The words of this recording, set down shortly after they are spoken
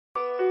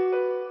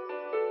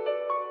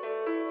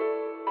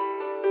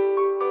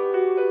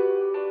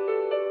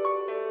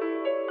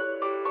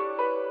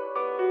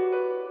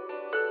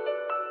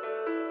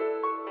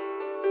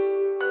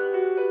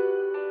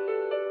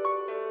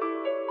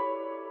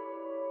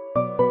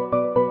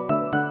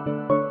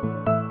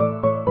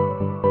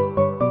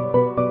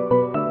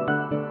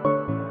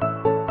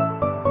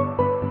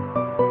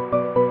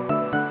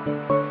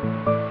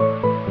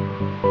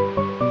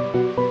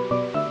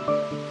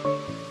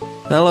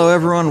Hello,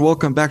 everyone.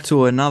 Welcome back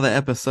to another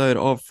episode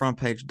of Front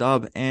Page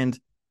Dub, and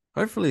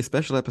hopefully a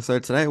special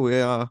episode today.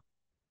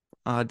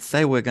 I'd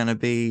say we're going to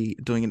be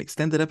doing an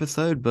extended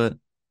episode, but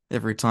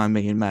every time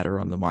me and Matt are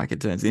on the mic,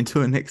 it turns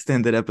into an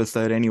extended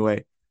episode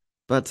anyway.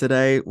 But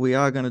today we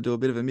are going to do a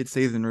bit of a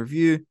mid-season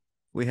review.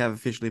 We have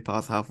officially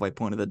passed halfway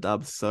point of the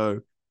dub,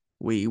 so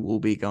we will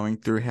be going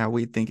through how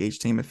we think each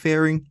team are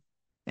faring.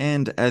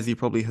 And as you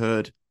probably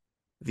heard,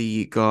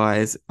 the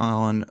guys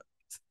on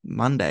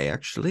Monday,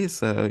 actually,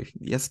 so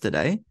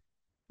yesterday,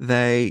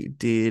 they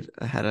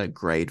had a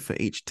grade for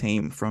each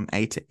team from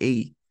A to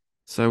E.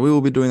 So we will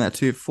be doing that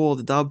too for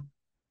the dub.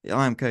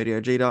 I am Cody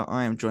Ojeda.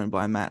 I am joined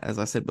by Matt, as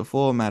I said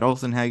before. Matt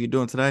Olson, how you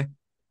doing today?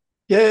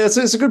 Yeah, it's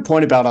a good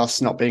point about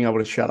us not being able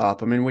to shut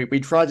up. I mean, we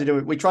tried to do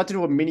it. We tried to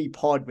do a mini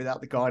pod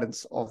without the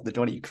guidance of the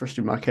Donny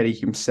Christian Marchetti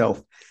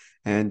himself,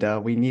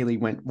 and we nearly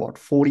went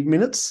 40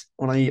 minutes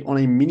on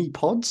a mini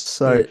pod.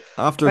 So,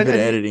 After a and bit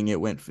of and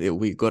editing,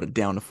 we got it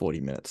down to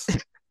 40 minutes.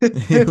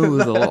 It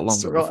was a lot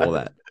that's longer before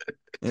right.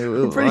 that.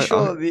 I'm pretty I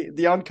sure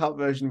the uncut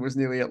version was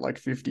nearly at like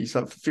 50,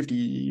 so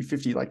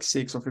 50 like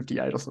 6 or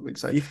 58 or something.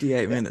 So 58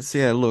 yeah, minutes.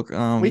 Yeah, look,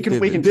 we can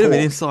bit of an talk.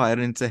 insight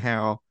into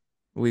how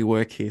we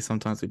work here.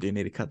 Sometimes we do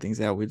need to cut things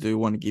out. We do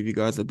want to give you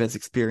guys the best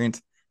experience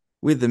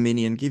with the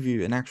mini and give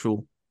you an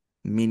actual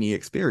mini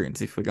experience.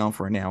 If we're going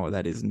for an hour,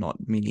 that is not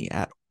mini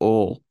at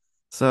all.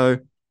 So,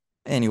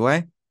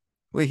 anyway,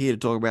 we're here to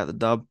talk about the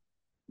dub.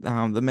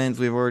 The men's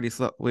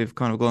we've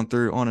kind of gone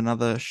through on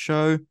another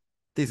show.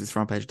 This is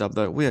front page dub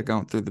though. We are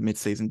going through the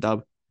mid-season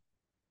dub.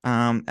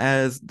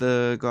 As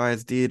the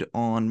guys did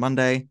on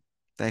Monday,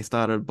 they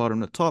started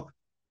bottom to top.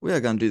 We are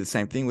going to do the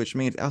same thing, which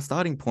means our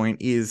starting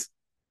point is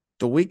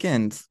the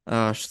weekend's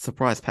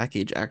surprise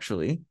package,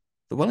 actually.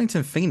 The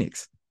Wellington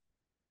Phoenix.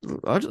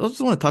 I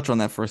just want to touch on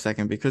that for a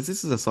second because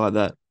this is a side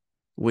that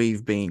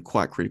we've been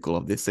quite critical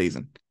of this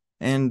season.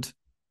 And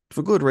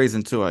for good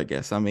reason, too, I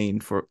guess. I mean,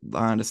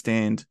 I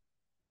understand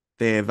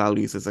their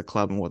values as a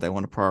club and what they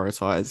want to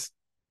prioritize.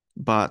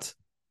 But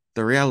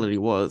the reality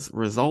was,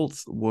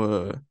 results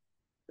were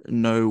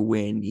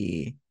nowhere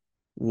near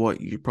what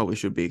you probably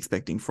should be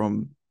expecting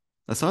from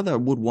a side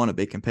that would want to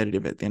be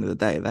competitive at the end of the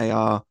day. They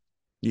are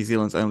New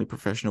Zealand's only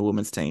professional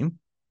women's team.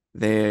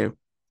 They're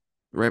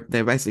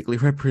they're basically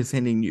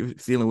representing New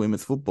Zealand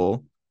women's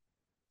football,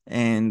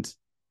 and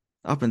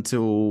up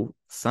until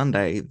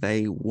Sunday,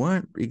 they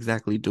weren't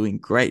exactly doing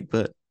great.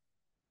 But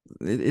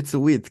it's a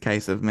weird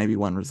case of maybe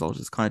one result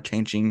is kind of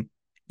changing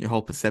your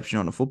whole perception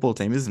on a football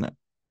team, isn't it?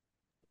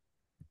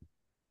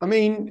 I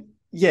mean,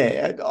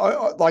 yeah,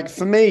 like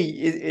for me,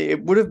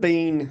 it would have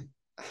been.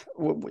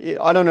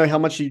 I don't know how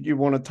much you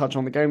want to touch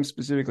on the game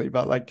specifically,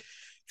 but like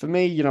for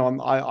me,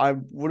 I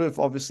would have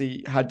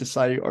obviously had to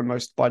say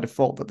almost by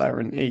default that they were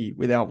an E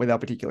without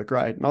particular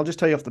grade, and I'll just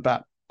tell you off the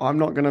bat, I'm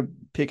not going to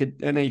pick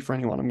an E for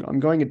anyone. I'm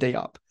going a D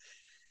up,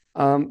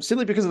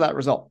 simply because of that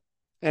result.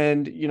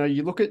 And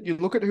you look at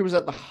who was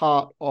at the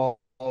heart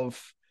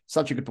of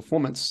such a good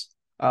performance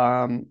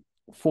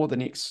for the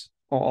Knicks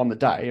on the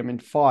day. I mean,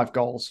 5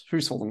 goals.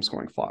 Who saw them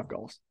scoring 5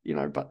 goals?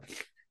 But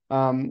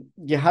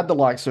you had the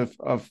likes of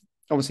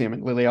obviously. I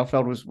mean, Lily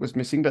Alfeld was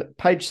missing, but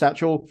Paige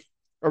Satchel,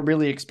 a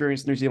really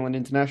experienced New Zealand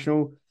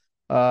international,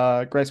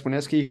 Grace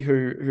Wineski,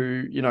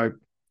 who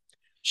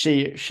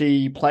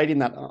she played in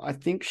that. I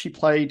think she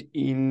played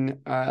in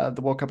the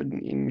World Cup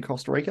in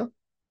Costa Rica.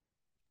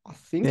 I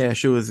think Yeah,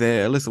 she was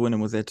there. Alyssa Winnan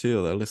was there too,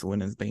 although Alyssa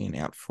Winnan's been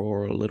out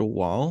for a little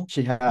while.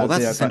 she Well, has,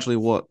 that's yeah. But essentially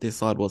what this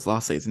side was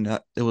last season.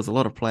 There was a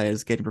lot of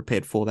players getting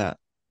prepared for that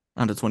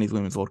under 20s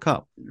Women's World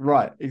Cup.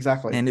 right,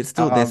 exactly. And they've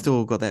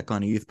still got that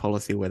kind of youth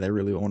policy where they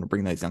really want to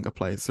bring those younger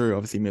players through.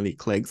 Obviously, Millie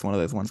Clegg's one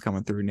of those ones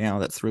coming through now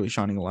that's really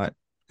shining a light,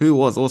 who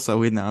was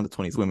also in the under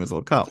 20s Women's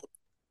World Cup.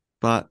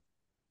 But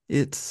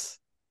it's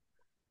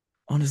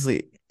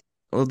honestly,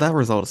 well, that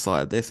result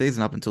aside, their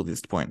season up until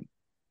this point,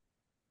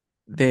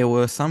 there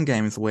were some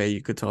games where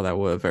you could tell they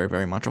were very,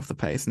 very much off the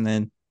pace, and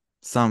then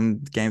some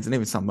games and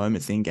even some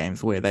moments in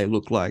games where they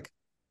look like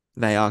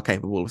they are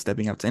capable of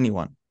stepping up to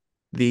anyone.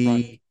 Right.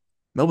 The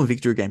Melbourne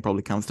Victory game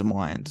probably comes to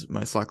mind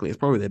most likely. It's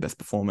probably their best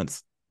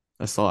performance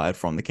aside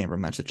from the Canberra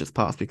match that just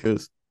passed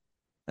because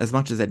as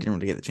much as they didn't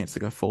really get the chance to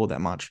go forward that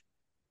much,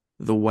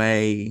 the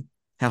way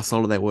how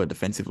solid they were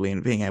defensively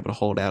and being able to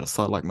hold out a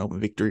side like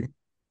Melbourne Victory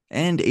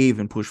and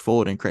even push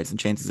forward and create some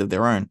chances of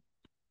their own,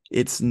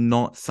 it's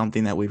not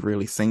something that we've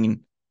really seen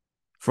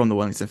from the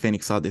Wellington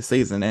Phoenix side this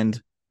season. And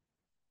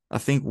I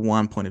think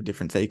one point of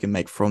difference that you can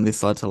make from this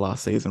side to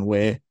last season,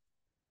 where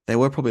they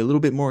were probably a little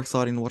bit more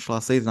exciting to watch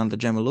last season under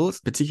Gemma Lewis,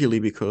 particularly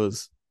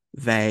because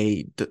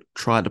they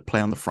tried to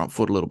play on the front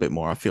foot a little bit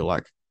more. I feel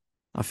like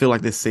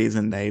this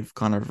season they've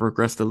kind of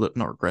regressed a little,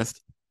 not regressed,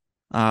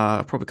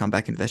 probably come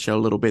back into their shell a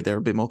little bit. They're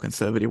a bit more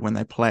conservative when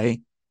they play.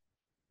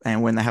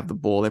 And when they have the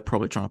ball, they're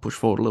probably trying to push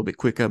forward a little bit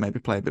quicker, maybe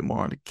play a bit more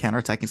on a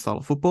counter-attacking style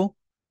of football.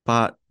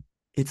 But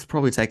it's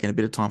probably taken a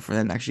bit of time for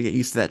them to actually get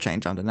used to that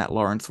change under Nat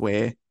Lawrence,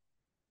 where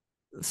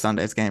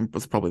Sunday's game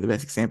was probably the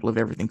best example of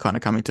everything kind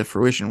of coming to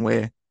fruition,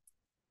 where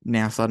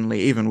now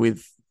suddenly, even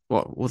with,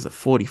 what was it,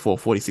 44,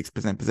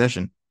 46%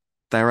 possession,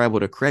 they were able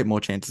to create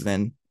more chances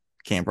than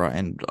Canberra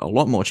and a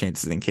lot more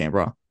chances than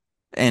Canberra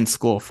and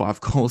score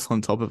 5 goals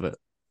on top of it.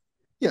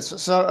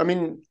 Yes. So I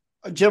mean,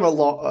 Gemma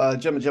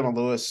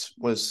Lewis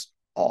was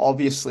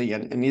obviously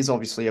and is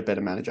obviously a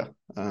better manager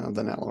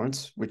than Nat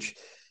Lawrence, which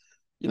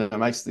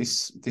makes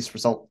this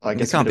result, I It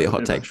guess, can't be a a hot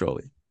bit of take, a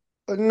surely.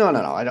 no.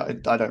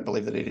 I don't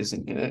believe that it is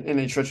in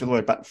any stretch of the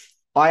word. But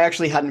I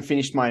actually hadn't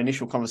finished my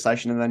initial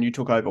conversation, and then you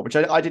took over, which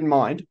I didn't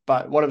mind.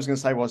 But what I was going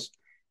to say was,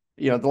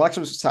 the likes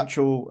of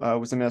Satchel,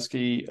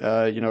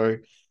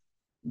 Wisniewski,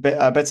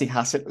 Betsy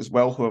Hassett as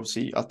well, who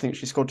obviously I think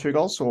she scored 2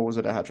 goals, or was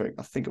it a hat trick?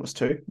 I think it was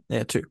two.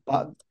 Yeah, too.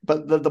 But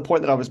the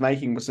point that I was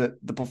making was that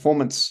the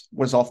performance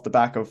was off the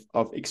back of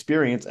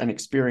experience and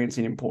experience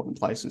in important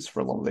places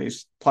for a lot of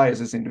these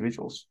players as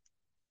individuals.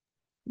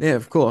 Yeah,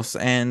 of course.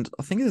 And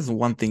I think there's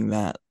one thing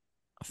that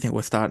I think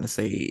we're starting to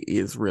see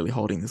is really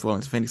holding this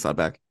Wellington Phoenix side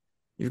back.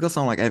 You've got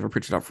someone like Ava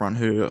Pritchard up front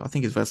who I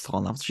think is versatile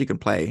enough. She can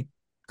play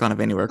kind of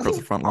anywhere across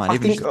the front line, I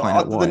even if think she's playing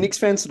out the wide. Knicks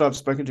fans that I've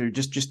spoken to,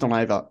 just on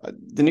Ava,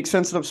 the Knicks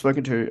fans that I've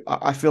spoken to,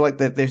 I feel like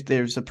that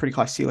there's a pretty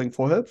high ceiling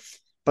for her,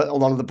 but a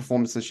lot of the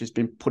performances she's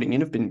been putting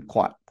in have been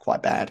quite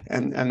bad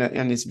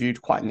and is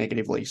viewed quite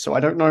negatively. So I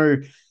don't know.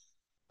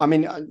 I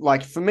mean,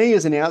 like for me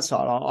as an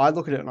outsider, I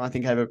look at it and I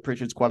think Ava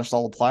Pritchard's quite a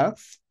solid player,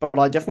 but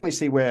I definitely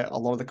see where a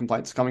lot of the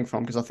complaints are coming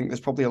from because I think there's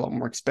probably a lot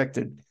more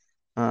expected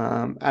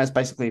as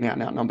basically an out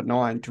and out number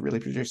nine to really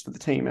produce for the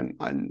team.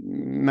 And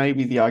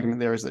maybe the argument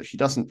there is that she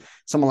doesn't.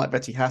 Someone like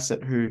Betsy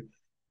Hassett, who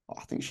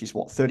I think she's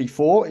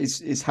 34,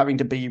 is having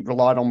to be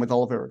relied on with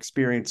all of her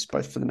experience,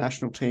 both for the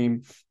national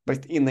team,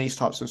 both in these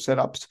types of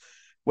setups,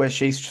 where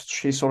she's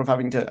sort of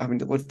having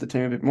to lift the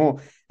team a bit more.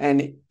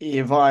 And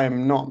if I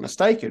am not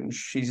mistaken,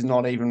 she's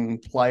not even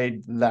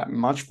played that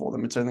much for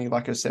them. It's only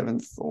like a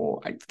seventh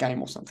or eighth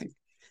game or something.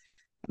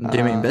 Do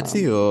you mean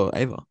Betsy or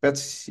Ava?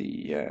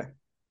 Betsy, yeah.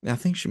 I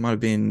think she might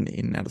have been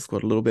in and out of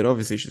squad a little bit.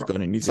 Obviously, she's Right.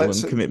 got New So, Zealand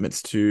so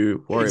commitments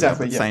to worry about.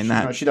 exactly, But yeah. saying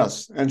that, She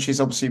does. And she's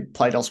obviously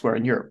played elsewhere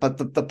in Europe.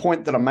 But the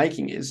point that I'm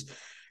making is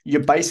you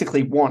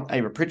basically want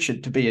Ava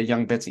Pritchard to be a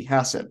young Betsy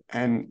Hassett,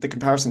 and the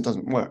comparison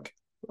doesn't work.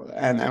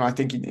 And I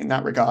think in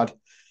that regard,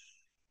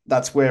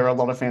 that's where a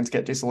lot of fans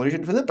get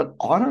disillusioned with it. But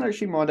I don't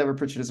actually mind Ava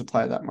Pritchard as a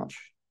player that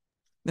much.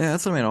 yeah,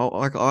 that's what I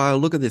mean. I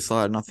look at this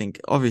side and I think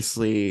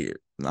obviously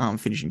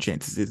finishing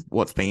chances is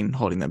what's been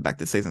holding them back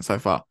this season so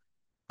far.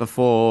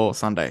 Before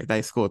Sunday,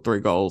 they scored 3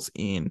 goals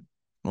in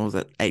what was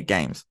it, 8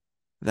 games.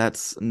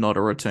 That's not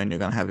a return you're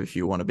going to have if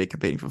you want to be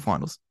competing for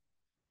finals.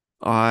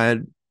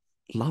 I'd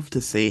love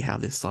to see how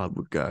this side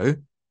would go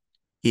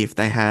if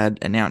they had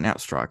an out and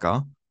out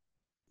striker,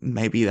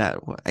 maybe that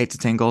 8 to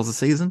 10 goals a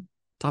season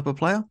type of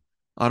player.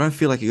 I don't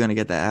feel like you're going to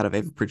get that out of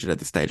Eva Pritchard at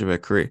this stage of her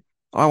career.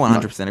 I No.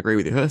 100% agree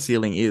with you. Her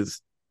ceiling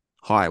is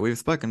high. We've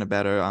spoken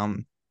about her.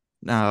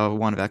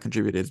 One of our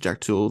contributors,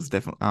 Jack Tools,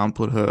 definitely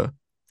put her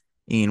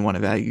in one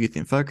of our youth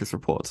in focus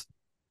reports.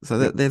 So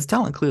Yep. there's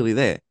talent clearly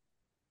there.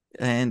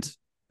 And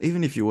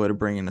even if you were to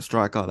bring in a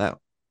striker that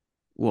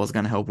was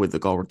going to help with the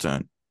goal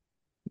return,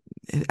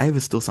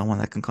 Ava's still someone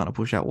that can kind of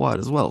push out wide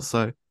as well.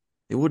 So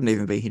it wouldn't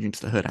even be hindrance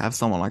to her to have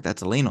someone like that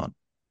to lean on.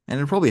 And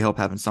it'd probably help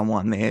having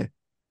someone there,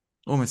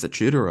 almost a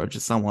tutor or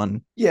just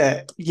someone.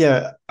 Yeah,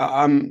 yeah.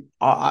 I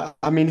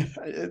mean,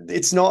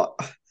 it's not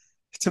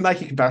to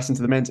make a comparison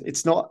to the men's.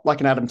 It's not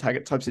like an Adam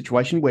Taggart type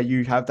situation where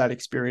you have that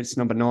experienced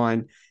number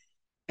nine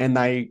and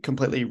they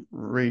completely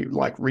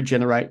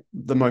regenerate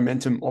the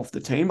momentum of the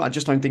team. I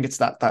just don't think it's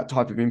that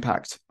type of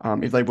impact.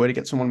 If they were to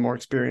get someone more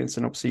experienced,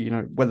 and obviously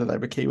whether they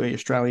were Kiwi,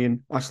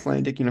 Australian,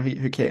 Icelandic,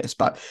 who cares?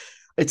 But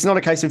it's not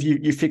a case of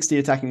you fix the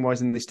attacking woes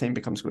and this team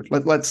becomes good.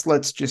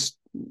 Let's just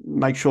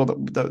make sure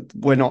that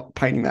we're not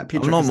painting that I'm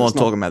picture not because more it's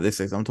not. talking about this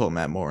season. I'm talking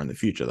about more in the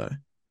future though.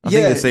 I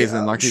think Yeah, this season,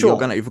 yeah, like if you're sure,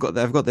 gonna, if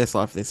they've got their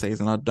side for this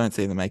season, I don't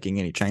see them making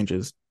any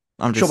changes.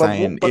 I'm sure, just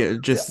saying but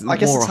it just I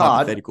guess more it's hard.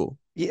 hypothetical.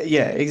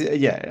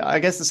 Yeah. I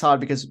guess it's hard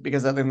because at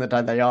the end of the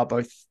day, they are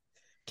both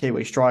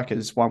Kiwi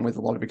strikers, one with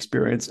a lot of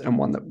experience and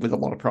one that with a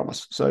lot of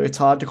promise. So it's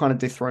hard to kind of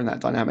dethrone that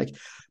dynamic.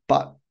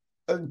 But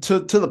to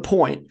the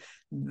point,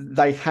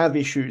 they have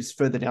issues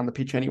further down the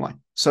pitch anyway.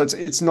 So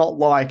it's not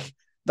like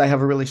they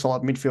have a really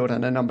solid midfield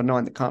and a number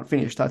nine that can't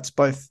finish. That's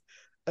both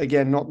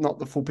again not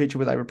the full picture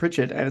with Ava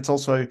Pritchard, and it's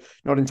also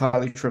not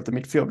entirely true of the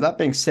midfield. That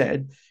being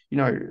said,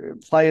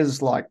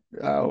 players like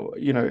I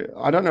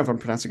don't know if I'm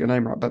pronouncing her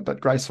name right, but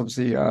Grace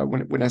obviously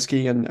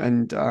Wineski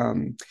and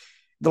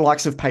the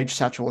likes of Paige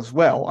Satchel as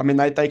well. I mean,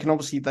 they can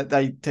obviously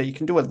they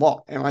can do a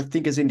lot, and I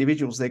think as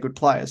individuals they're good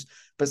players,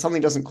 but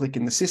something doesn't click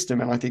in the system,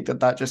 and I think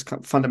that just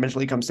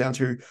fundamentally comes down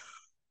to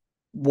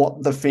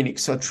what the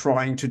Phoenix are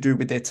trying to do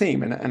with their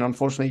team, and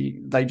unfortunately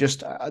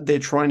they're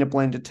trying to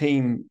blend a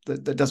team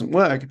that doesn't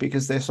work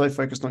because they're so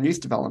focused on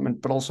youth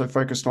development, but also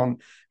focused on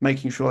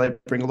making sure they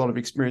bring a lot of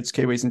experienced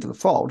Kiwis into the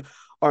fold,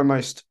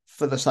 almost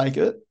for the sake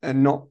of it,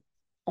 and not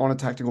on a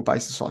tactical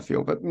basis. I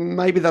feel, but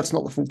maybe that's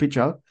not the full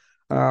picture.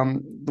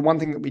 The one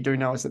thing that we do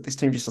know is that this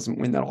team just doesn't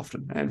win that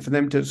often. And for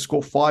them to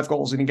score 5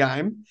 goals in a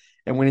game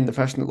and win in the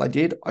fashion that they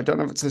did, I don't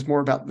know if it says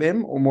more about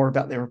them or more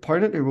about their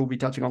opponent, who we'll be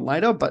touching on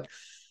later. But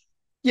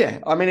yeah,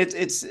 I mean,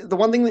 it's the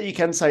one thing that you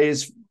can say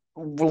is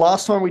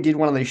last time we did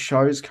one of these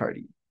shows,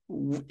 Cody,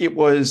 it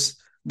was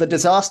the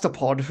disaster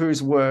pod,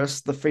 who's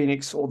worse, the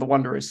Phoenix or the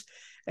Wanderers,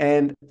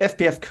 and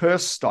FPF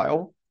curse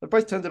style. They've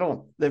both turned it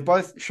on. They've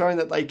both shown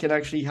that they can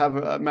actually have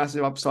a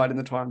massive upside in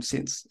the time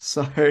since.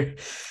 So,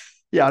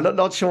 yeah,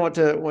 not sure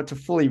what to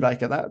fully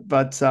make of that,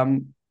 but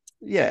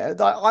yeah,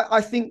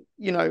 I think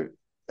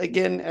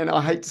again, and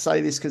I hate to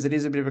say this because it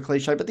is a bit of a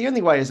cliche, but the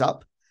only way is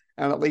up,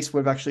 and at least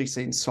we've actually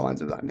seen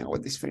signs of that now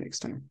with this Phoenix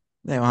team.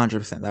 Yeah,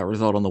 100%. That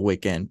result on the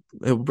weekend,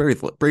 it'll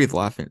breathe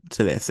life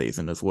into their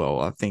season as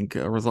well. I think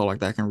a result like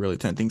that can really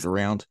turn things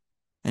around.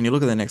 And you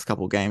look at the next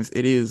couple of games,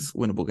 it is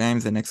winnable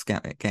games. The next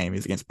game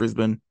is against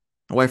Brisbane.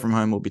 Away from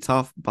home will be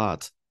tough,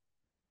 but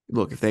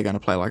look, if they're going to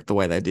play like the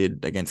way they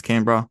did against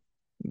Canberra,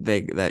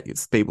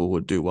 people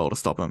would do well to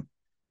stop them.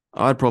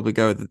 I'd probably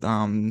go with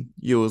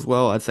you as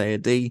well. I'd say a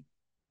D.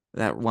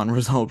 That one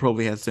result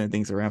probably has turned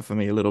things around for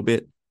me a little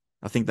bit.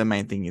 I think the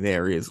main thing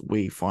there is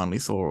we finally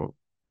saw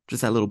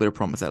just that little bit of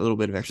promise, that little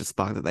bit of extra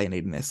spark that they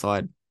need in their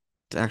side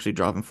to actually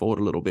drive them forward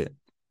a little bit.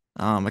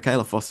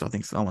 Michaela Foster, I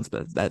think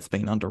that's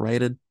been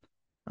underrated.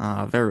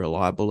 Very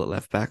reliable at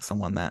left back,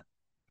 someone that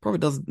probably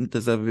does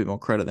deserve a bit more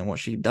credit than what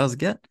she does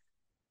get.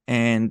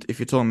 And if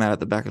you're talking about at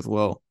the back as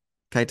well,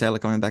 Kay Taylor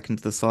coming back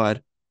into the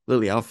side,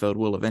 Lily Alfeld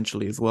will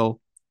eventually as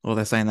well. Or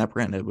they're saying that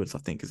Brent Edwards, I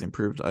think, has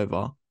improved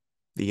over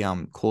the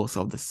course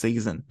of the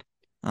season.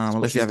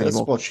 Unless you have any That's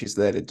more. what she's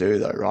there to do,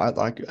 though, right?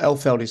 Like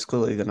Elfeld is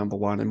clearly the number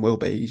one and will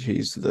be.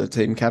 She's the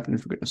team captain,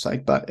 for goodness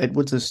sake. But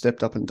Edwards has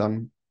stepped up and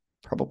done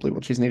probably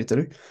what she's needed to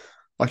do.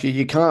 Like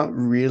you can't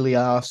really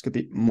ask a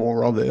bit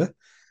more of her.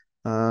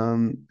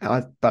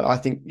 But I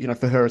think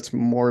for her it's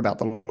more about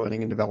the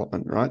learning and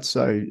development, right?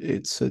 So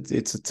it's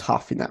a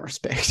tough in that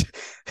respect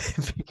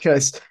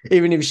because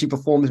even if she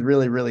performs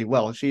really really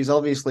well, she's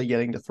obviously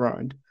getting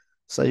dethroned.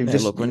 So you've Yeah,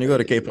 just look, when you got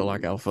a keeper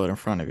like Alford in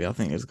front of you, I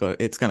think it's going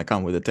to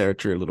come with the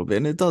territory a little bit,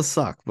 and it does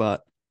suck.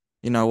 But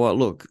you know what?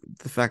 Look,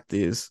 the fact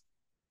is,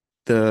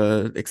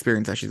 the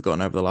experience that she's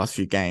gotten over the last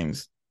few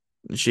games,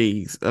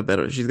 she's going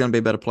to be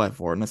a better player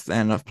for it,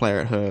 and enough player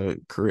at her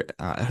career,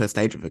 at her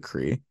stage of her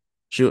career.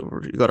 You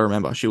got to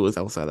remember, she was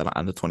also that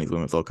under 20s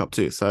Women's World Cup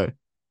too, so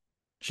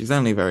she's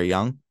only very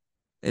young.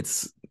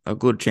 It's a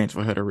good chance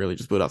for her to really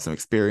just build up some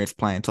experience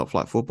playing top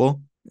flight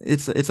football.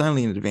 It's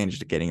only an advantage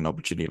to getting an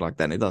opportunity like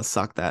that. And it does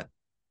suck that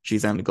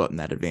she's only gotten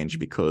that advantage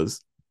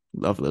because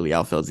of Lily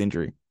Alfeld's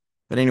injury.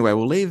 But anyway,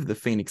 we'll leave the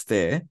Phoenix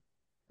there.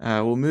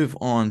 We'll move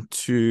on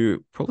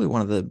to probably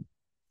one of the.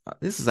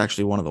 This is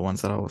actually one of the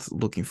ones that I was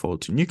looking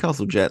forward to.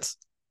 Newcastle Jets.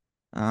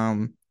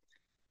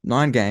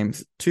 9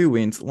 games, 2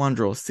 wins, 1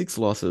 draw, 6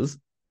 losses.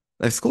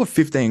 They've scored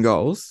 15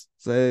 goals,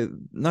 so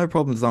no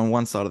problems on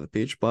one side of the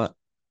pitch, but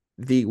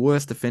the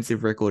worst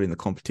defensive record in the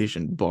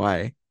competition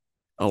by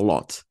a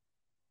lot.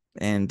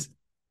 And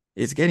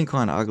it's getting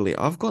kind of ugly.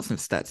 I've got some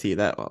stats here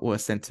that were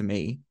sent to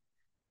me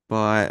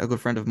by a good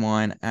friend of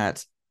mine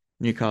at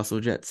Newcastle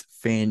Jets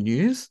Fan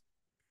News.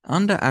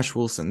 Under Ash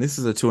Wilson, this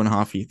is a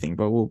 2.5 year thing,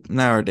 but we'll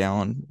narrow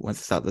down once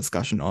we start the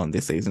discussion on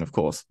this season, of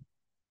course.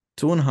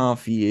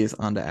 2.5 years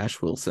under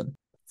Ash Wilson.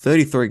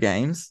 33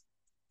 games,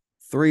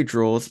 3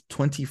 draws,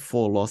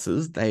 24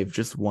 losses. They've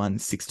just won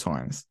 6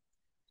 times.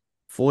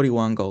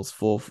 41 goals,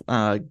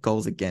 4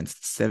 goals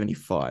against,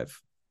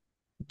 75.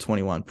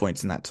 21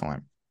 points in that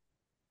time.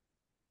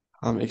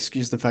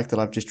 excuse the fact that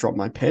I've just dropped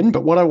my pen,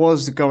 but what I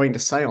was going to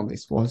say on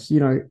this was,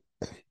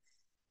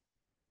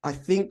 I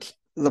think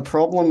the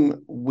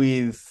problem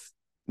with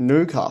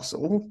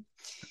Newcastle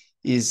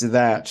is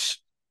that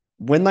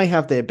when they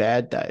have their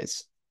bad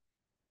days,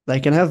 they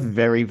can have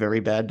very, very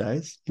bad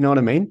days. You know what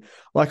I mean?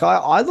 Like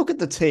I look at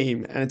the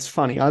team and it's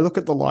funny. I look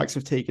at the likes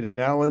of Tegan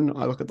Allen.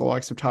 I look at the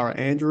likes of Tara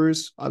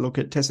Andrews. I look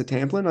at Tessa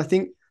Tamplin. I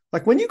think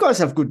like when you guys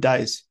have good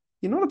days,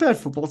 you're not a bad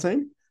football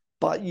team,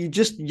 but you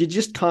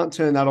just can't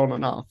turn that on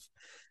enough.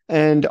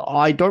 And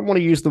I don't want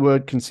to use the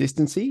word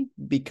consistency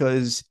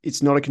because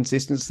it's not a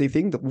consistency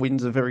thing. The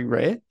wins are very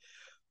rare,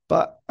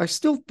 but I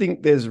still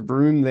think there's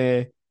room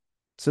there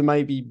to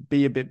maybe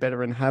be a bit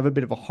better and have a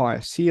bit of a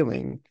higher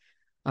ceiling.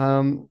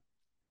 Um,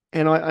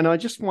 and I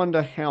just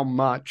wonder how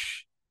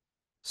much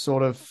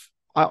sort of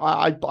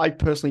I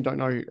personally don't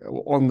know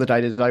on the day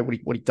to day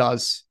what he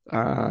does.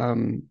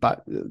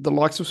 But the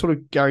likes of sort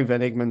of Gary Van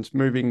Egmon's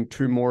moving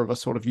to more of a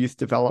sort of youth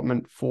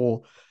development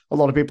for a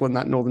lot of people in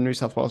that northern New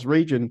South Wales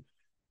region,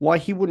 why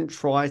he wouldn't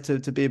try to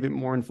be a bit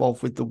more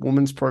involved with the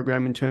women's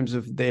program in terms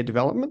of their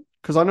development.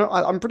 Because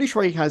I'm pretty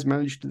sure he has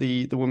managed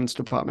the women's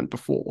department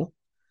before.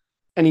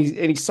 And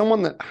he's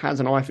someone that has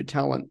an eye for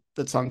talent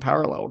that's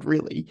unparalleled,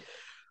 really.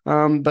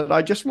 But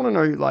I just want to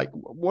know, like,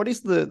 what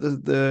is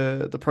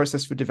the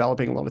process for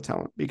developing a lot of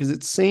talent? Because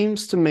it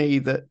seems to me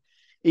that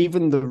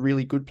even the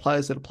really good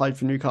players that have played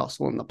for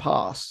Newcastle in the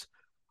past,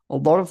 a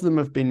lot of them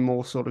have been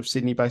more sort of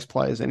Sydney-based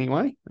players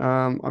anyway.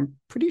 I'm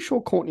pretty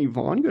sure Courtney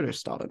Vine got her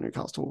start at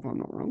Newcastle, if I'm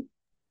not wrong.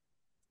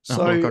 Oh,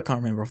 look, I So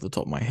can't remember off the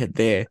top of my head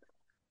there,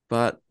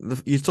 but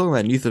you're talking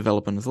about youth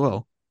development as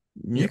well.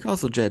 yeah,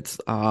 Newcastle Jets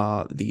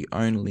are the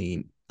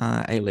only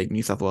A-League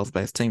New South Wales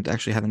based team to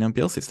actually have an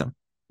NPL system.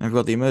 And we've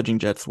got the emerging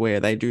Jets where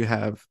they do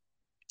have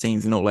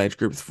teams in all age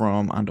groups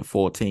from under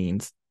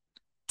 14s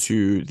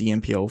to the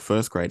NPL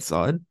first grade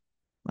side.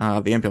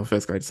 The NPL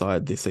first grade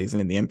side this season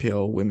in the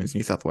NPL Women's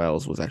New South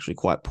Wales was actually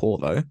quite poor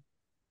though.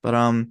 But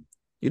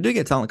you do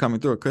get talent coming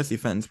through. Kirsty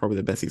Fenton's probably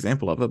the best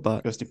example of it,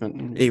 but Kirsty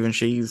Fenton, yeah. even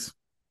she's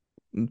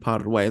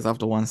parted ways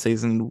after one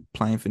season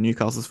playing for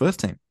Newcastle's first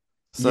team.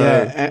 So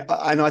Yeah,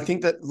 and I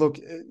think that look,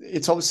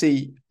 it's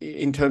obviously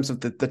in terms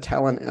of the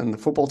talent and the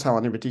football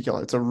talent in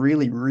particular, it's a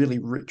really, really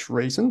rich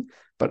reason.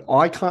 But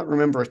I can't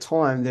remember a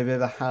time they've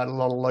ever had a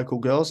lot of local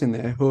girls in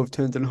there who have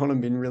turned it on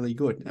and been really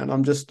good.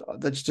 And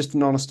that's just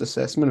an honest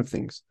assessment of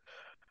things.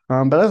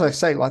 But as I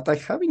say, like they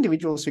have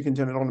individuals who can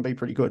turn it on and be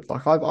pretty good.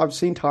 Like I've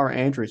seen Tara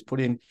Andrews put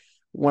in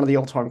one of the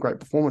all-time great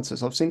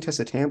performances. I've seen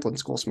Tessa Tamplin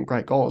score some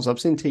great goals. I've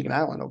seen Tegan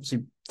Allen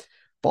obviously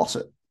boss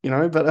it,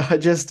 but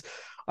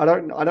I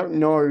don't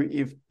know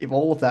if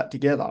all of that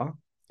together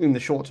in the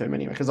short term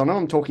anyway, because I know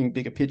I'm talking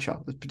bigger picture,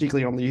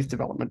 particularly on the youth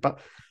development, but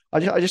I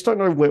just don't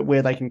know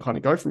where they can kind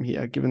of go from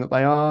here, given that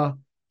they are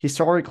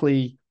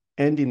historically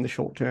and in the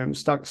short term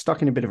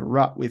stuck in a bit of a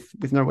rut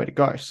with nowhere to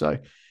go. So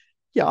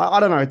yeah,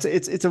 I don't know.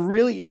 It's a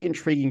really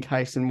intriguing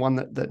case and one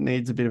that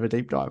needs a bit of a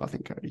deep dive, I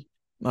think, Cody.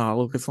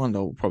 look, it's one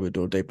they'll probably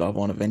do a deep dive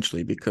on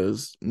eventually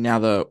because now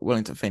the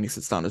Wellington Phoenix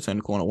is starting to turn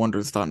the corner,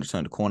 Wanderers starting to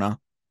turn the corner.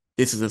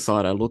 This is a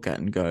side I look at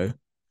and go,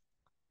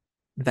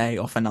 they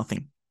offer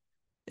nothing.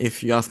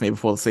 If you asked me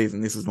before the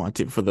season, this is my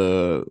tip for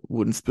the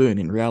wooden spoon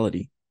in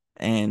reality.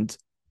 And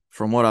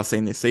from what I've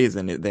seen this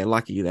season, they're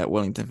lucky that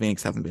Wellington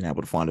Phoenix haven't been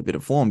able to find a bit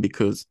of form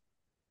because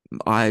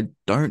I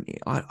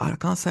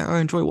can't say I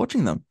enjoy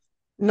watching them.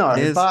 No,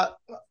 There's but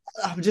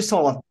just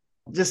hold on.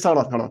 Just hold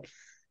on.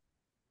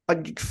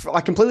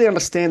 I completely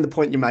understand the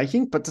point you're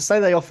making, but to say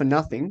they offer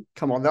nothing,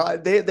 come on,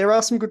 there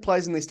are some good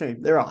players in this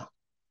team. There are.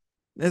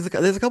 there's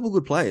a couple of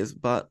good players,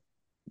 but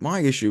my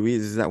issue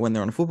is that when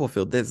they're on a football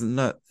field, there's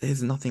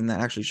nothing that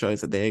actually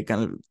shows that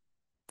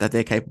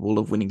they're capable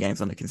of winning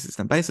games on a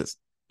consistent basis.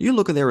 You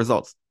look at their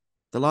results.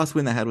 The last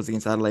win they had was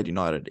against Adelaide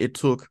United. It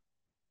took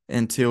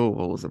until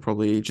what was it,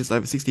 probably just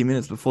over 60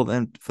 minutes before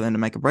them for them to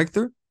make a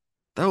breakthrough.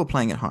 They were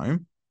playing at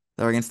home.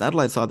 They were against the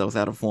Adelaide side that was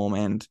out of form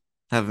and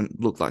haven't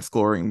looked like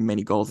scoring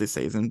many goals this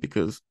season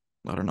because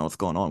I don't know what's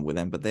going on with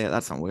them, but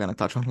that's something we're going to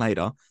touch on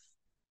later.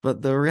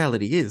 But the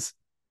reality is,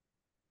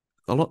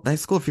 they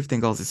scored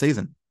 15 goals this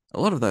season. A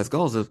lot of those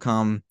goals have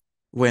come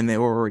when they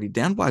were already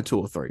down by two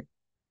or three,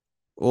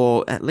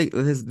 or at least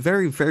there's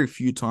very, very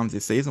few times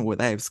this season where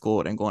they have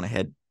scored and gone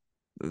ahead.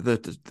 The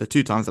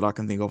two times that I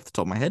can think of off the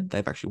top of my head,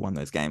 they've actually won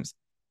those games.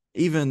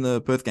 Even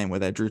the Perth game where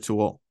they drew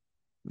 2-2,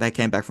 they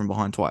came back from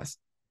behind twice.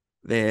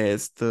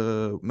 There's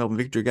the Melbourne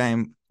Victory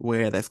game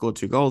where they scored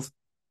 2 goals.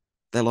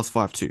 They lost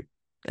 5-2.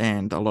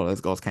 And a lot of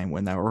those goals came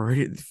when they were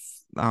already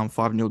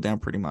 5-0 down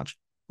pretty much,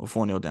 or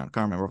 4-0 down.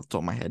 Can't remember off the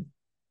top of my head.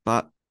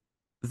 But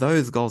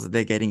those goals that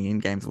they're getting in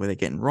games where they're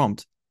getting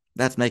romped,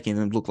 that's making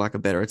them look like a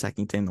better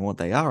attacking team than what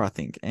they are, I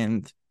think.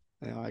 And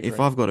Yeah, I if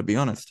agree. I've got to be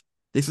honest,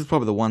 this is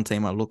probably the one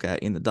team I look at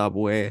in the dub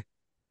where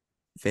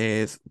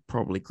there's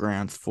probably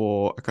grounds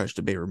for a coach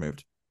to be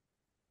removed.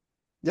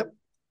 Yep.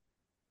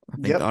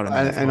 I Yep. don't think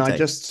And, that's a and hot I take.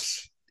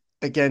 just,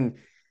 again,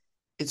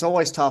 it's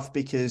always tough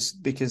because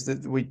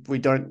we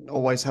don't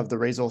always have the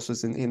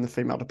resources in the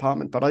female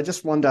department. But I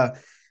just wonder,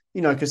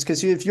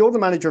 because if you're the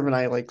manager of an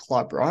A-League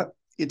club, right,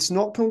 it's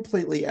not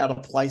completely out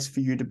of place for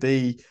you to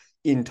be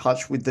in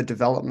touch with the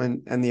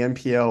development and the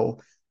NPL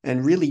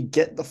and really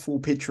get the full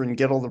picture and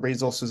get all the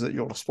resources at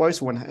your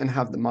disposal and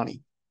have the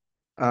money.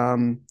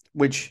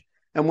 Which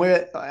and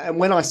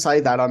when I say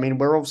that, I mean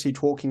we're obviously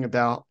talking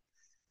about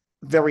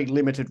very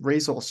limited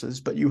resources,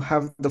 but you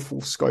have the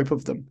full scope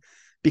of them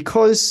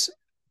because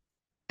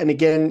and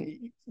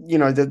again,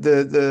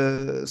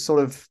 the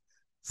sort of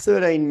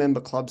 13 member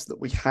clubs that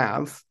we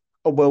have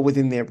are well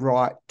within their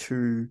right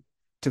to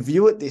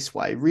view it this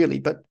way, really.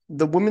 But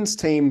the women's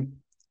team,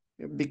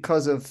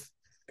 because of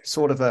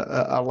sort of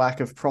a lack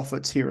of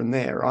profits here and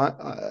there, right?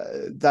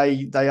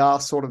 They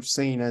are sort of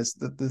seen as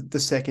the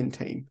second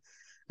team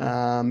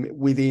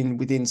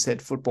within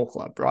said football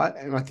club, right?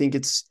 And I think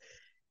it's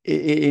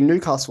in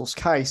Newcastle's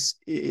case,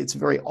 it's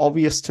very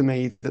obvious to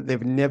me that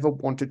they've never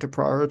wanted to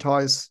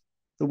prioritize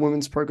the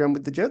women's program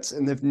with the Jets,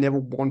 and they've never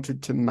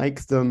wanted to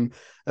make them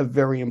a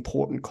very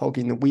important cog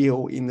in the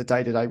wheel in the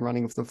day-to-day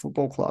running of the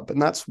football club.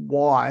 And that's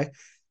why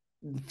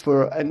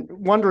and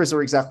Wanderers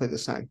are exactly the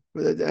same,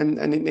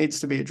 and it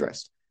needs to be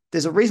addressed.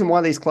 There's a reason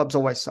why these clubs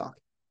always suck.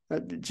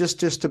 Just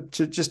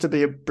to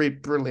be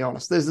brutally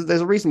honest, there's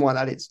a reason why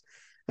that is,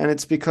 and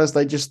it's because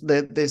the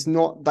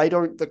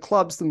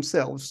clubs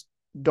themselves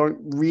don't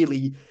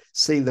really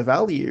see the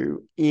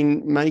value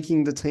in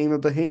making the team a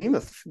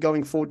behemoth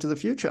going forward to the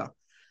future.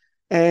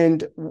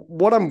 And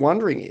what I'm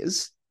wondering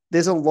is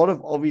there's a lot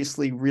of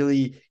obviously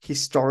really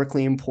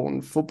historically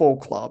important football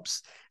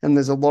clubs, and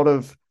there's a lot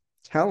of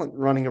talent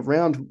running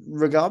around,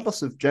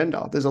 regardless of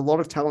gender. There's a lot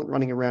of talent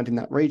running around in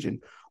that region.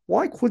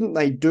 Why couldn't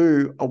they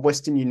do a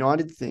Western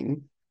United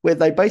thing where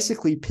they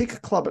basically pick a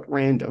club at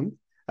random,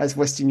 as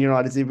Western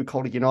United did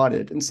with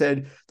United, and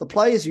said, the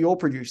players you're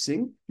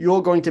producing,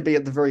 you're going to be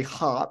at the very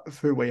heart of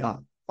who we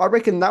are. I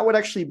reckon that would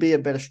actually be a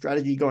better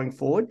strategy going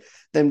forward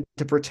than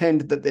to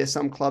pretend that there's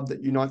some club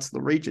that unites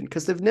the region,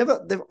 because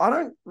I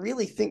don't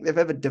really think they've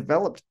ever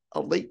developed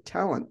elite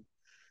talent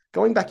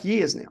going back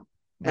years now.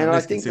 At And I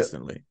least think that,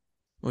 consistently.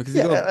 Well, because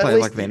you've yeah, got at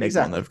players like least Van Egmond that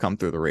exactly. have come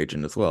through the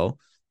region as well.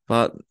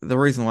 But the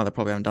reason why they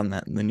probably haven't done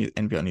that in the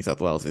NPL New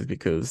South Wales is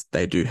because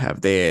they do have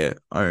their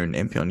own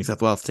NPL New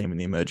South Wales team in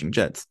the emerging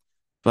Jets.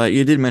 But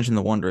you did mention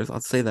the Wanderers.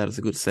 I'd say that as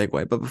a good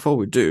segue. But before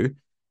we do,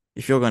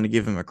 if you're going to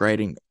give them a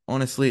grading,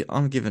 honestly,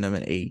 I'm giving them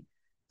an E.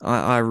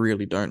 I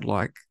really don't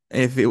like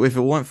if it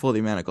weren't for the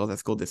amount of goals I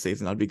scored this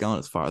season, I'd be going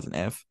as far as an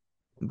F.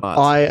 But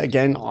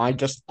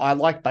I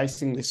like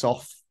basing this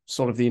off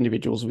sort of the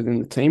individuals within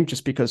the team,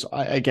 just because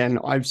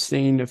I've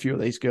seen a few of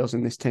these girls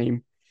in this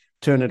team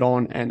turn it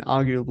on and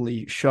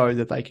arguably show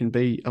that they can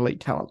be elite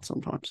talent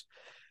sometimes.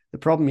 The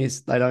problem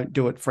is they don't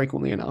do it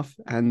frequently enough,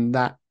 and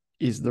that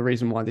is the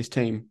reason why this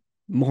team,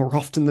 more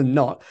often than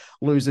not,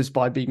 loses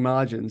by big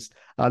margins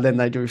than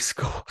they do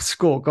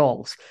score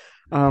goals.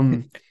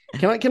 Um,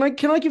 can I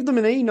give them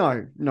an E?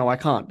 No, no, I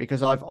can't,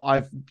 because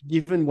I've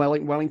given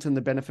Wellington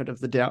the benefit of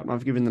the doubt, and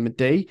I've given them a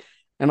D,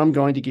 and I'm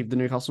going to give the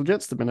Newcastle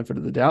Jets the benefit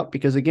of the doubt,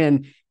 because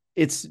again,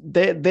 it's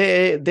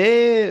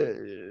their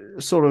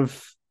sort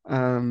of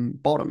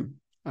bottom.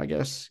 I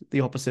guess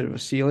the opposite of a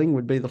ceiling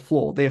would be the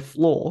floor. Their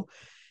floor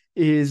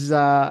is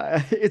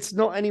it's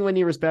not anywhere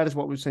near as bad as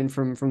what we've seen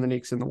from the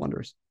Knicks and the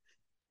Wanderers.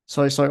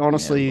 So yeah,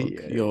 honestly,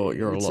 look,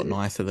 you're a it's lot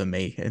nicer than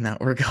me in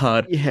that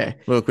regard. yeah.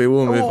 Look, we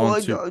will move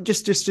on to Well,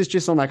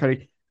 just on that,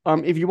 Cody.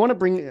 If you want to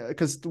bring,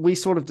 because we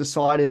sort of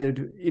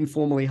decided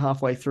informally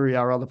halfway through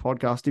our other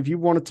podcast, if you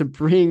wanted to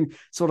bring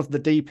sort of the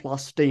D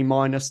plus D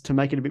minus to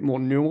make it a bit more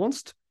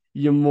nuanced,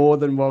 you're more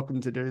than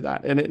welcome to do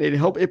that. And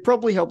it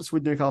probably helps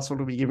with Newcastle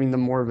to be giving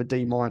them more of a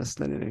D minus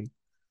than an E.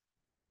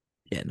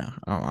 yeah, no,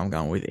 I'm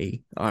going with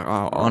E. All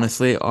right.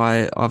 Honestly,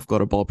 I've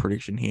got a bold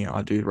prediction here.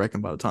 I do reckon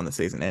by the time the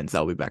season ends,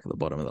 they'll be back at the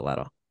bottom of the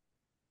ladder.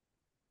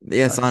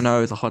 Yes, I That's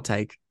know it's a hot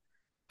take,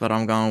 but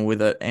I'm going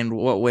with it. And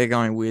what we're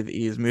going with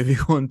is moving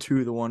on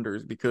to the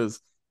Wanderers,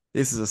 because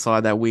this is a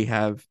side that we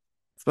have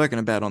spoken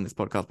about on this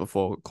podcast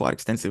before quite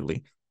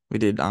extensively. We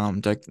did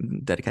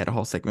dedicate a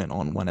whole segment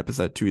on one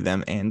episode to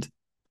them and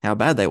how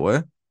bad they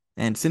were.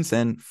 And since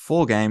then,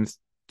 4 games,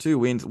 2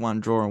 wins, 1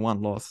 draw, and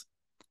 1 loss.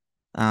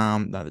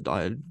 No,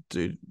 I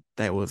do.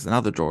 There was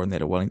another draw in there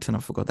to Wellington. I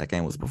forgot that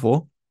game was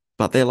before.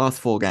 But their last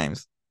 4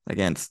 games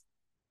against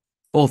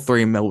all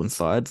 3 Melbourne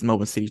sides,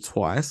 Melbourne City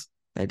twice.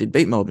 They did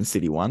beat Melbourne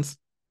City once.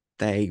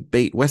 They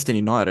beat Western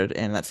United,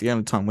 and that's the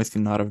only time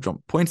Western United have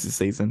dropped points this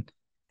season,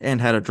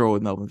 and had a draw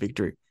with Melbourne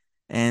Victory.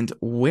 And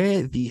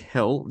where the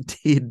hell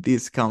did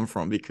this come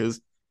from?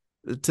 Because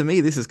to me,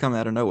 this has come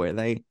out of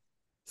nowhere.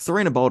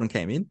 Serena Bolden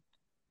came in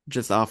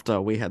just after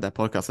we had that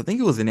podcast. I think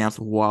it was announced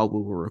while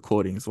we were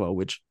recording as well,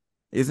 which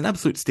is an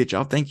absolute stitch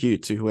up. Thank you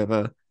to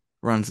whoever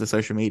runs the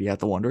social media at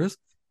the Wanderers.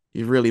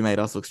 You've really made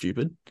us look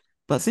stupid.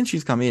 But since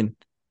she's come in,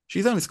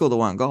 she's only scored the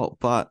 1 goal,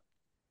 but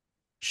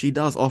she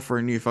does offer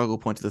a new focal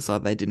point to the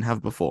side they didn't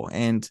have before.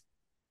 And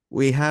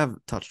we have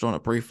touched on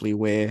it briefly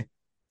where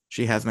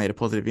she has made a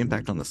positive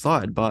impact on the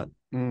side, but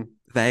mm,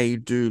 they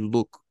do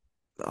look.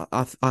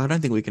 I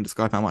don't think we can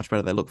describe how much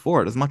better they look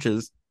for it, as much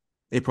as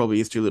it probably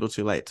is too little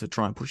too late to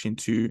try and push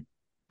into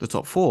the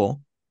top 4.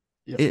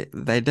 yep.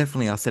 They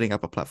definitely are setting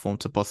up a platform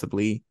to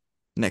possibly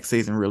next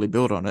season really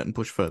build on it and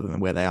push further than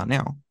where they are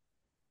now.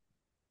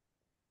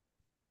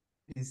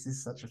 This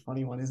is such a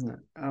funny one, isn't it?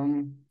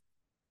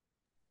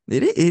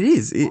 It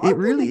is. I It wouldn't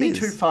really be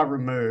too is. far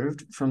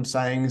removed from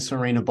saying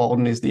Serena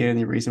Bolden is the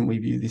only reason we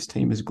view this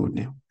team as good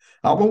now.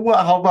 Hold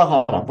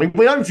on.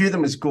 We don't view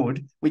them as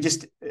good. We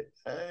just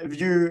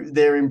view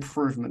their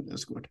improvement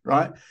as good,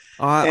 right?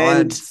 I'd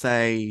And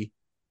say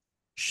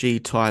she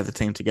ties the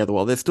team together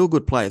well. They're still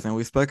good players, and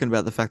we've spoken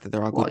about the fact that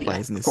there are good well, yeah,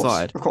 players in of this course,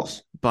 side, of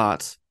course.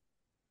 but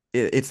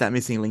it's that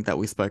missing link that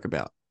we spoke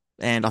about.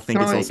 And I think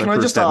it's also Can I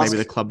proof just that maybe ask?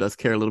 the club does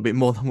care a little bit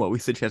more than what we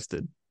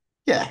suggested.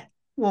 Yeah,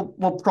 well,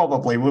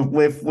 probably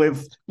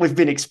we've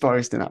been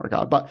exposed in that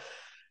regard, but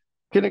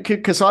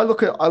because I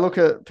look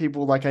at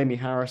people like Amy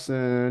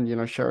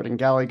Harrison, Sheridan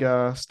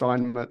Gallagher,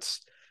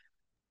 Steinmetz,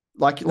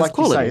 There's like you say,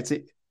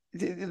 quality.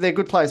 they're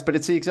good players, but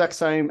it's the exact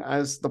same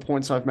as the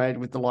points I've made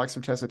with the likes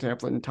of Tessa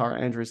Tamplin and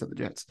Tara Andrews at the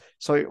Jets.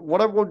 So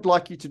what I would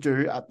like you to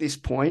do at this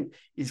point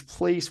is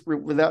please,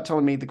 without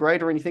telling me the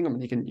grade or anything, I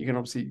mean you can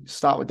obviously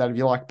start with that if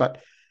you like,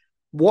 but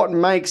what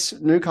makes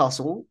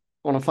Newcastle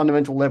on a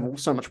fundamental level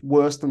so much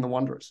worse than the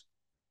Wanderers?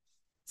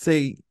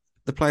 See,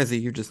 the players that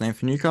you just named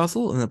for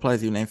Newcastle and the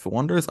players you named for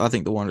Wanderers, I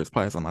think the Wanderers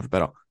players are much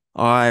better.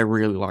 I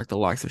really like the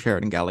likes of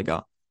Sheridan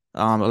Gallagher,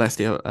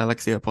 Alexia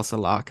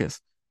Apostolakis,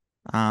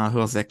 who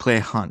was there? Claire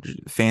Hunt,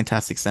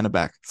 fantastic centre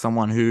back,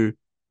 someone who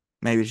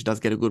maybe she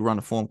does get a good run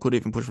of form, could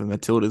even push for the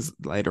Matildas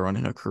later on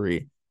in her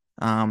career.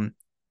 Um,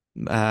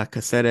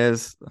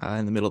 Caceres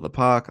in the middle of the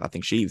park, I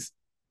think she's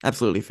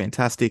absolutely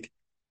fantastic.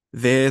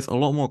 There's a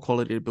lot more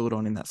quality to build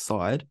on in that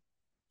side.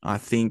 I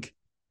think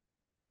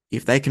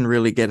if they can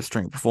really get a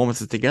string of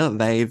performances together,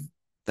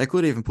 they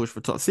could even push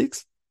for top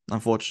 6.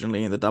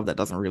 Unfortunately, in the dub, that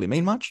doesn't really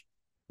mean much,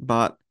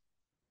 but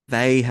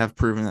they have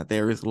proven that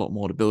there is a lot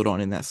more to build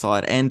on in that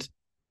side. And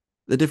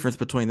the difference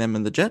between them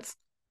and the Jets,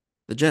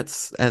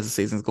 as the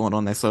season's gone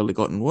on, they've slowly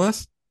gotten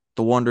worse.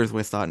 The Wanderers,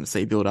 we're starting to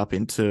see build up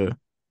into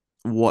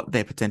what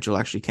their potential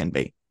actually can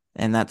be.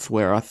 And that's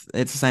where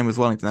it's the same as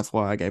Wellington. That's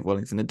why I gave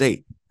Wellington a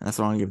D. And that's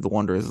why I give the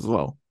Wanderers as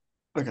well.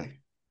 Okay.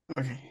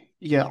 Okay.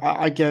 Yeah,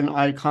 again,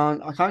 I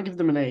can't give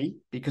them an E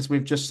because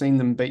we've just seen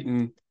them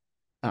beaten,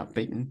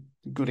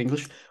 good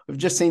English. We've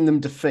just seen them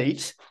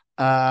defeat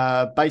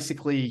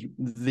basically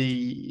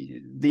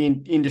the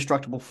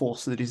indestructible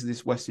force that is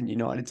this Western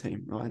United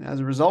team, right? As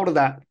a result of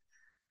that,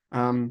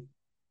 um,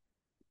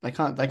 they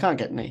can't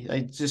get an E.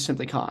 They just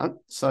simply can't.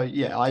 So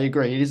yeah, I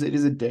agree. It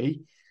is a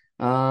D.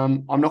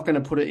 I'm not going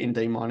to put it in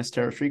D minus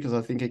territory because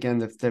I think again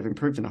they've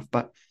improved enough.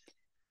 But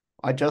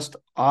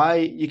I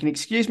you can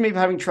excuse me for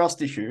having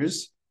trust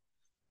issues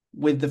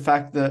with the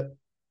fact that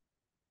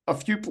a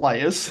few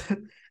players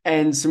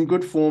and some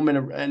good form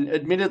and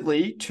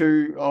admittedly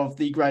two of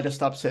the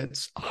greatest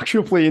upsets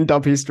arguably in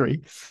dub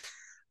history.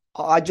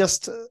 I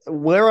just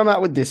where I'm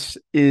at with this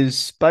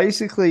is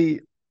basically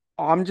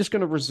I'm just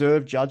going to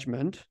reserve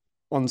judgment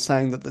on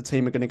saying that the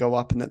team are going to go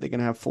up and that they're going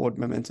to have forward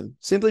momentum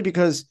simply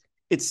because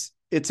it's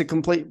a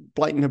complete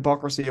blatant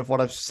hypocrisy of what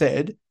I've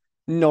said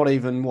not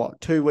even what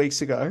 2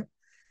 weeks ago,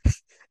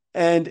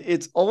 and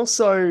it's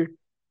also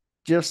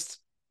just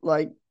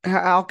like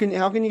how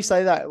can you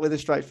say that with a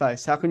straight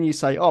face? How can you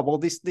say, oh well,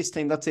 this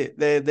team, that's it,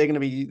 they're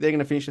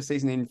gonna finish the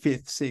season in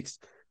fifth, sixth?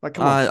 Like,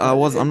 come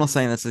on. I'm not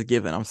saying that's a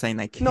given. I'm saying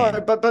they No,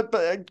 can.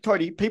 but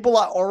Cody, people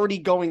are already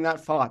going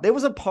that far. There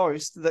was a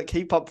post that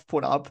Keep Up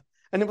put up,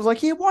 and it was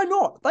like, yeah, why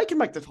not? They can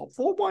make the top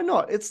four. Why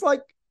not? It's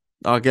like,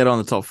 I'll get on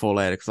the top four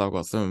later because I've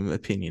got some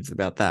opinions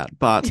about that.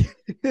 But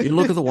you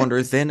look at the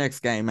Wanderers, their next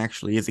game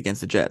actually is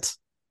against the Jets.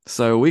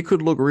 So we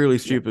could look really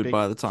yeah, stupid big.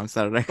 by the time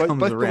Saturday Both comes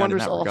both the around in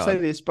Wanderers. that I'll say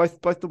regard. this: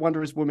 both the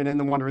Wanderers women and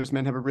the Wanderers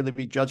men have a really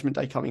big Judgment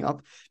Day coming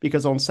up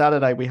because on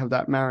Saturday we have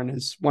that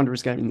Mariners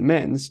Wanderers game in the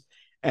men's,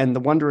 and the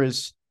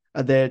Wanderers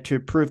are there to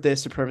prove their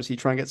supremacy,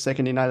 try and get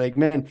second in A League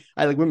men,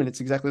 A League women. It's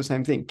exactly the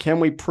same thing.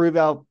 Can we prove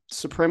our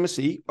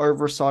supremacy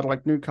over a side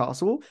like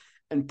Newcastle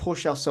and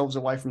push ourselves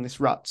away from this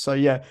rut? So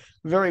yeah,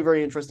 very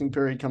very interesting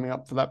period coming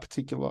up for that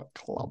particular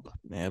club.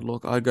 Yeah,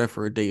 look, I'd go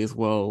for a D as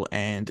well.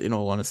 And in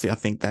all honesty, I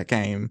think that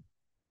game,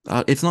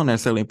 it's not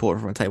necessarily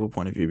important from a table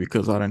point of view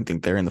because I don't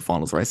think they're in the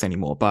finals race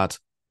anymore. But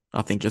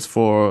I think just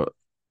for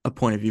a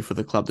point of view for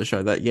the club to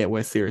show that, yeah,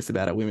 we're serious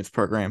about our women's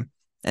program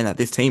and that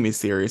this team is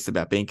serious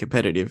about being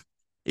competitive.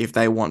 If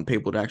they want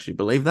people to actually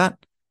believe that,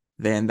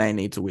 then they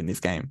need to win this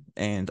game.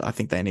 And I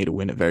think they need to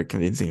win it very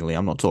convincingly.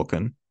 I'm not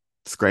talking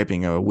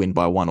scraping a win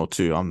by one or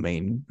two. I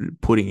mean,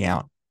 putting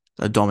out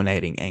a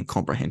dominating and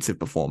comprehensive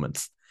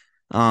performance.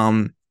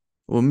 Um,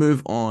 we'll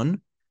move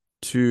on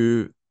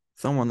to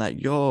someone that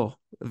you're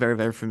very,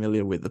 very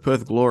familiar with, the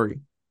Perth Glory,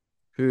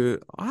 who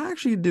I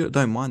actually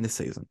don't mind this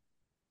season.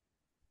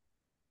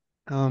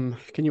 Can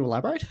you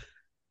elaborate?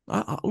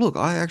 Look,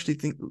 I actually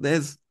think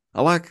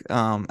I like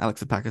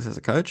Alex Apakis as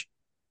a coach.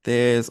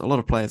 There's a lot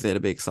of players there to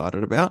be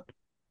excited about.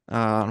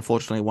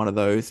 Unfortunately, one of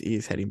those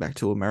is heading back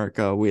to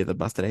America with a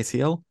busted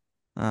ACL.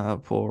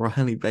 Poor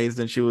Riley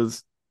Baisden. She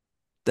was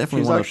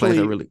definitely She's one of the players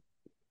that actually really.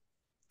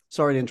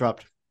 sorry to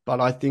interrupt,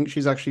 but I think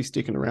she's actually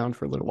sticking around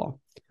for a little while.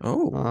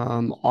 Oh,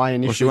 I well, she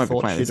initially won't be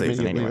thought playing this she'd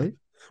season immediately anyway. leave.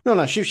 No,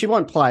 no, she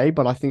won't play,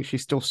 but I think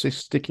she's still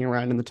sticking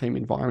around in the team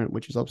environment,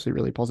 which is obviously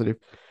really positive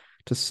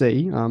to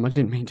see. I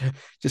didn't mean to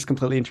just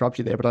completely interrupt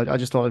you there, but I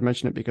just thought I'd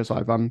mention it because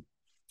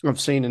I've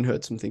seen and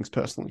heard some things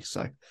personally.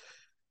 So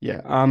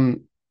yeah,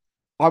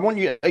 I want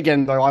you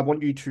again though. I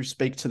want you to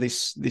speak to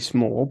this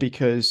more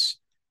because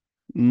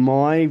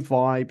my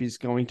vibe is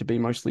going to be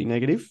mostly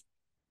negative,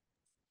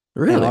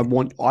 and Really?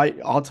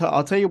 I'll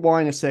tell you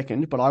why in a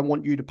second, but I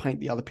want you to paint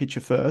the other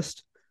picture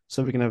first,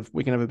 so we can have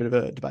a bit of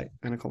a debate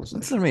and a That's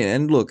what I conversation. mean.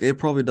 And look, it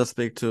probably does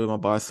speak to my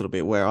bias a little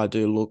bit where I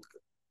do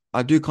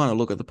kind of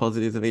look at the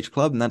positives of each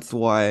club, and that's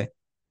why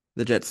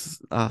the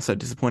Jets are so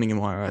disappointing in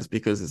my eyes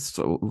because it's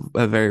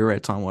a very rare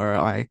time where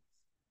I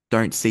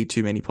don't see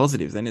too many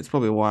positives. And it's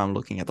probably why I'm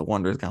looking at the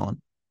Wanderers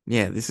going,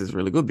 yeah, this is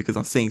really good because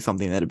I'm seeing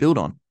something there to build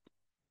on.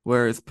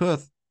 Whereas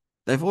Perth,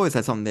 they've always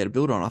had something there to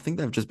build on. I think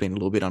they've just been a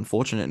little bit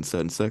unfortunate in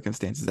certain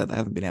circumstances that they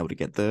haven't been able to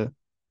get the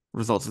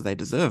results that they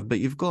deserve. But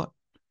you've got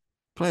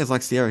players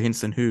like Sierra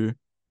Hinson who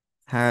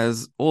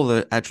has all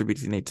the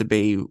attributes you need to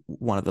be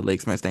one of the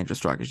league's most dangerous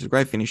strikers. She's a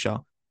great finisher.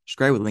 She's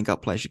great with link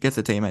up play. She gets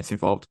her teammates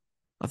involved.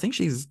 I think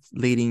she's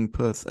leading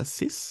Perth's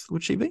assists.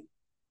 Would she be?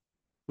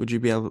 Would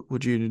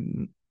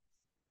you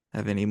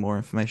have any more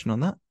information on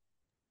that?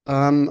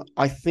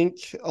 I think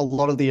a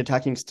lot of the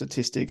attacking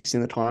statistics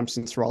in the time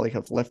since Riley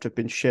have left have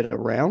been shed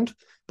around,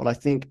 but I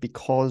think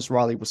because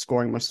Riley was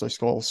scoring most of those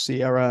goals,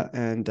 Sierra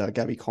and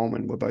Gabby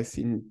Coleman were both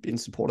in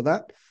support of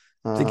that.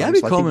 So Gabby So I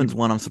think Coleman's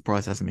one I'm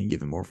surprised hasn't been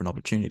given more of an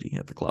opportunity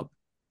at the club.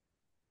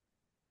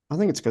 I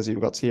think it's because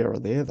you've got Sierra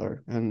there though,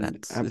 and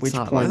That's at it's which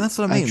hard. Like point, that's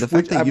what I mean. The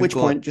fact that at you've which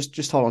got point,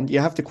 just hold on, you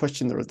have to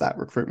question that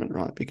recruitment,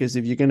 right? Because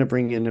if you're going to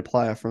bring in a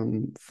player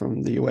from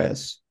the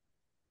US,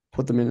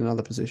 put them in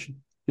another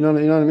position. You know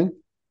what I mean?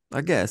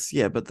 I guess,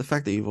 yeah, but the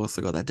fact that you've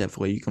also got that depth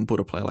where you can put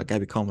a player like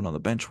Gabby Coleman on the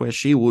bench, where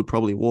she would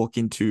probably walk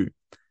into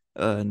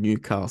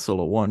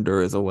Newcastle or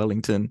Wanderers or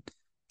Wellington.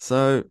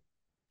 So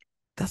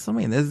that's what I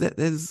mean.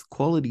 There's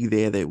quality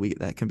there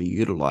that can be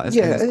utilized,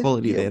 and there's Yeah,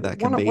 quality yeah, there that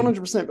can be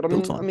 100%. But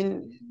built I on.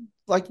 mean,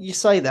 like you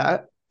say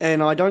that,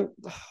 and I don't.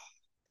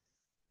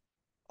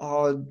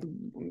 Oh,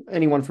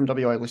 anyone from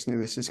WA listening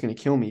to this is going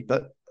to kill me.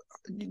 But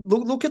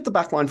look at the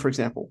back line, for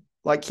example.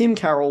 Like Kim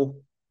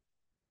Carroll,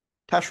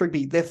 Tash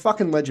Rigby, they're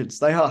fucking legends.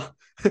 They are.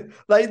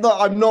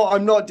 I'm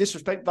not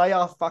disrespect. They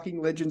are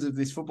fucking legends of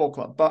this football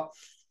club. But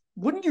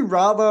wouldn't you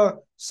rather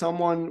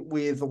someone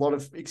with a lot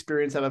of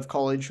experience out of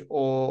college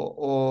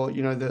or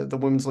the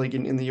women's league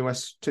in the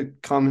US to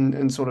come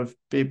and sort of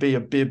be a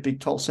big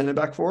tall centre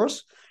back for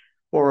us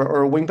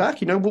or a wing back?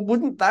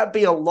 Wouldn't that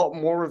be a lot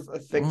more of Well,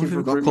 if effective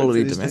you've got recruitment for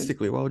quality this team?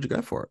 domestically, why would you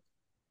go for it?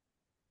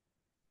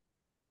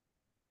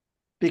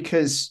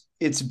 Because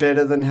it's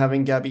better than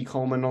having Gabby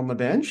Coleman on the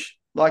bench.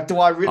 Like, do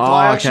I Oh, okay,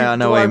 actually I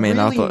know do what I you mean.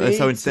 I really thought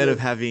so. need Instead of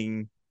to?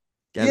 having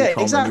Gabby Yeah, Coleman,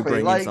 you exactly. bring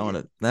in Like,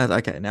 someone that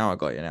okay. Now I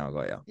got you. Now I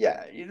got you.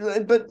 yeah,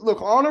 but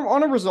look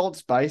on a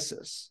results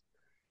basis,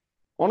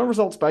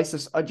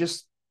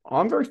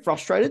 I'm very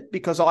frustrated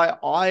because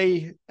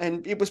I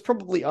and it was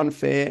probably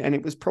unfair and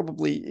it was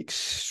probably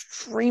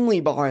extremely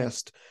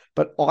biased,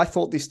 but I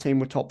thought this team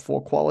were top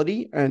four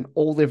quality, and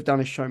all they've done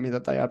is show me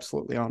that they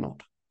absolutely are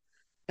not.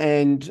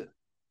 And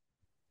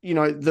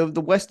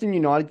the Western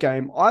United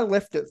game, I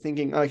left it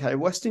thinking, okay,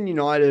 Western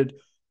United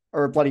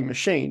are a bloody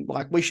machine.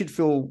 Like we should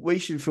feel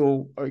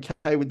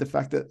okay with the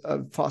fact that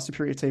a far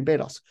superior team beat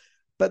us.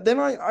 But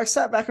then I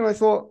sat back and I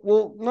thought,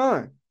 well,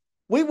 no,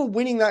 we were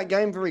winning that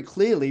game very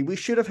clearly. We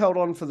should have held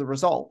on for the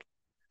result.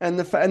 And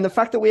the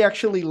fact that we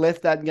actually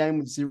left that game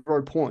with 0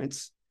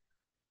 points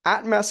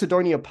at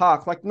Macedonia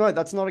Park, like, no,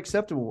 that's not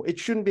acceptable. It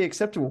shouldn't be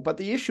acceptable. But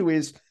the issue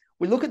is,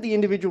 we look at the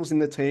individuals in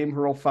the team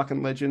who are all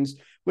fucking legends.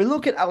 We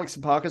look at Alex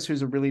Parkas,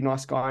 who's a really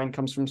nice guy and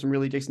comes from some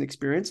really decent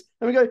experience,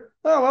 and we go,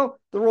 oh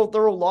well,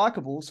 they're all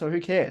likable, so who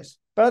cares?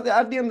 But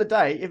at the end of the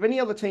day, if any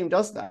other team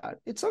does that,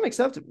 it's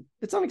unacceptable.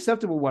 It's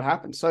unacceptable what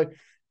happens. So,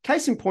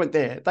 case in point,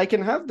 there they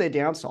can have their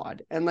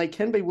downside, and they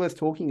can be worth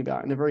talking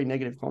about in a very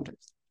negative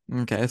context.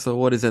 Okay, so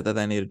what is it that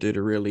they need to do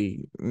to really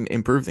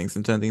improve things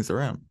and turn things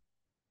around?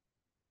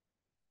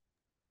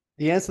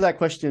 The answer to that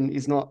question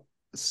is not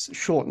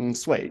short and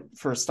sweet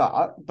for a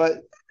start, but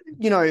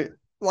you know,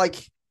 like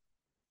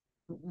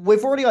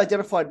we've already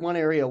identified one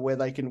area where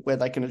they can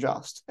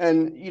adjust,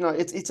 and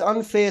it's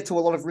unfair to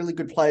a lot of really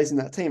good players in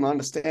that team. I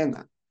understand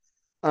that.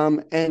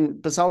 And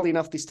bizarrely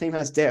enough, this team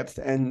has depth,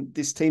 and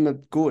this team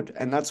are good,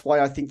 and that's why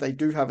I think they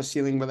do have a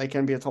ceiling where they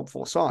can be a top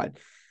four side.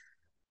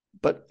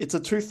 But it's a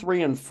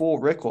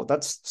 2-3-4 record.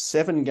 That's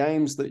 7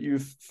 games that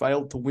you've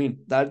failed to win.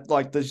 That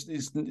like this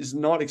is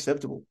not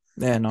acceptable.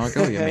 Yeah, no, I get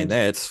what you mean And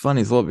there. It's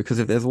funny as well because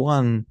if there's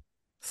one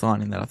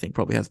signing that I think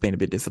probably has been a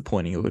bit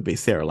disappointing, it would be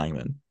Sarah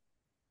Langman.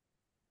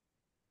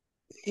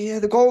 yeah,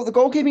 the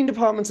goalkeeping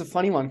department's a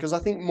funny one because I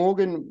think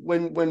Morgan,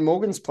 when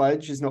Morgan's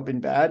played, she's not been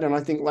bad, and I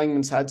think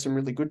Langman's had some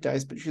really good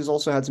days, but she's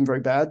also had some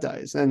very bad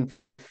days. And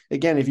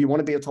again, if you want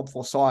to be a top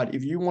four side,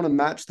 if you want to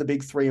match the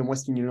big three in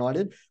Western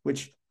United,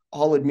 which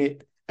I'll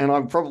admit, and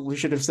I probably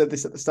should have said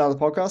this at the start of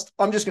the podcast,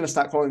 I'm just going to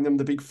start calling them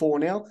the big four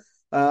now.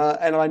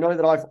 And I know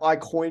that I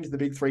coined the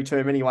big three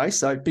term anyway,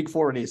 so big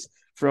four it is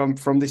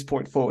from this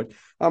point forward.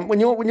 When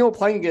you're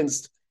playing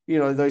against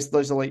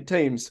those elite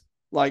teams,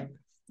 like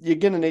you're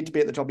going to need to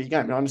be at the top of your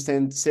game. And I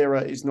understand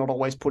Sarah is not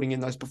always putting in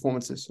those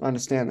performances. I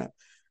understand that.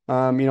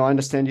 I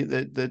understand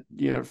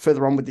that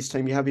further on with this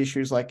team, you have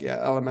issues like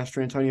Alan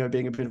Master Antonio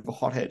being a bit of a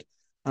hothead.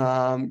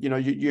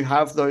 You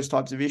have those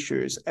types of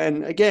issues.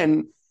 And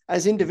again,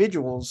 as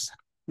individuals,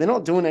 they're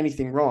not doing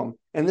anything wrong.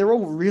 And they're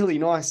all really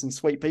nice and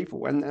sweet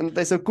people. And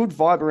there's a good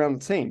vibe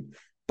around the team.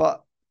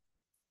 But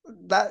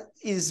that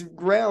is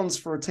grounds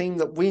for a team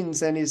that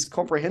wins and is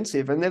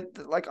comprehensive. And they're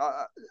like,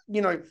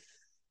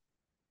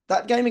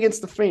 that game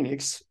against the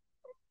Phoenix,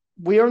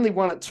 we only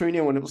won it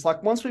 2-0. And it was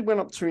like once we went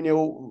up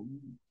 2-0,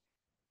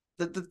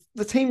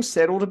 the team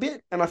settled a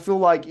bit. And I feel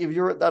like if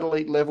you're at that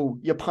elite level,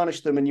 you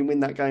punish them and you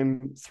win that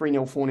game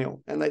 3-0,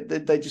 4-0.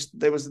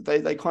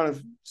 And they kind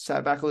of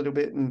sat back a little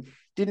bit and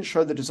didn't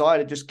show the desire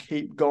to just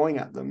keep going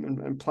at them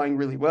and playing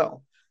really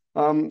well.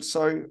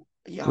 So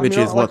yeah, I Which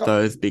mean, is what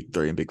those big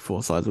three and big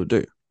four sides would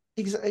do.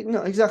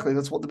 no, exactly.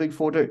 That's what the big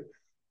four do.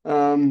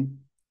 And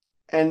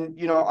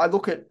I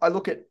look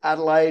at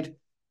Adelaide.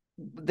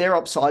 Their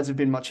upsides have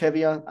been much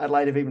heavier.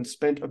 Adelaide have even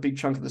spent a big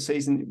chunk of the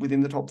season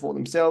within the top four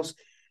themselves.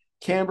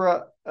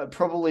 Canberra,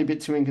 probably a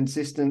bit too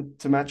inconsistent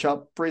to match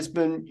up.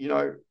 Brisbane,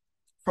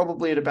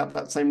 probably at about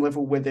that same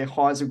level where their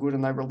highs are good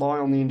and they rely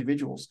on the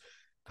individuals.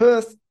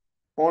 Perth,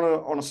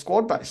 on a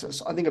squad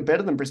basis, I think are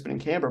better than Brisbane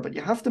and Canberra, but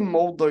you have to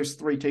mold those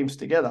three teams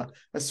together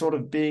as sort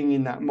of being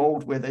in that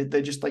mold where they're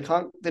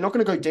not going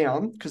to go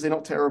down because they're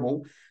not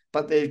terrible,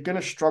 but they're going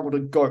to struggle to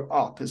go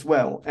up as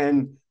well.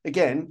 And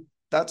again,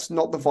 that's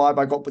not the vibe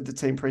I got with the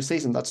team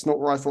preseason. That's not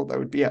where I thought they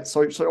would be at.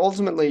 So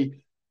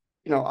ultimately,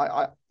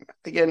 I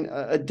again,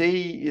 a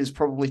D is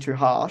probably too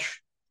harsh,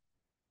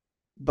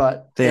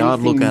 but I'd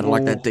look anything at it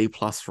like that more, D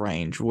plus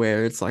range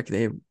where it's like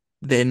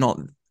they're not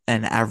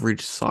an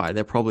average side.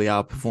 They probably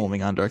are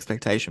performing under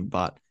expectation,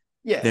 but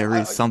yeah, there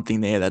is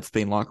something there that's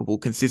been likable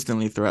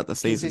consistently throughout the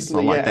season. It's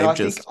not consistently, yeah. like And they've I think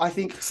just I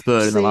think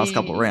spurred in the last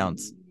couple of C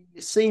rounds.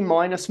 C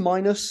minus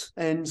minus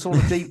and sort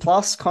of D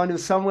plus, kind of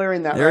somewhere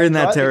in that They're in range, that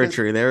right? Because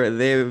territory.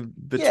 They're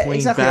yeah, between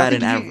exactly. I bad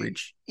think and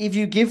average. if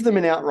you give them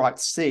an outright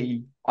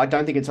C, I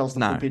don't think it tells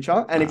the full No,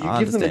 picture. And no, if you I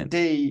give them a understand.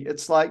 D,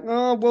 it's like,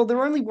 oh well,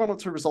 they're only one or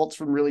two results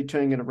from really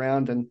turning it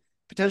around and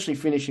potentially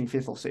finishing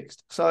fifth or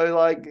sixth. So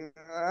like,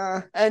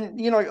 and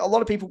you know, a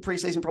lot of people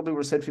preseason probably would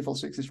have said fifth or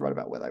sixth is right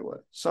about where they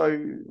were. So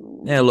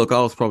Yeah, look,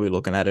 I was probably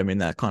looking at him in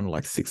that kind of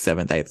like sixth,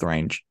 seventh, eighth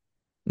range.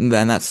 And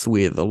then that's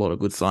with a lot of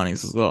good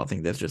signings as well. I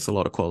think there's just a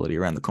lot of quality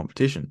around the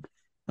competition.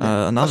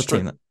 yeah, Another that's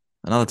team true. that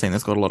another team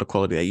that's got a lot of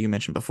quality that you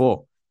mentioned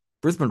before,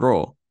 Brisbane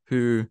Roar,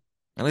 who,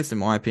 at least in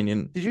my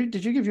opinion,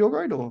 Did you give your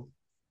grade or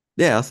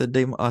yeah, I said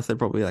D. I said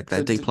probably like so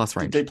that D D, plus D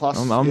range. plus?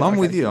 Yeah, I'm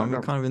with okay, you. no, I'm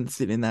no, kind of in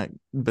sitting in that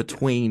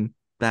yeah, between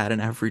bad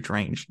and average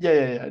range.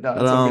 yeah. No, But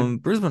it's all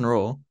good. Brisbane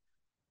Roar,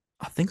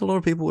 I think a lot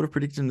of people would have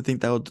predicted them to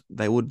think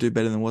they would do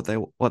better than what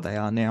they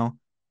are now.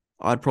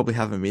 I'd probably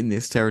have them in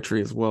this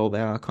territory as well. They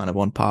are kind of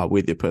on par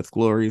with your Perth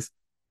Glories.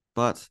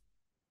 But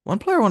one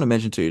player I want to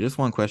mention to you, just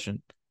one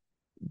question.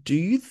 Do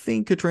you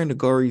think Katrina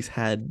Gorry's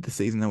had the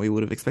season that we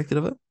would have expected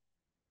of her?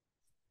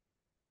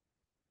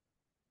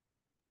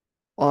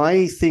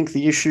 I think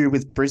the issue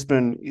with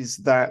Brisbane is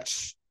that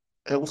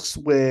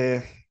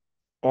elsewhere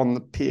on the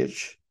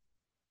pitch,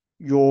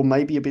 you're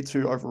maybe a bit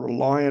too over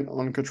reliant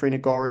on Katrina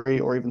Gorry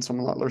or even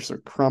someone like Larissa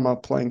Crummer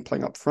playing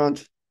up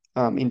front.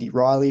 Indy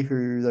Riley,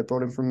 who they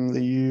brought in from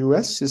the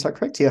US, is that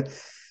correct? Yeah,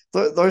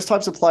 those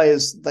types of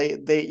players,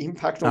 their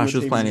impact on No, the she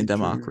was team playing in is Denmark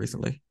too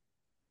recently.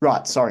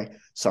 right. Sorry,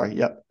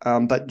 yep.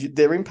 But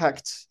their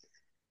impact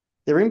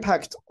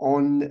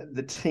on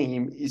the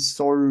team is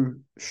so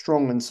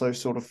strong and so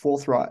sort of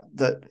forthright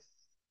that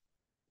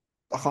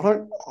I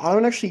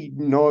don't actually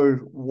know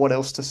what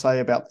else to say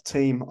about the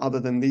team other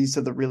than these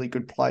are the really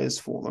good players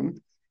for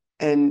them.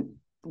 And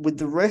with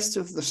the rest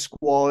of the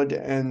squad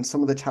and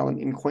some of the talent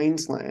in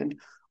Queensland,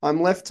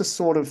 I'm left to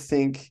sort of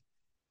think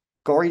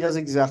Gori does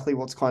exactly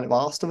what's kind of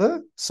asked of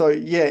her. So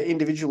yeah,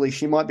 individually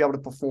she might be able to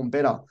perform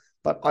better,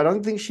 but I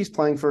don't think she's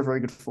playing for a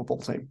very good football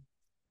team.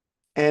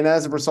 And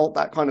as a result,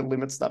 that kind of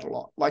limits that a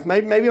lot. Like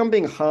maybe I'm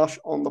being harsh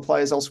on the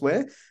players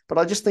elsewhere, but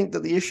I just think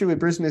that the issue with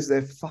Brisbane is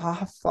they're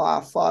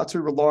far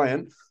too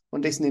reliant on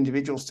decent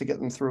individuals to get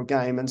them through a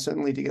game and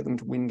certainly to get them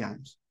to win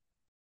games.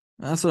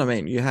 That's what I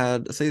mean. You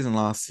had a season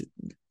last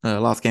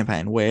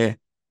campaign where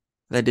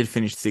they did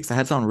finish sixth. They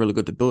had someone really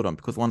good to build on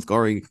because once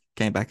Gorry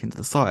came back into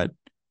the side,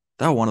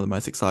 they were one of the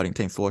most exciting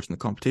teams to watch in the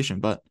competition.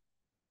 But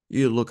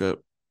you look at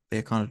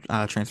their kind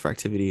of transfer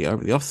activity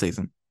over the off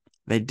season,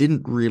 they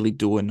didn't really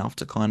do enough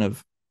to kind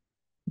of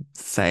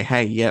say,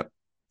 hey, yep,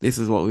 this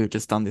is what we've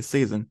just done this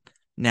season.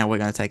 Now we're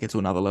going to take it to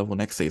another level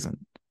next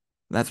season.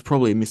 That's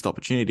probably a missed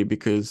opportunity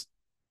because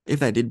if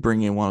they did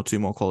bring in one or two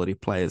more quality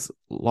players,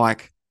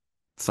 like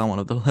someone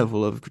of the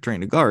level of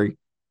Katrina Gorry,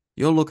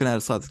 you're looking at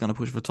a side that's going to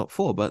push for top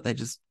four, but they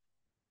just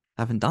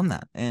haven't done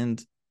that.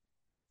 And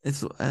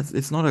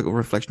it's not a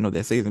reflection of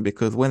their season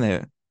because when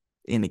they're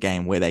in a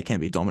game where they can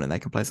be dominant, they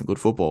can play some good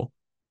football,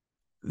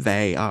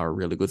 they are a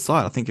really good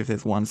side. I think if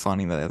there's one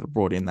signing that they've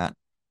brought in that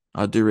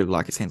I do really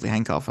like is Hensley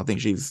Handcuff. I think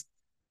she's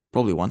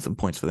probably won some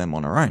points for them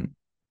on her own.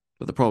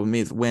 But the problem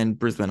is when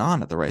Brisbane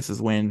aren't at the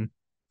races, when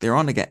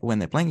when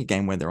they're playing a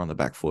game when they're on the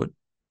back foot,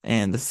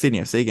 and the Sydney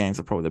FC games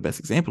are probably the best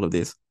example of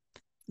this,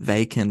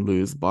 they can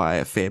lose by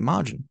a fair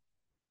margin.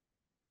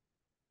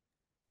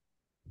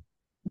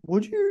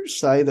 Would you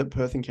say that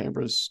Perth and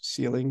Canberra's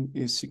ceiling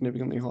is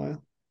significantly higher?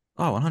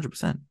 Oh,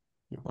 100%.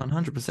 Yeah. Because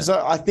 100%.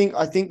 I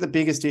think the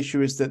biggest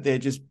issue is that they're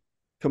just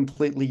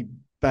completely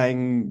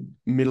bang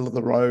middle of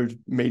the road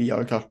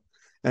mediocre,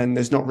 and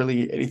there's not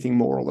really anything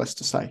more or less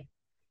to say.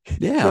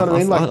 You know Yeah, what I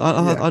mean? Like,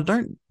 yeah, I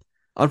don't.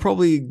 I'd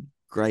probably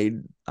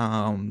grade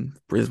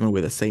Brisbane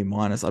with a C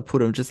minus. I'd put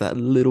them just that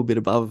little bit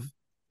above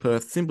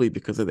Perth simply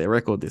because of their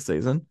record this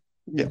season.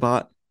 yeah,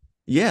 But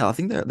yeah, I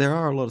think there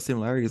are a lot of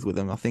similarities with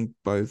them. I think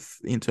both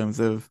in terms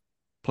of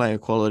player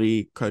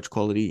quality, coach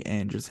quality,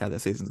 and just how their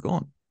season's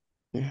gone.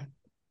 yeah,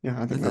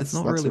 yeah. I think It's that's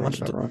not that's really around much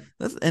about to right.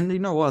 that's and you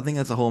know what? I think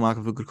that's a hallmark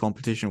of a good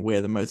competition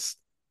where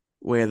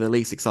the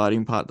least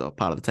exciting part of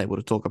the table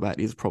to talk about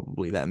is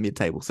probably that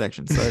mid-table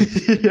section. So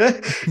Yeah,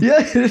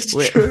 yeah, it's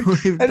we true.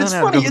 we've And done it's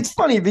our funny. job. It's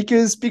funny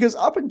because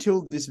up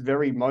until this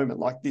very moment,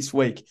 like this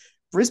week,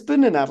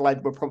 Brisbane and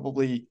Adelaide were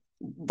probably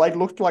they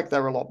looked like they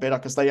were a lot better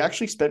because they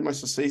actually spent most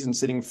of the season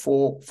sitting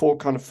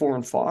kind of 4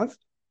 and 5.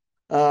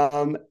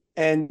 Um,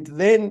 and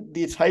then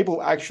the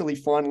table actually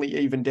finally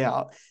evened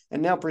out.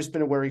 And now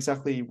Brisbane are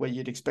exactly where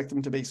you'd expect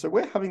them to be. So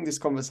we're having this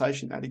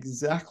conversation at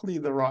exactly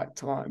the right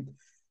time,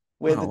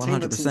 where Oh, the team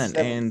that's in 100%. seventh,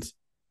 And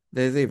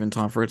there's even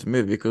time for it to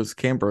move because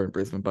Canberra and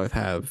Brisbane both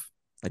have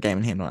a game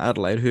in hand on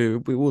Adelaide,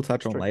 who we will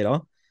touch it's on true. later.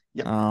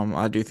 Yep.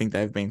 I do think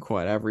they've been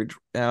quite average.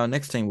 Our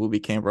next team will be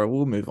Canberra.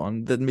 We'll move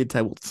on. The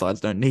mid-table sides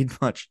don't need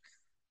much.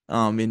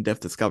 in-depth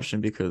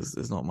discussion because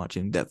there's not much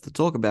in-depth to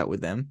talk about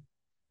with them.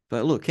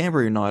 But look,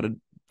 Canberra United,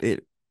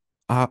 it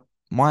uh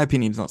my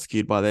opinion's not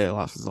skewed by their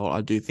last result.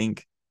 I do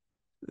think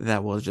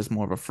that was just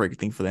more of a freak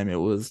thing for them. It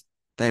was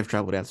they've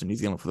travelled out to New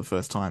Zealand for the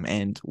first time,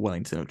 and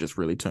Wellington have just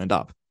really turned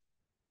up.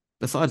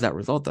 Besides that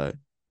result, though,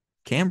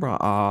 Canberra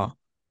are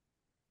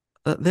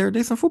they're a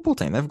decent football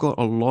team. They've got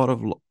a lot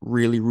of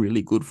really,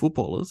 really good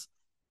footballers.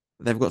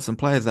 They've got some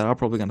players that are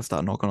probably going to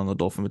start knocking on the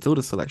door for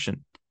Matilda's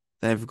selection.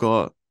 They've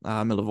got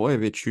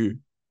Milivojevic, who,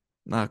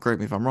 correct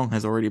me if I'm wrong,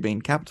 has already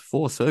been capped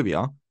for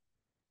Serbia,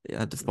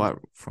 despite,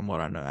 from what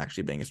I know,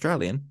 actually being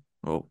Australian,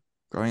 or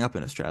growing up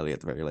in Australia at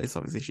the very least.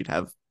 Obviously, she'd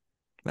have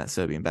that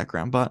Serbian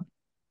background, but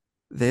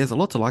there's a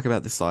lot to like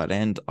about this side,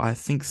 and I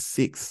think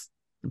six,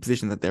 the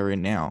position that they're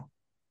in now,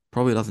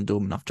 probably doesn't do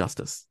them enough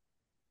justice.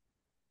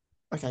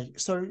 Okay,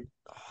 so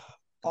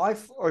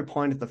I've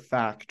opined at the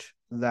fact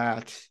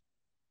that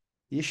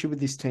the issue with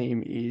this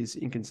team is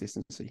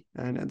inconsistency.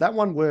 And that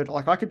one word,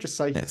 like I could just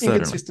say Yeah, certainly.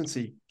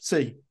 inconsistency,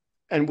 see,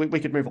 and we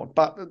could move on.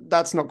 But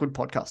that's not good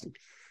podcasting.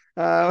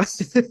 Uh,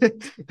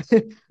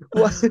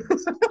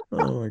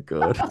 Oh my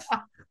god.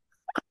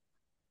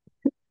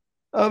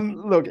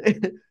 look,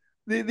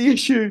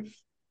 the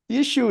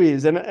issue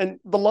is, and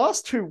the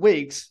last 2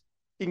 weeks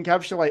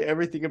encapsulate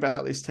everything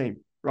about this team,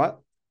 right?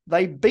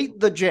 They beat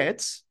the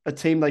Jets, a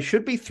team they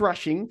should be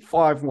thrashing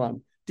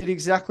 5-1. Did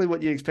exactly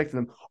what you expected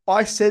them.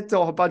 I said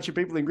to a bunch of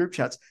people in group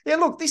chats, yeah,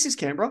 look, this is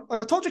Canberra. I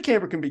told you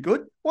Canberra can be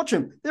good. Watch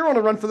them. They're on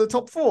a run for the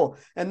top four.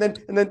 And then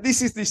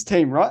this is this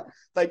team, right?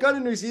 They go to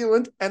New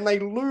Zealand and they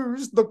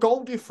lose the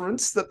goal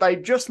difference that they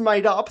just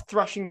made up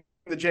thrashing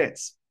the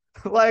Jets.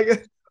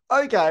 Like,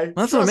 okay,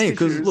 That's what I trust mean.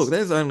 Because look, issues.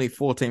 there's only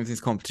four teams in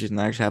this competition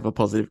that actually have a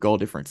positive goal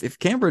difference. If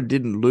Canberra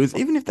didn't lose,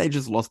 even if they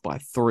just lost by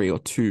 3 or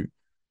 2,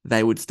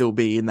 they would still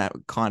be in that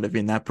kind of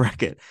in that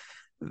bracket.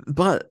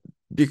 But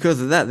because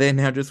of that, they're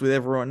now just with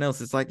everyone else.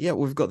 It's like, yeah,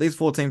 we've got these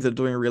four teams that are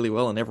doing really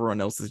well, and everyone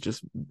else is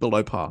just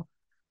below par.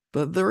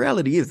 But the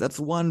reality is, that's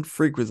one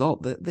freak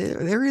result. That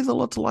there is a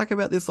lot to like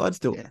about this side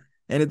still, Yeah.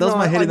 and it No, does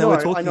my head in that we're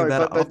I talking know,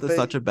 about it but after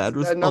such a bad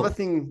result. another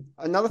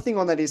thing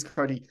on that is,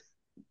 Cody,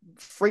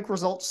 freak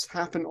results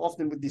happen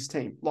often with this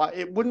team. Like,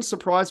 it wouldn't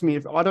surprise me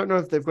if I don't know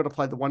if they've got to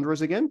play the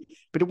Wanderers again,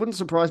 but it wouldn't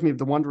surprise me if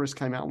the Wanderers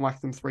came out and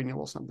whacked them 3-0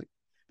 or something.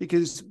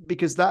 Because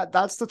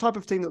that's the type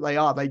of team that they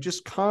are.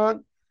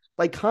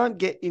 They can't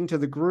get into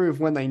the groove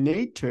when they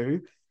need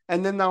to.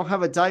 And then they'll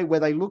have a day where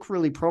they look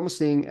really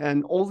promising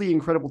and all the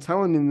incredible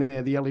talent in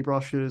there, the Ellie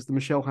Brushes, the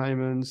Michelle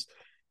Haymans,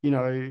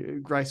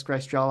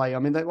 Grace Jale. I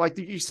mean, like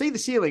you see the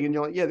ceiling and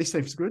you're like, yeah, this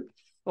team's good.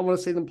 I want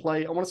to see them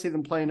play. I want to see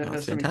them play in a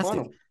That's fantastic.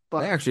 semi-final. They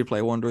But actually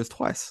play Wanderers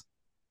twice,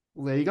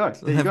 well, there you go.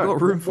 so There you they've go.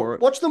 got room for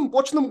it. Watch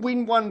them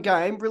win one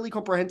game really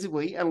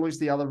comprehensively and lose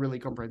the other really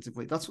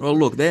comprehensively. Well,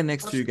 look, their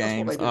next two That's what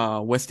they games do.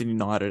 are Western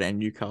United and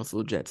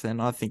Newcastle Jets,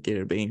 and I think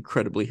it'd be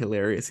incredibly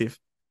hilarious if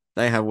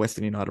they have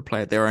Western United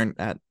play at their own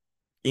at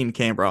in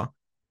Canberra,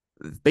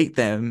 beat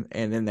them,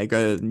 and then they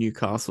go to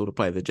Newcastle to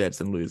play the Jets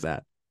and lose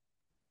that.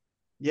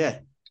 Yeah,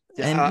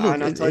 And yeah. look,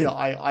 And I it tell you, it,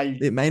 I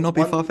it may not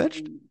be far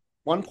fetched.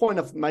 one point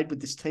I've made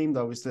with this team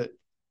though is that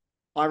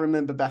I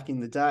remember back in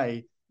the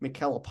day,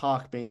 McKellar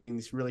Park being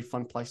this really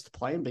fun place to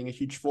play and being a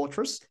huge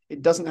fortress.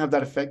 It doesn't have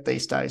that effect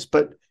these days.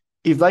 But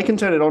if they can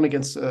turn it on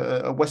against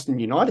a Western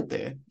United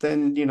there,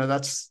 then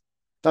that's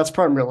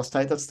prime real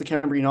estate. That's the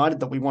Canberra United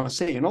that we want to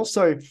see. And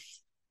also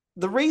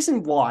the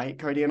reason why,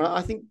 Cody, and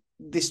I think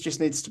this just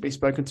needs to be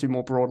spoken to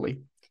more broadly.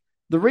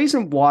 The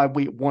reason why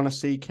we want to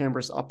see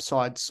Canberra's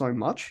upside so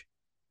much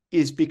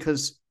is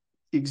because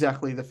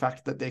exactly the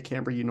fact that they're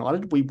Canberra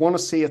United. We want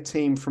to see a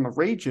team from a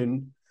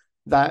region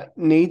that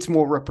needs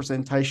more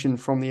representation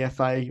from the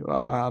FA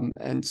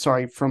and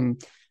sorry from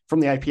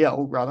the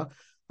APL rather.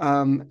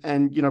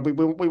 And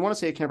we want to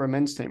see a Canberra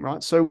men's team,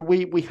 right? So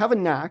we have a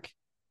knack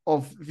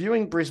of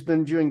viewing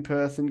Brisbane, viewing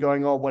Perth, and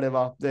going, oh,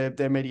 whatever,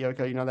 they're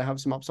mediocre. They have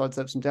some upsides,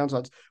 they have some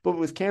downsides. But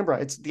with Canberra,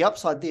 it's the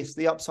upside this,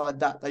 the upside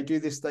that. They do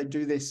this, they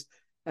do this,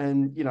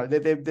 and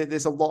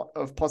there's a lot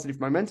of positive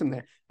momentum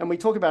there. And we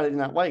talk about it in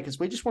that way because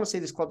we just want to see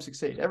this club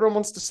succeed. Everyone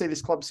wants to see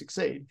this club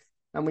succeed,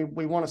 and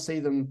we want to see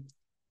them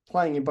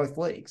playing in both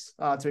leagues.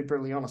 To be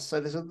brutally honest, so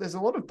there's a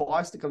lot of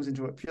bias that comes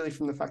into it purely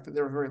from the fact that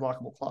they're a very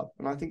likable club,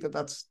 and I think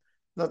that's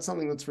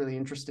something that's really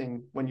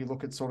interesting when you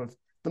look at sort of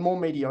the more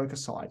mediocre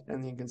side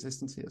and the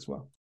inconsistency as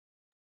well.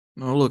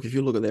 Well, look, if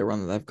you look at their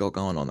run that they've got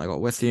going on, they've got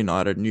Western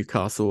United,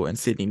 Newcastle, and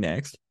Sydney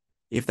next.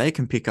 If they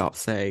can pick up,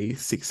 say,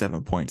 6,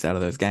 7 points out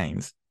of those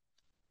games,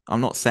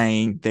 I'm not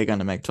saying they're going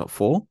to make top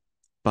four,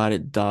 but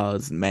it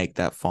does make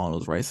that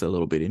finals race a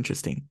little bit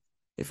interesting.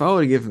 If I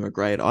were to give them a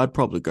grade, I'd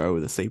probably go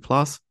with a C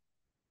plus.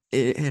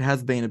 It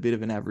has been a bit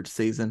of an average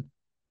season,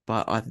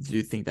 but I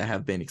do think they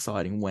have been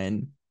exciting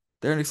when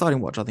they're an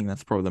exciting watch. I think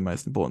that's probably the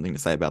most important thing to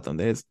say about them.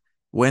 There's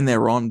when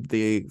they're on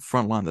the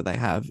front line that they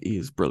have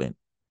is brilliant.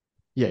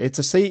 Yeah, it's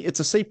a C. It's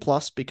a C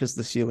plus because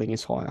the ceiling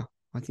is higher.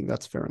 I think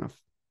that's fair enough.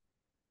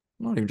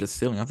 Not even just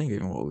ceiling. I think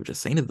even what we've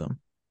just seen of them.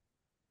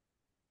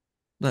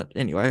 But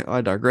anyway,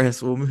 I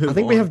digress. We'll I move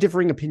think we have on.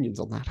 differing opinions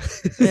on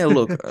Yeah,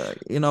 look, that.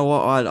 you know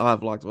what?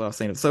 I've liked what I've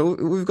seen. So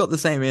we've got the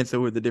same answer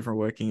with the different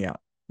working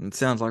out. It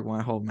sounds like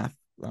my whole math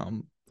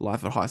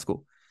life at high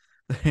school.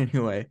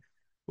 Anyway,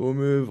 we'll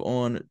move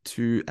on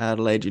to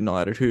Adelaide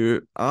United,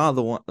 who are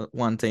the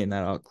one team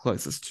that are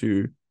closest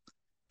to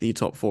the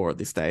top four at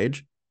this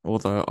stage.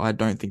 Although I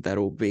don't think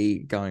that'll be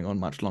going on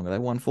much longer. They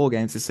won 4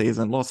 games this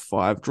season, lost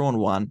 5, drawn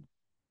 1,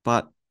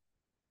 but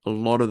a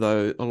lot of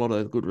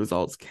those good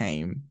results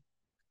came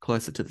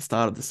closer to the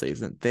start of the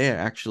season. They're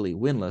actually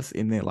winless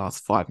in their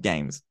last 5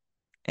 games,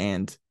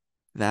 and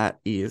that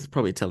is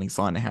probably a telling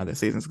sign of how their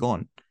season's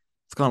gone.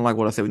 It's kind of like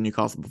what I said with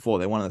Newcastle before.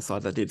 They're one of the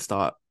sides that did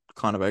start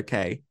kind of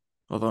okay,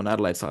 although on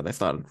Adelaide side they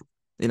started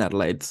in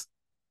Adelaide's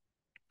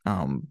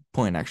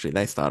point actually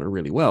they started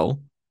really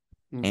well,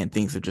 Mm. and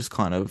things have just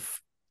kind of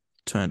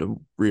turned a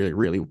really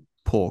really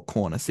poor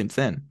corner since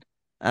then.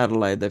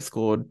 Adelaide they've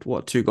scored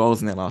 2 goals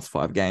in their last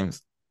 5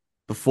 games.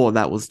 Before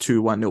that was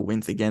 2-1-0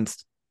 wins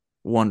against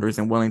Wanderers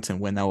and Wellington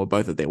when they were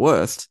both at their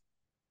worst.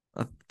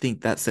 I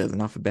think that says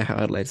enough about how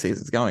Adelaide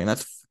season's going.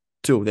 That's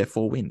 2 of their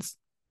 4 wins.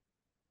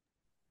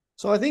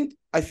 So I think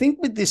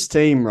with this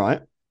team,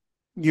 right,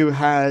 you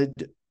had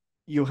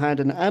you had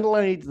an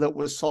Adelaide that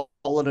was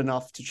solid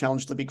enough to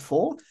challenge the big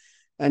four,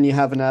 and you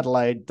have an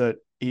Adelaide that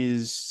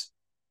is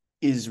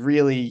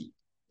really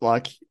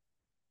like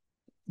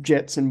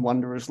Jets and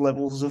Wanderers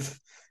levels of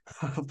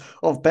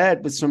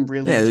bad with some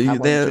really Yeah, they're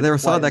talented a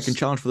side that can players.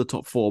 challenge for the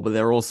top four, but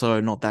they're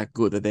also not that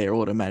good that they're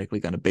automatically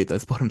going to beat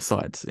those bottom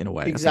sides in a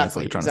way. I think that's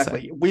what Exactly, you're trying to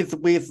say.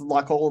 exactly. With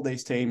like all of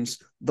these teams,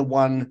 the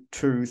one,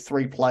 two,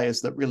 three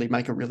players that really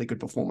make a really good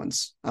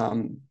performance.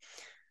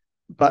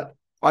 But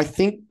I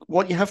think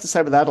what you have to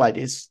say with Adelaide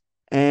is,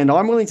 and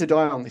I'm willing to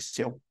die on this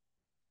hill,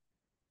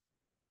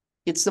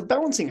 it's the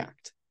balancing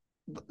act.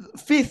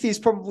 Fifth is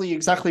probably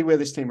exactly where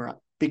this team are at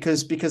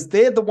because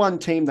they're the one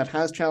team that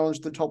has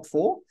challenged the top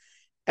four,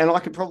 and I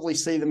could probably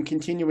see them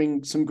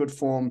continuing some good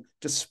form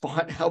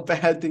despite how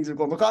bad things have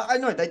gone. Look, I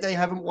know they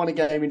haven't won a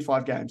game in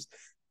 5 games,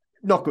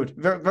 not good,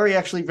 very very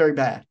actually very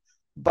bad,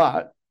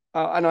 but.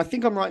 And I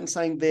think I'm right in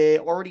saying they're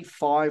already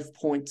 5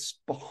 points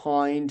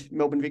behind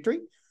Melbourne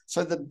Victory.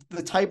 So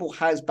the table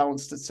has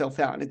balanced itself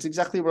out. And it's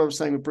exactly what I was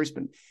saying with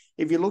Brisbane.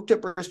 If you looked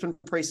at Brisbane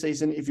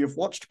preseason, if you've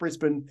watched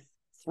Brisbane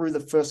through the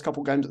first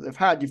couple of games that they've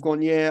had, you've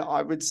gone, yeah,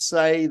 I would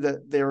say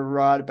that they're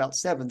right about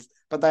seventh,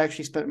 but they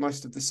actually spent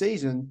most of the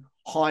season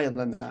higher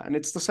than that. And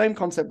it's the same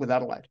concept with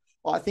Adelaide.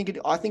 I think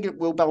it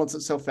will balance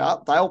itself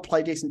out. They'll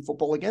play decent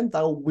football again.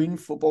 They'll win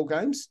football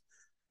games,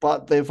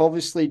 but they've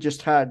obviously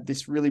just had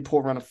this really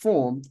poor run of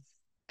form,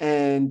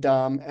 and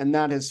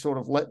that has sort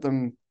of let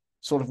them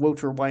sort of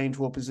wilter away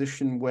into a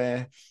position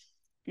where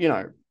you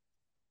know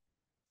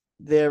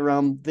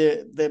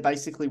they're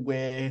basically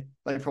where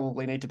they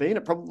probably need to be, and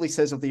it probably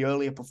says of the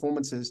earlier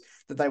performances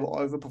that they were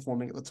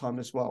overperforming at the time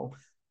as well.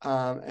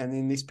 And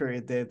in this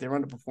period, they're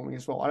underperforming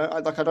as well.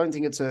 I don't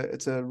think it's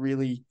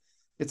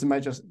a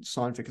major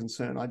sign for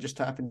concern. I just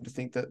happen to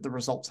think that the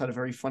results had a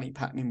very funny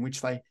pattern in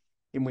which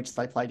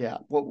they played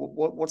out.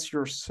 What's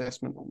your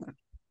assessment on that?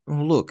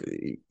 Well, look,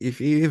 if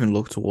you even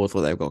look towards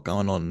what they've got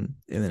going on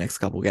in the next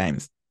couple of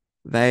games,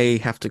 they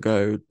have to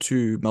go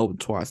to Melbourne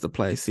twice to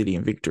play City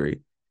and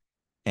Victory.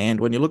 And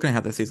when you're looking at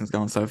how their season's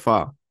going so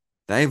far,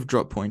 they've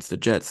dropped points to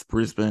Jets,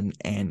 Brisbane,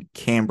 and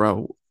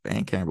Canberra,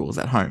 and Canberra was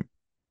at home.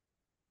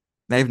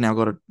 They've now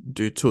got to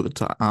do 2 of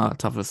the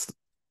toughest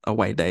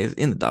away days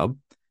in the dub.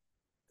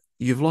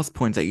 You've lost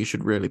points that you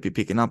should really be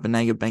picking up, and now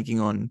you're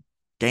banking on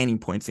gaining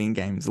points in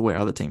games where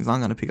other teams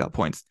aren't going to pick up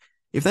points.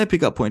 If they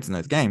pick up points in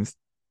those games,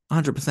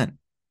 100%,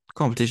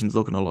 competition's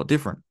looking a lot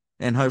different.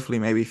 And hopefully,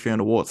 maybe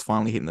Fiona Wart's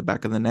finally hitting the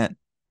back of the net.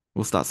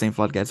 We'll start seeing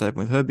floodgates open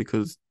with her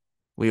because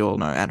we all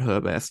know at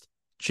her best,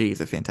 she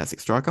is a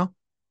fantastic striker.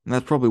 And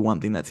that's probably one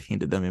thing that's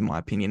hindered them, in my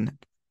opinion,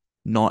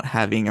 not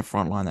having a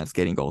front line that's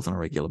getting goals on a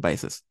regular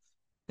basis.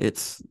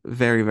 It's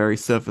very, very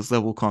surface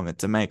level comment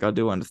to make. I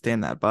do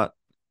understand that, but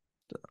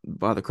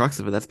by the crux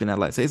of it, that's been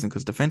Adelaide's season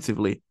because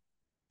defensively,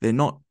 they're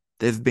not.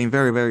 There's been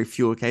very, very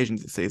few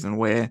occasions this season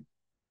where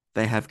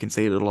they have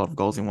conceded a lot of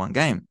goals in one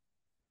game.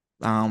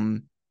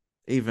 Um,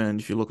 Even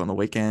if you look on the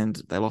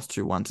weekend, they lost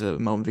 2-1 to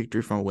Melbourne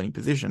Victory from a winning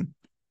position,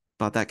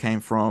 but that came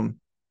from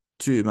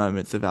 2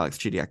 moments of Alex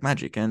Chidiac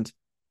magic, and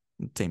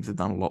teams have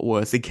done a lot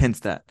worse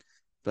against that.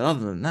 But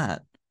other than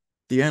that,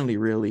 the only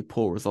really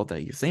poor result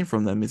that you've seen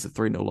from them is a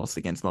 3-0 loss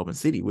against Melbourne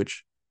City,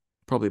 which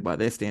probably by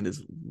their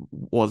standards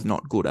was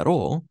not good at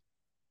all.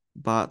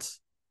 But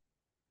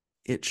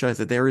it shows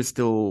that there is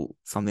still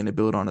something to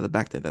build on at the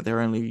back there, that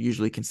they're only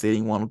usually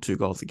conceding 1 or 2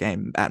 goals a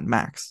game at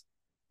max.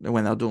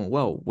 When they were doing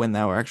well, when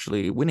they were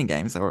actually winning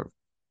games, they were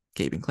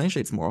keeping clean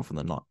sheets more often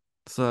than not.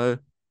 So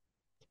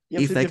You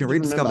have if to they can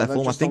rediscover remember that that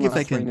form, I just think on if that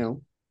they 3 can,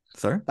 nil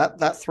sorry, that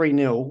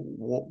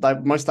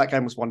 3-0, most of that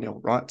game was 1-0,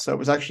 right? So it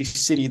was actually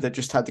City that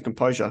just had the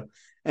composure,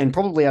 and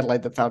probably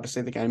Adelaide that failed to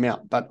see the game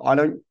out. But I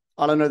don't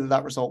know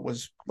that result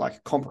was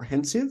like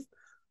comprehensive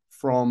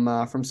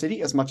from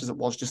City as much as it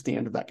was just the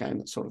end of that game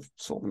that sort of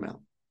saw them out.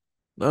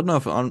 I don't know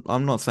if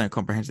I'm not saying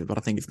comprehensive, but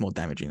I think it's more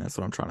damaging. That's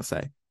what I'm trying to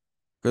say.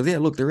 Because yeah,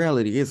 look, the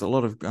reality is a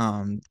lot of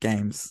the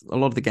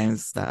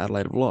games that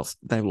Adelaide have lost,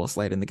 they've lost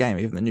late in the game.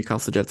 Even the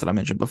Newcastle Jets that I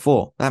mentioned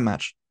before, that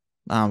match,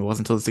 it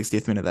wasn't until the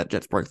 60th minute that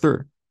Jets broke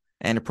through,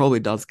 and it probably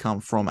does come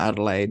from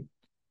Adelaide.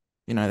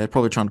 You know, they're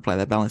probably trying to play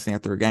that balancing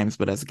out through games,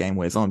 but as the game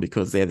wears on,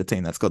 because they're the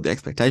team that's got the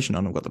expectation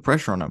on them, got the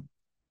pressure on them,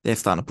 they're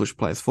starting to push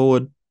players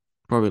forward.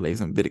 Probably leaves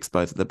them a bit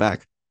exposed at the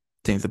back.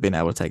 Teams have been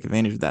able to take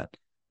advantage of that.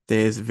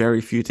 There's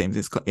very few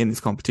teams in this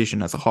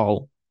competition as a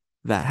whole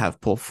that have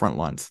poor front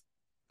lines.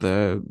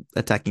 The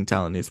attacking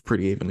talent is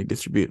pretty evenly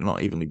distributed,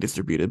 not evenly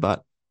distributed,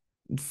 but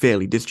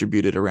fairly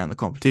distributed around the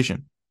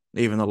competition.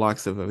 Even the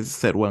likes of, as I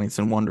said,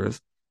 Wellington Wanderers,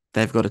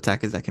 they've got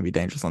attackers that can be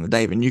dangerous on the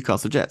day. Even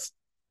Newcastle Jets.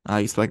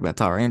 You spoke about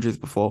Tara Andrews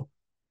before.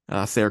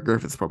 Sarah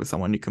Griffith's probably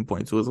someone you can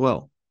point to as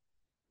well.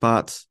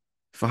 But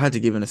if I had to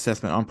give an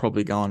assessment, I'm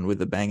probably going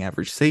with a bang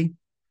average C.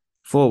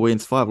 4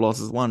 wins, 5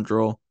 losses, 1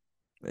 draw.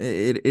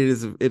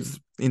 It's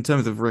in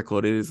terms of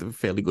record, it is a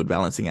fairly good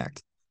balancing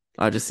act.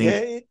 I just think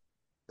Yeah.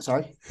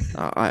 Sorry.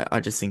 I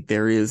just think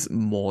there is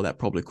more that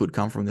probably could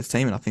come from this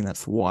team, and I think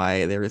that's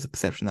why there is a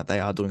perception that they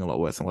are doing a lot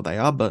worse than what they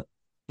are. But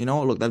you know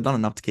what? Look, they've done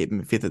enough to keep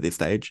them fifth at this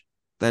stage.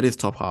 That is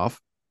top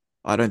half.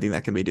 I don't think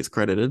that can be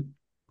discredited.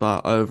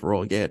 But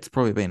overall, yeah, it's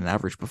probably been an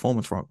average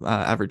performance from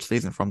average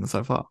season from them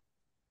so far.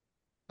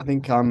 I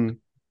think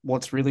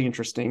what's really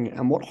interesting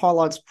and what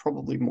highlights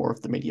probably more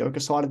of the mediocre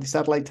side of this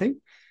Adelaide team,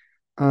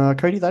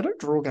 Cody, they don't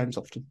draw games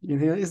often. You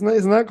know,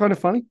 isn't that kind of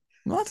funny?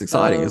 Well, that's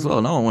exciting as Um,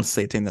 well. No one wants to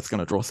see a team that's going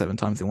to draw 7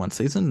 times in one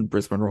season.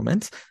 Brisbane Roar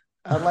Men's.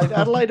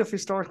 Adelaide have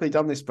historically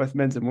done this, both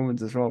men's and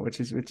women's as well, which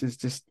is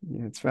just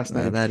it's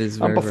fascinating. That is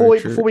very, Before very we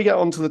true. before we get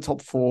on to the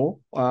top four,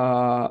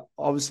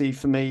 obviously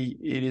for me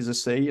it is a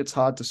C. It's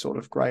hard to sort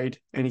of grade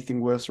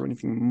anything worse or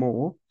anything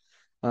more.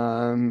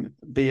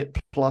 Be it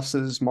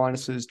pluses,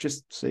 minuses,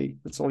 just C.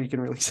 That's all you can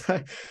really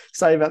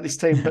say about this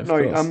team. Yeah, But of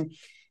no, course.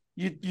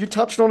 you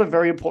touched on a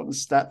very important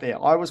stat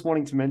there. I was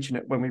wanting to mention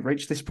it when we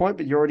reached this point,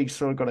 but you already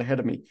sort of got ahead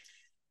of me.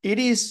 It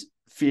is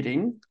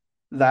fitting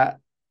that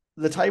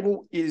the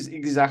table is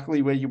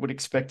exactly where you would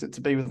expect it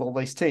to be with all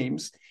these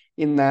teams,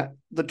 in that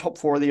the top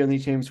four are the only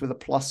teams with a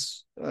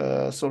plus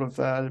a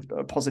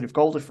positive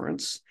goal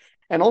difference.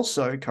 And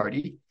also,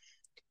 Cody,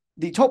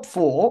 the top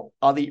four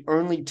are the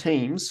only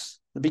teams,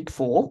 the big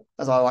four,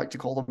 as I like to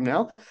call them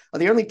now, are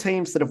the only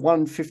teams that have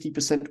won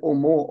 50% or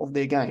more of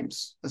their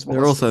games, as well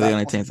They're as also the that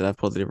only teams positive. that have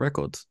positive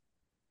records.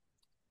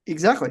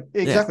 Exactly,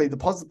 Yeah. exactly. The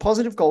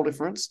positive goal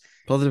difference,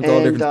 Positive goal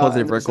and difference, and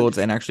positive the records,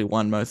 percentage. and actually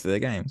won most of their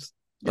games.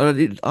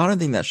 Yep. I don't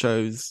think that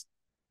shows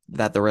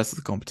that the rest of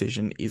the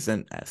competition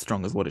isn't as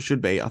strong as what it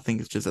should be. I think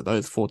it's just that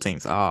those 4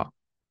 teams are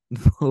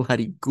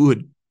bloody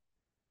good.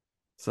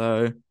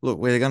 So, look,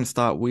 we're going to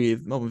start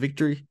with Melbourne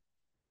Victory.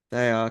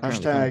 They are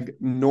currently coming. Hashtag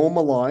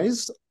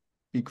normalize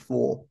big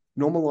four.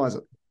 Normalize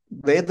it.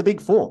 They're the big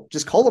four.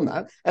 Just call them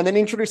that, and then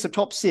introduce the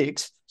top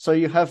six. So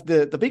you have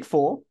the big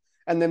four,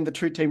 and then the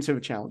two teams who are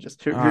challengers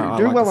who I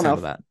do like the well sound of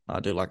enough. that. I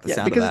do like the Yeah,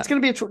 sound of because it's that.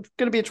 going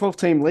to be a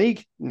 12-team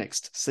league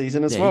next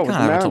season as Yeah, you well with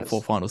can't the have a top four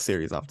Mariners. final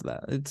series after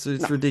that. It's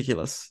No,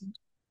 ridiculous.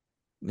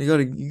 You got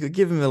to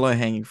give him a low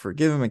hanging fruit,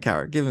 give him a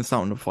carrot, give him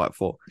something to fight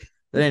for.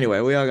 But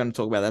anyway, we are going to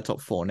talk about that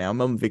top four now.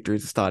 Melbourne Victory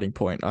is a starting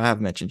point. I have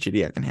mentioned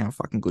Chidiak and how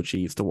fucking good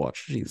she is to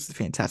watch. She's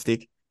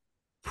fantastic.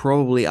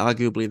 Probably,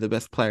 arguably, the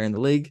best player in the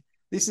league.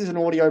 this is an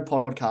audio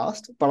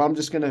podcast, but I'm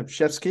just going to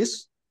chef's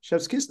kiss,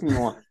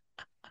 mwah.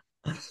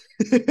 But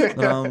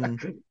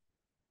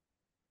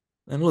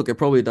and look, it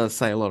probably does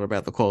say a lot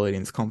about the quality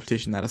in this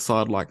competition that a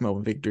side like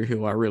Melbourne Victory,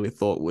 who I really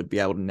thought would be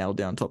able to nail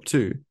down top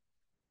two,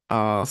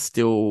 are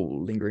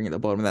still lingering at the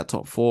bottom of that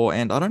top four.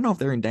 And I don't know if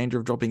they're in danger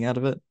of dropping out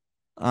of it.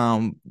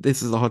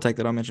 This is a hot take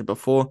that I mentioned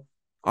before.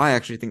 I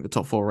actually think the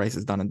top four race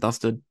is done and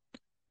dusted,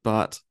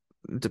 but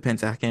it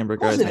depends how Canberra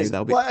Of course goes. it Maybe is.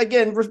 they'll be. Like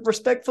again,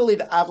 respectfully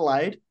to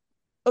Adelaide,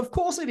 of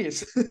course it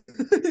is.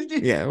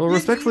 Yeah, well,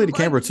 respectfully to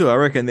Like, Canberra too, I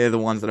reckon they're the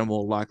ones that are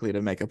more likely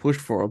to make a push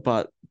for it.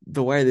 But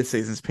the way this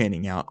season's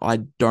panning out, I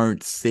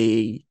don't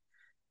see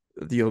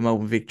your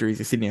Melbourne Victories,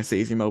 your Sydney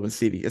FCs, your Melbourne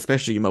City,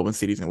 especially your Melbourne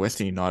Cities and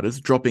Western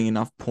Uniteds, dropping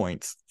enough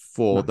points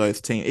for no. those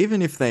teams.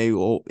 Even if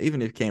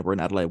Canberra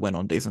and Adelaide went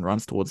on decent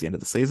runs towards the end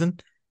of the season,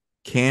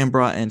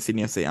 Canberra and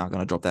Sydney FC aren't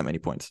going to drop that many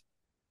points.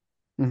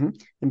 Mm-hmm.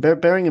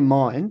 And bearing in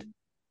mind,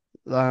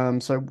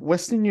 so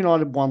Western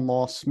United 1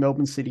 loss,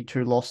 Melbourne City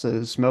 2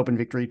 losses, Melbourne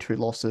Victory 2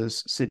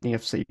 losses, Sydney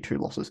FC 2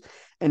 losses,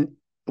 and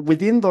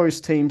within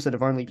those teams that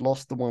have only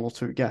lost the 1 or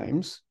 2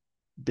 games,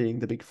 being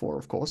the big four,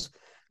 of course,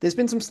 there's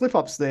been some slip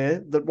ups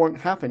there that won't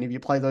happen if you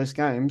play those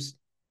games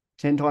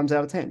 10 times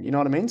out of 10. You know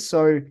what I mean?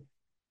 So,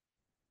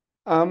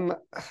 um,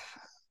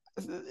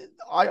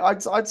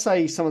 I'd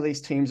say some of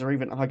these teams are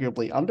even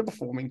arguably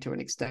underperforming to an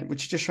extent,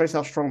 which just shows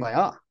how strong they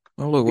are.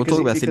 Well, look, we'll Because talk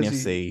it, about Sydney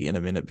because you, FC in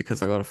a minute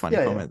because I got a funny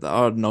yeah, yeah, comment.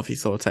 I don't know if you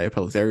saw Teo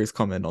Pellizzeri's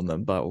comment on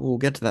them, but we'll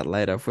get to that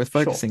later. If we're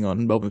sure. focusing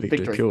on Melbourne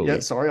Victory Victory. Yeah,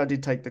 purely, sorry, I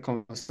did take the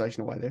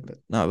conversation away there, but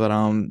no, but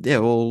yeah,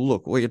 well,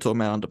 look, what you're talking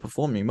about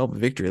underperforming Melbourne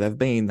Victory, they've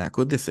been that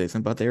good this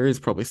season, but there is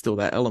probably still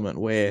that element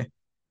where,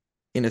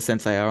 in a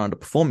sense, they are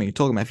underperforming. You're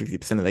talking about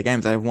 50% of their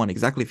games; they have won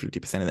exactly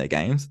 50% of their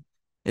games.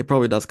 It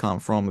probably does come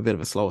from a bit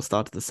of a slower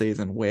start to the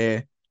season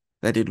where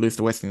They did lose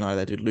to Western United.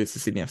 They did lose to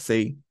Sydney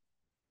FC.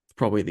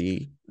 Probably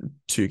the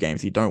two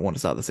games you don't want to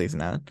start the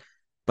season at.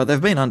 But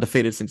they've been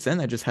undefeated since then.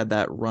 They just had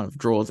that run of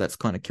draws that's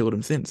kind of killed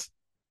them since.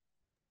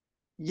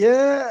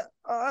 Yeah,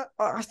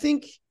 I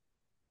think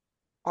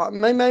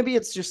maybe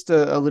it's just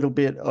a little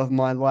bit of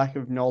my lack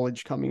of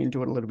knowledge coming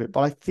into it a little bit.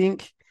 But I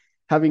think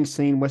having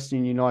seen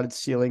Western United's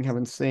ceiling,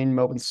 having seen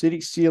Melbourne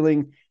City's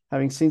ceiling,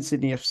 having seen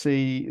Sydney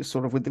FC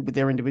sort of with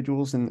their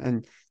individuals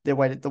and the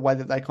way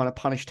that they kind of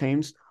punish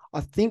teams,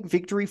 I think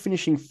Victory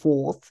finishing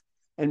fourth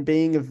and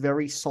being a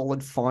very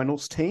solid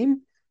finals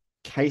team,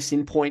 case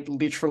in point,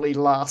 literally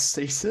last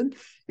season,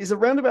 is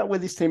around about where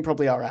this team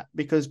probably are at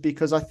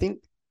because I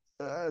think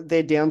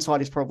their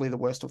downside is probably the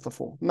worst of the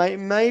four.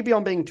 Maybe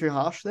I'm being too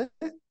harsh there,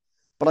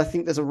 but I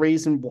think there's a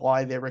reason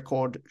why their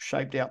record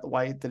shaped out the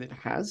way that it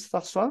has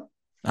thus far.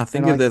 I And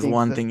think if I there's think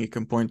one that, thing you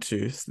can point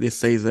to this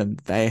season,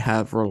 they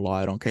have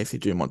relied on Casey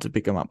Dumont to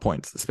pick them up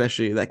points,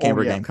 especially that oh,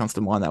 Canberra yeah. game comes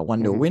to mind, that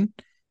 1-0 Mm-hmm. win.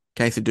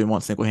 Casey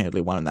Dumont single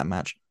handedly won in that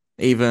match.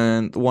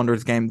 Even the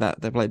Wanderers game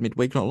that they played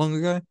midweek not long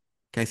ago,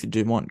 Casey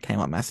Dumont came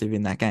up massive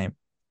in that game.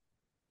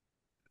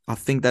 I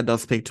think that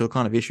does speak to a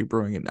kind of issue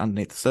brewing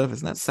underneath the surface.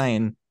 And that's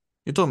saying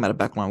you're talking about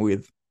a backline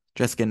with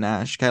Jessica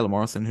Nash, Kayla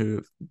Morrison,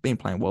 who've been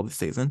playing well this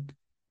season,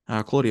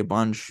 Claudia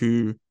Bunge,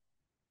 who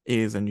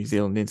is a New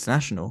Zealand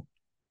international.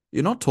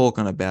 You're not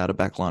talking about a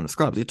backline of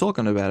scrubs. You're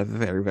talking about a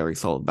very, very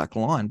solid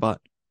backline, but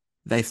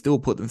they still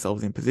put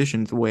themselves in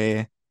positions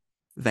where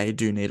they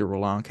do need to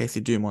rely on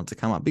Casey Dumont to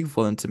come up big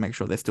for them to make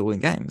sure they're still in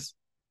games.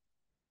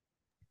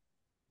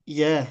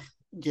 Yeah,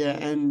 yeah,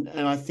 and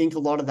I think a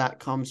lot of that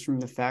comes from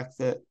the fact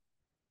that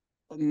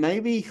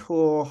maybe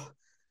or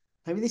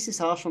maybe this is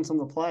harsh on some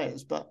of the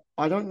players, but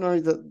I don't know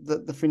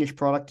that the finished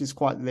product is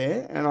quite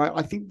there. And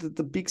I think that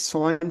the big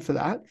sign for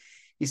that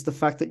is the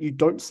fact that you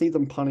don't see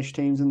them punish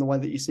teams in the way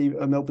that you see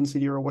a Melbourne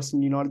City or a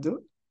Western United do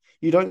it.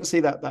 You don't see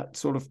that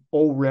sort of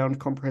all round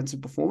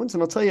comprehensive performance.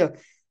 And I'll tell you,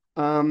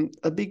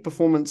 a big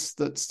performance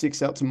that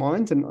sticks out to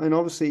mind, and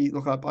obviously,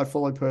 look, I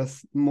follow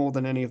Perth more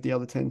than any of the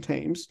other 10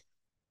 teams.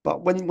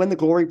 But when the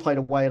Glory played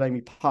away at Amy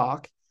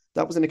Park,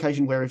 that was an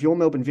occasion where if you're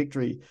Melbourne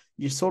Victory,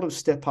 you sort of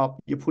step up,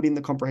 you put in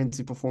the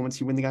comprehensive performance,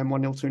 you win the game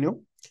 1-0, 2-0.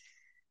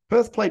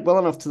 Perth played well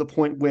enough to the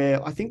point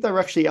where I think they were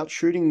actually out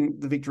shooting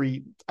the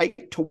Victory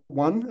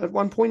 8-1 at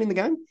one point in the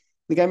game.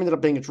 The game ended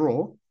up being a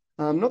draw.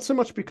 Not so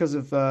much because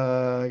of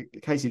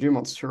Casey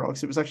Dumont's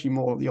heroics. It was actually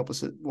more the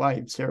opposite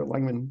way. Sarah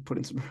Langman put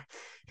in some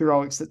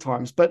heroics at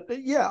times. But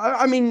yeah,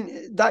 I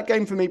mean, that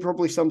game for me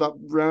probably summed up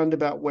round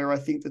about where I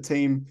think the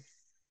team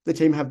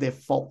have their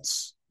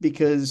faults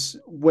because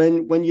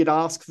when you'd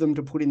ask them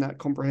to put in that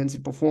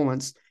comprehensive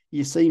performance,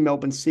 you see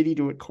Melbourne City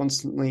do it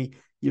constantly.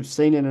 You've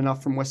seen it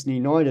enough from Western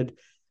United.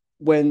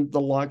 When the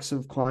likes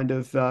of kind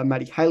of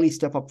Maddie Haley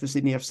step up for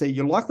Sydney FC,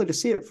 you're likely to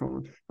see it from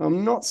them.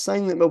 I'm not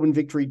saying that Melbourne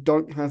Victory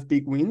don't have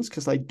big wins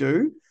because they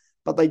do,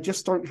 but they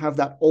just don't have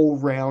that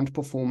all-round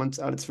performance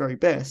at its very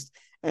best.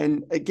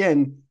 And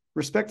again,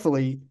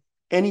 respectfully,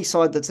 any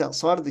side that's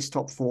outside of this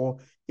top four,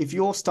 if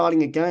you're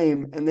starting a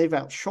game and they've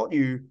outshot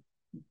you,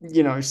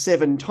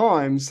 7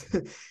 times,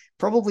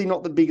 probably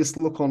not the biggest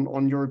look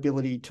on your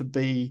ability to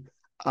be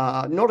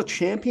not a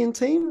champion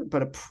team,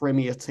 but a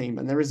premier team.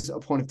 And there is a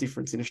point of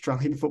difference in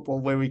Australian football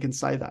where we can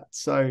say that.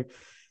 So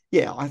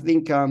yeah, I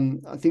think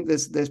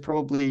there's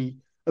probably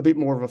a bit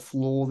more of a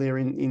flaw there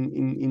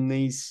in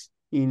these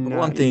But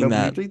one in thing Melbourne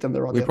that Victory than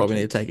there are we the other probably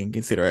need to teams. take in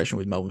consideration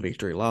with Melbourne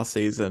Victory last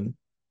season,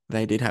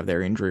 they did have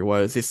their injury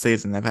woes. This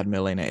season, they've had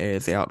Melina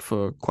Ayres out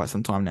for quite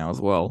some time now as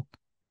well.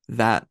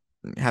 That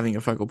having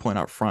a focal point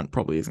up front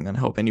probably isn't going to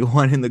help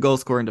anyone in the goal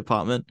scoring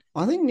department.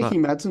 I think But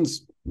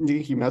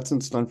Nikki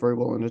Madsen's done very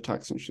well in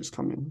attack since she's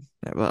come in.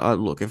 yeah, but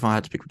look, if I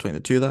had to pick between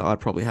the two, though, I'd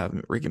probably have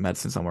Ricky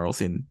Madison somewhere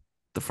else in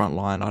the front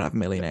line. I'd have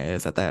Melina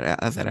Ayres at that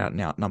as that out and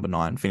out number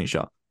 9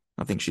 finisher.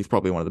 I think she's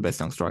probably one of the best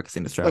young strikers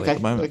in Australia at the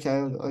Okay, moment.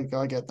 okay,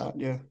 I get that.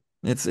 Yeah.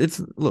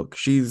 It's look,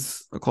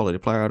 she's a quality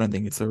player. I don't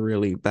think it's a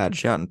really bad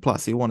shout. And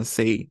plus, you want to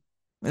see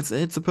it's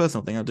a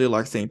personal thing. I do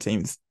like seeing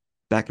teams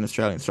back an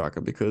Australian striker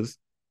because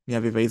you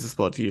have your visa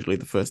spots. Usually,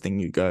 the first thing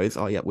you go is,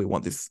 oh yeah, we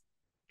want this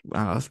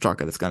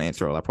striker that's going to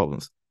answer all our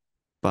problems.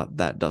 But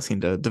that does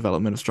hinder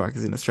development of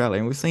strikers in Australia,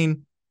 and we've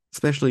seen,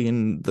 especially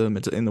in the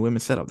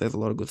women's setup, there's a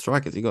lot of good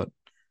strikers. You got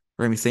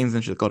Remy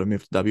Siemens, she's got to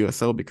move to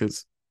WSL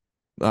because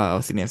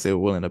Sydney FC were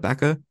willing to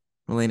back her.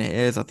 Melina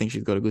Ayres, I think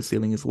she's got a good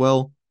ceiling as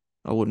well.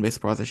 I wouldn't be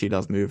surprised if she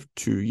does move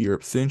to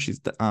Europe soon. She's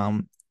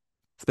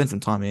spent some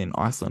time in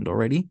Iceland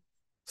already,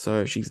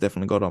 so she's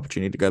definitely got an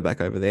opportunity to go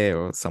back over there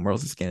or somewhere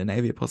else in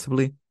Scandinavia,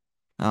 possibly.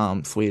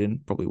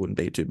 Sweden probably wouldn't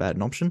be too bad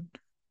an option,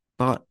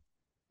 but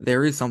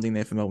there is something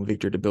there for Melbourne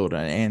Victory to build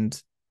on,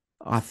 and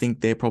I think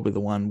they're probably the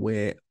one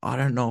where I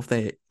don't know if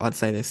I'd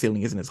say their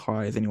ceiling isn't as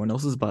high as anyone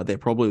else's, but they're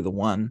probably the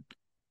one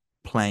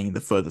playing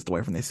the furthest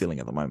away from their ceiling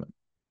at the moment.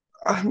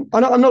 I'm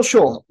not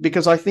sure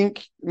because I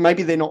think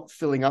maybe they're not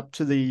filling up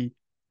to the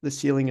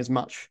ceiling as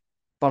much,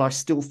 but I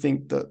still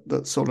think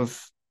that sort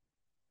of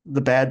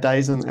the bad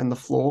days and the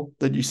floor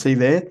that you see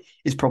there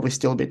is probably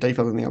still a bit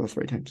deeper than the other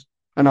three teams.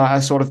 And I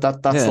sort of that's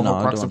Yeah, the no, whole I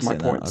do crux of my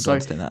understand that. point. I do So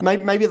understand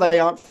that. maybe they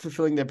aren't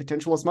fulfilling their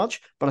potential as much,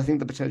 but I think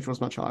the potential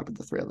is much higher with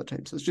the three other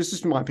teams. It's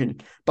just my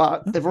opinion.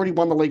 But they've already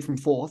won the league from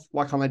fourth.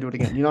 Why can't they do it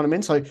again? You know what I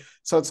mean? So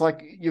it's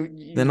like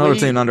They're not a team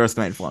to we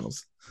underestimate in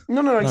finals.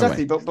 no, No way.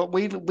 exactly. But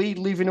we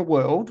live in a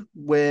world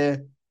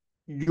where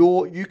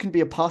you can be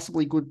a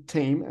passably good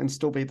team and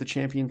still be the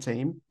champion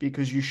team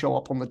because you show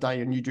up on the day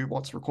and you do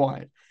what's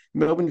required.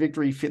 Melbourne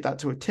Victory fit that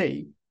to a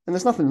T, and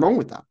there's nothing wrong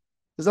with that.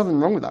 There's nothing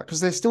wrong with that because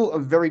they're still a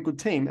very good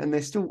team and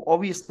they're still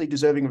obviously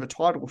deserving of a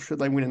title should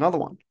they win another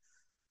one.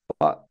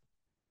 But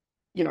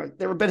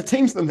there are better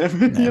teams than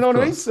them. Yeah, You know of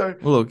what I mean? course. So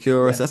Well, look,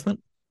 your yeah.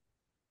 assessment?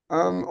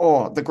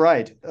 The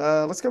grade.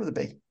 Let's go with the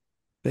B.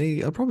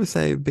 B. I'd probably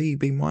say B,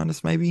 B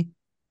minus maybe.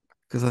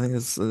 Because I think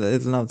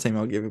there's another team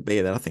I'll give a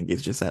B that I think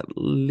is just that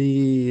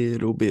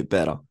little bit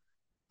better.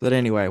 But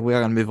anyway, we are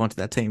going to move on to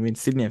that team in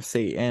Sydney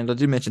FC. And I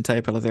did mention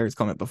Teo Pellizzeri's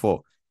comment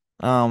before.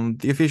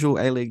 The official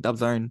A-League dub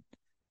zone,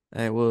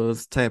 it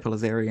was Teo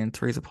Pellizzeri and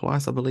Teresa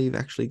Police, I believe,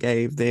 actually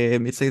gave their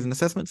mid-season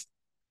assessments.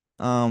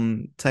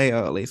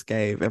 Teo at least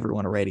gave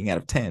everyone a rating out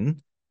of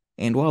 10.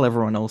 And while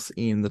everyone else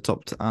in the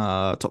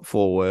top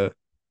four were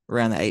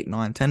around the 8,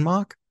 9, 10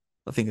 mark,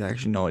 I think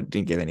actually no, it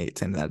didn't give any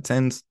 10 out of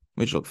 10s,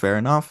 which looked fair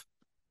enough.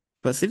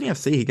 But Sydney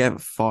FC, he gave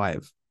it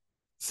 5,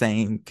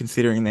 saying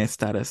considering their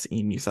status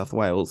in New South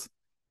Wales,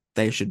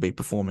 they should be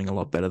performing a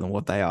lot better than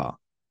what they are.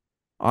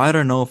 I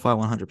don't know if I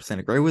 100%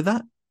 agree with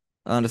that.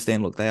 I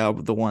understand, look, they are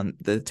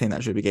the team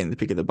that should be getting the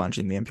pick of the bunch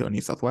in the NPL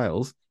New South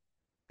Wales.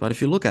 But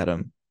if you look at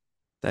them,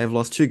 they've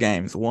lost 2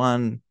 games.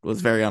 One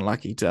was very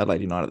unlucky to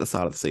Adelaide United at the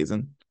start of the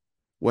season.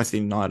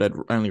 Western United,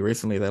 only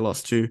recently, they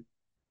lost 2.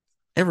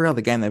 Every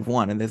other game they've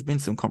won, and there's been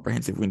some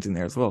comprehensive wins in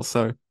there as well.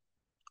 So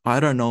I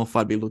don't know if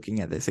I'd be looking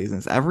at their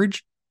season's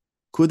average.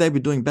 Could they be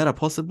doing better?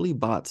 Possibly,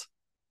 but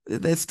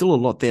there's still a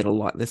lot there to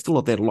like. There's still a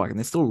lot there to like, and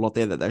there's still a lot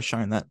there that they've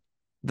shown that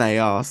they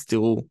are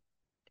still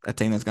a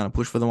team that's going to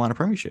push for the minor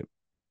premiership.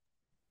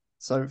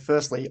 So,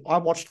 firstly, I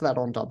watched that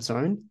on Dub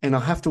Zone, and I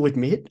have to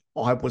admit,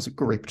 I was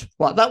gripped.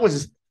 Like that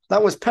was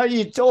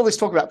all this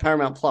talk about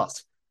Paramount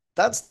Plus.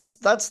 That's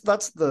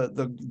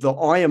the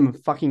I am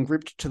fucking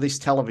gripped to this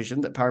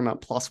television that Paramount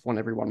Plus want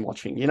everyone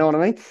watching. You know what I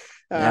mean?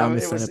 Yeah, I It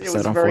missed that was it episode,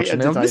 was very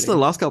unfortunately. I've missed the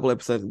entertaining. last couple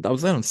episodes. I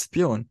was on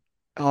spewing.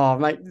 Oh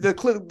mate, the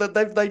clip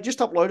they just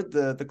uploaded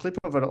the clip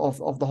of it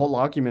of the whole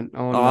argument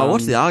Oh, on I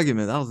watched the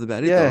argument. That was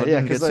about it, though. yeah I yeah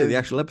didn't because get to they the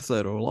actual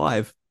episode or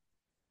live.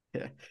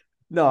 yeah.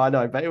 No, I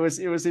know, but it was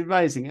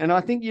amazing. And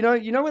I think you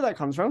know where that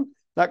comes from?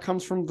 That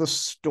comes from the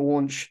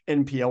staunch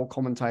NPL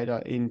commentator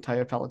in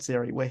Teo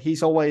Palizzeri, where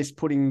he's always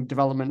putting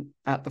development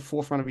at the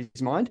forefront of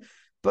his mind.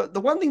 But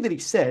the one thing that he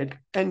said,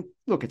 and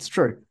look, it's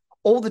true,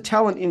 all the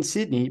talent in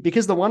Sydney,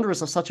 because the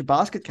Wanderers are such a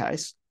basket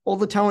case, all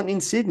the talent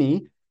in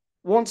Sydney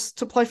wants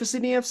to play for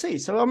Sydney FC.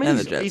 So I mean, And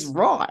the he's Jets.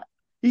 right.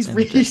 He's And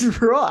the Jets.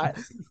 he's right.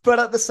 But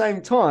at the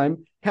same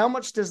time, how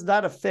much does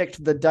that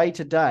affect the day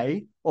to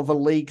day of a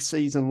league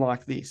season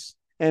like this?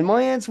 And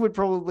my answer would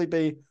probably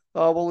be,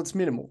 oh, well, it's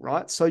minimal,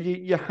 right? So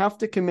you have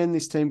to commend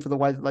this team for the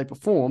way that they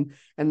perform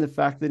and the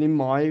fact that, in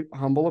my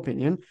humble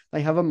opinion,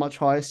 they have a much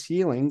higher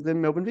ceiling than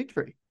Melbourne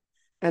Victory.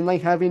 And they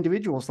have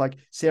individuals like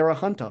Sarah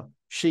Hunter.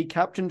 She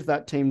captained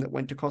that team that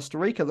went to Costa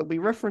Rica that we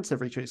reference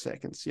every 2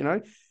 seconds.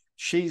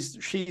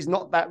 She's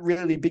not that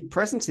really big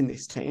presence in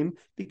this team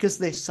because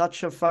they're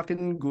such a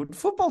fucking good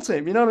football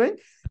team. You know what I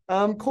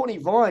mean? Courtney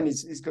Vine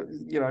is got,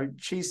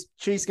 she's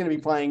going to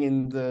be playing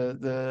in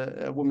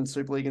the Women's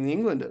Super League in the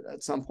England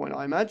at some point.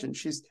 I imagine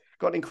she's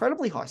got an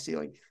incredibly high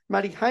ceiling.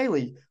 Maddie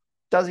Haley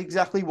does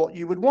exactly what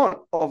you would want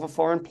of a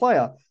foreign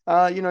player.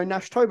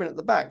 Nash Tobin at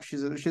the back.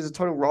 She's a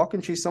total rock,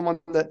 and she's someone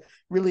that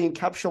really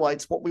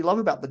encapsulates what we love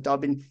about the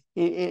dub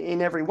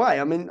in every way.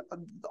 I mean,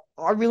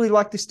 I really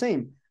like this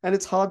team, and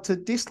it's hard to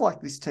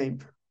dislike this team.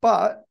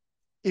 But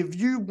if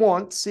you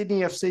want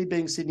Sydney FC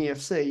being Sydney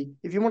FC,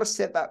 if you want to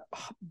set that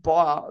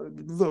bar,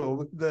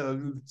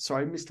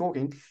 sorry,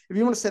 mistalking. If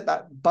you want to set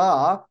that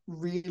bar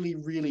really,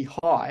 really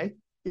high,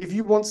 if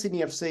you want Sydney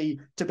FC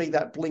to be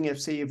that bling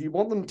FC, if you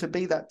want them to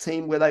be that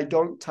team where they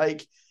don't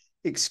take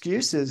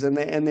excuses and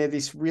they're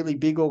this really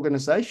big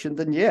organization,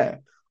 then yeah,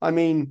 I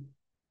mean,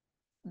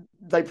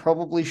 they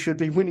probably should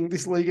be winning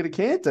this league at a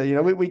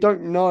canter. We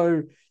don't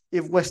know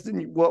if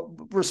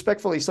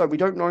respectfully so, we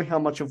don't know how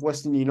much of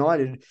Western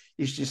United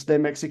is just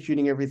them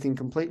executing everything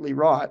completely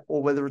right,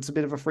 or whether it's a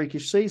bit of a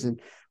freakish season.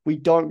 We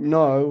don't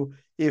know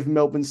if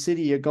Melbourne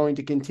City are going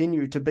to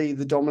continue to be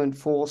the dominant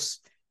force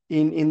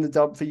in the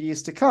dub for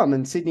years to come.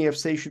 And Sydney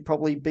FC should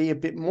probably be a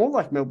bit more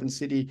like Melbourne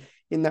City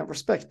in that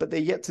respect, but they're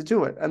yet to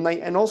do it.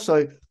 And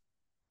also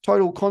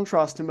total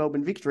contrast to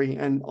Melbourne Victory.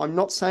 And I'm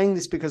not saying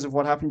this because of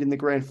what happened in the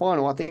grand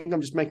final. I think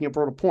I'm just making a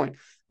broader point.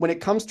 When it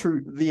comes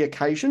to the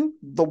occasion,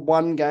 the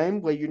one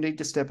game where you need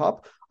to step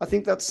up, I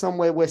think that's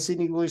somewhere where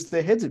Sydney lose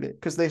their heads a bit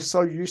because they're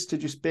so used to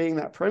just being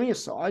that premier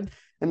side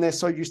and they're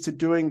so used to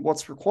doing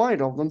what's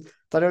required of them,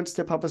 they don't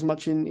step up as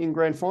much in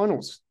grand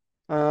finals.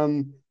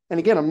 And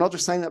again, I'm not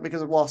just saying that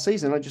because of last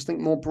season. I just think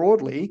more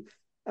broadly,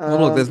 Well,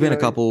 look, there's You been a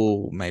know,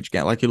 couple major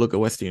games. Like you look at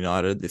Western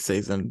United this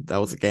season, that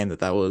was a game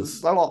that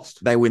was they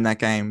lost. they win that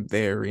game,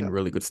 they're in Yeah.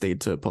 really good stead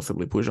to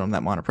possibly push on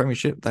that minor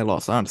premiership. They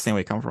lost. I understand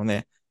where you come from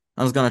there.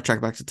 I was going to track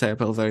back to Teo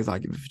Pelzo's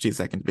argument for 2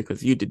 seconds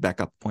because you did back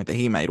up the point that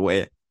he made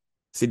where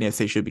Sydney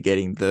FC should be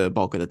getting the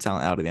bulk of the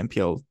talent out of the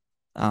NPL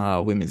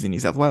women's in New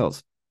South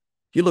Wales.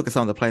 You look at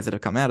some of the players that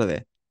have come out of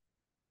there,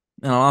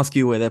 and I'll ask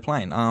you where they're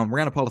playing.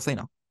 Rana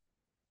Polacina,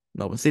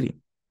 Melbourne City.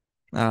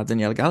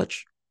 Daniela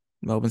Galic,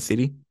 Melbourne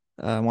City.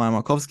 Maya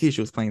Markovsky,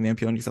 she was playing the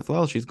NPL New South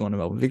Wales. She's gone to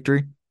Melbourne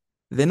Victory.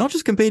 They're not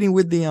just competing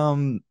with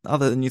the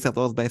other New South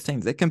Wales based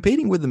teams. They're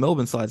competing with the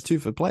Melbourne sides too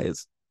for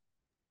players.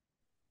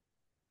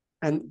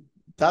 And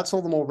that's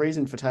all the more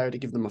reason for Taylor to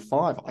give them a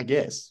 5, I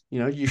guess. You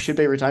know, you should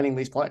be retaining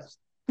these players.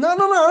 No.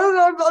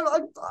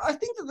 I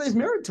think that there's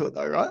merit to it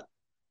though, right?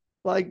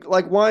 Like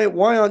why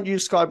aren't you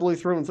sky blue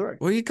through and through?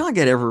 Well, you can't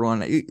get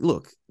everyone.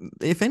 Look,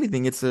 if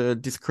anything, it's a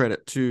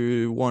discredit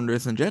to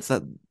Wanderers and Jets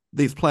that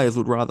these players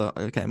would rather.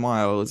 Okay,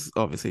 Maya was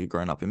obviously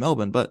grown up in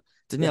Melbourne, but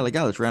Yeah. Daniela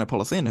Galic, Rana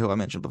Polacina, who I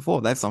mentioned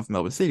before, they've signed from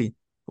Melbourne City.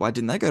 Why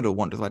didn't they go to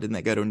Wanderers? Why didn't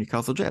they go to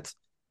Newcastle Jets?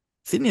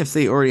 Sydney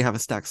FC already have a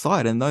stacked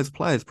side, and those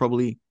players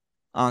probably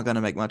aren't going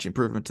to make much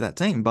improvement to that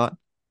team. But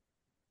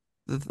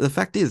the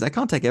fact is, they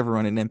can't take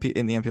everyone in the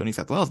NPL New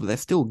South Wales, but they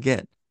still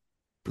get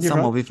You're some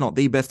right. of, if not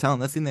the best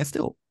talent that's in there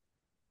still.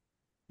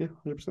 Yeah,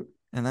 100%.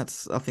 And I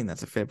think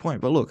that's a fair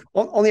point. But look,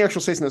 On the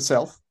actual season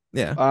itself,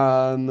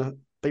 yeah,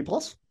 B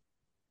plus.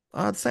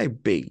 I'd say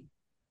B.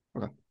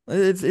 Okay.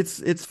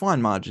 It's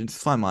fine margins.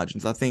 Fine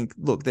margins. I think.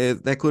 Look, they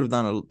could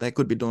have they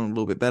could be doing a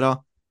little bit better.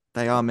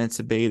 They are meant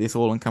to be this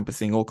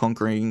all-encompassing,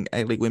 all-conquering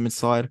A-League women's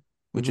side,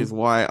 which is Mm-hmm.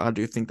 why I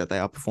do think that they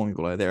are performing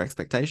below their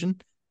expectation.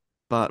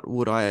 But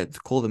would I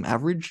call them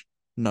average?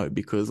 No,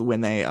 because when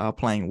they are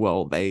playing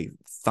well, they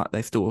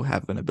still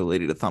have an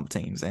ability to thump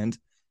teams. And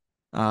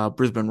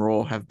Brisbane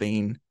Roar have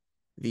been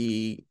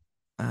the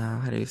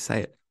how do you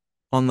say it,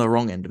 on the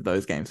wrong end of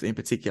those games in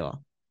particular.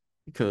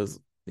 Because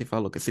if I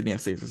look at Sydney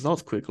FC's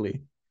results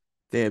quickly,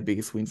 their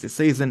biggest wins this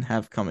season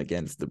have come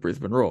against the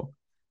Brisbane Roar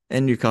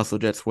and Newcastle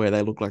Jets, where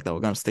they looked like they were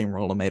going to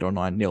steamroll them 8 or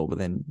 9-0, but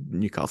then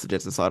Newcastle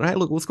Jets decided, hey,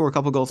 look, we'll score a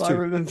couple of goals I too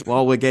remember.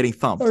 while we're getting I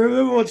thumped.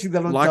 remember watching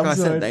that on Like Dub I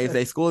said, Zone.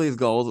 they score these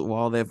goals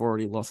while they've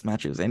already lost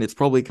matches, and it's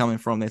probably coming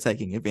from they're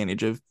taking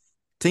advantage of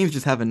teams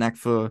just have a knack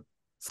for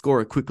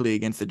score it quickly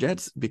against the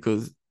Jets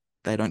because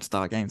they don't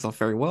start games off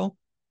very well.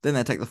 Then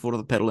they take the foot off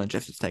the pedal and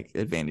Jets just take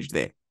advantage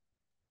there.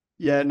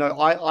 Yeah, no,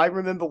 I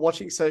remember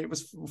watching. So it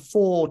was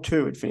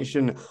 4-2. It finished,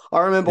 and I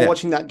remember Yeah.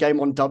 watching that game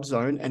on Dub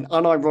Zone, and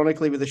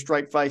unironically with a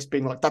straight face,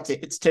 being like, "That's it.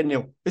 It's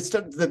 10-0.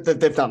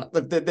 They've done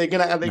it. They're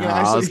gonna actually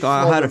I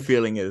flog had a them."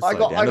 feeling it would I slow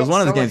got down. I It was got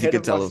one of the so games you ahead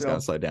could of tell it was going to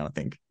myself. slow down, I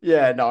think.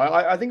 Yeah, no,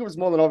 I think it was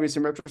more than obvious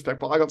in retrospect,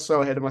 but I got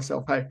so ahead of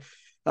myself. Hey,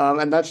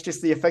 and that's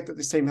just the effect that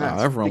this team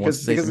has Everyone wants because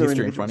to see because some they're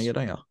history in front of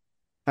individuals.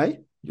 you, don't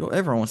you? Hey,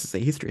 Everyone wants to see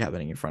history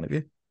happening in front of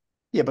you.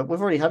 yeah, but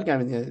we've already had a game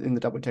in the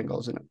double 10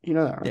 goals in it. You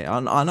know that, right? Yeah,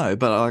 I know,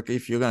 but like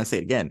if you're going to see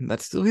it again,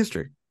 that's still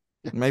history.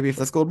 Yeah, Maybe if they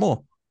sure, scored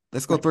more. They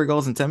scored mate. 3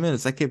 goals in 10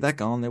 minutes. They keep that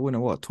going. They're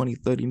winning, what, 20,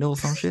 30 nil,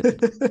 some shit?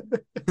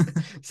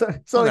 So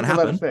Not going something to to that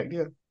happen. effect.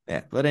 Yeah.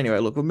 Yeah, but anyway,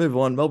 look, we'll move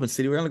on. Melbourne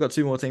City, we only got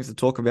 2 more teams to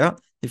talk about.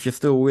 If you're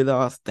still with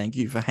us, thank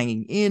you for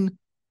hanging in.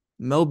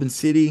 Melbourne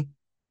City,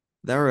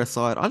 they're a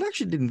side. I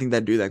actually didn't think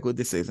they'd do that good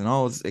this season.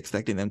 I was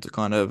expecting them to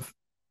kind of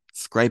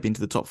scrape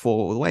into the top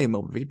 4, the way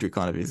Melbourne Victory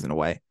kind of is in a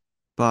way.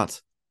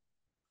 But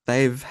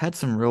they've had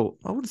some real,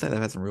 I wouldn't say they've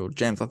had some real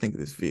gems. I think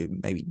this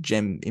maybe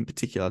gem in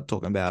particular,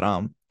 talking about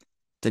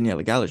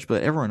Daniela Galic,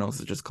 but everyone else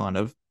has just kind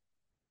of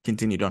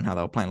continued on how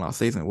they were playing last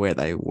season, where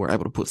they were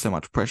able to put so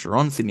much pressure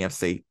on Sydney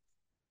FC.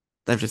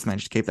 They've just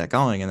managed to keep that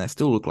going, and they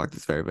still look like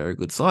this very, very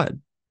good side.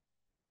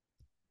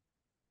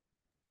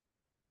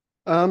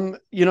 Someone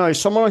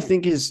I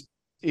think is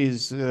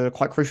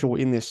quite crucial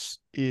in this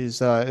is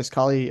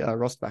Carly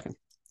Rostbacken.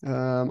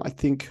 I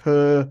think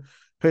her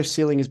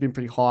ceiling has been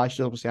pretty high.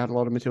 She's obviously had a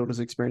lot of Matilda's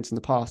experience in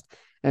the past,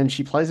 and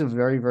she plays a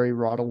very, very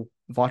vital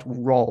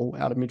role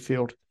out of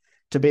midfield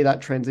to be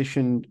that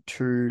transition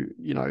to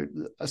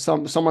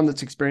someone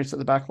that's experienced at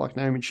the back like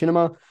Naomi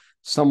Chinema,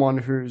 someone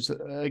who's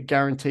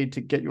guaranteed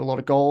to get you a lot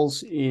of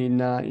goals in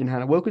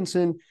Hannah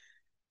Wilkinson,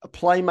 a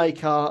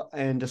playmaker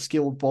and a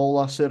skilled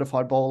bowler,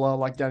 certified bowler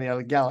like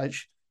Daniela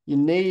Galic.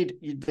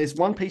 There's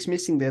one piece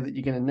missing there that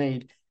you're going to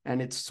need,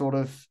 and it's sort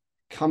of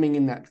coming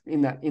in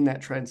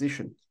that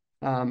transition,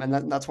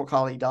 and that's what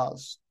Carly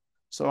does.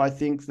 So I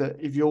think that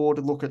if you're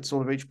to look at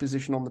sort of each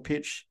position on the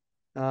pitch,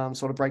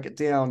 sort of break it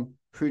down,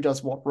 who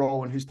does what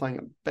role and who's playing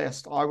it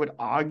best, I would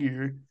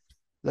argue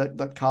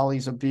that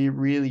Carly's a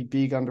really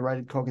big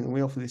underrated cog in the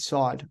wheel for this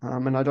side.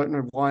 And I don't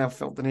know why I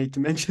felt the need to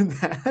mention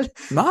that,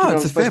 No, given it's I'm a fair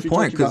supposed to be point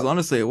talking because about.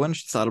 honestly, when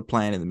she started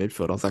playing in the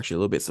midfield, I was actually a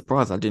little bit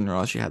surprised. I didn't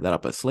realize she had that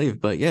up her sleeve,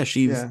 but yeah,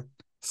 she's Yeah.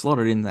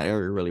 slotted in that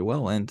area really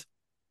well. And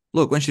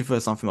look, when she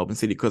first signed for Melbourne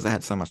City, because they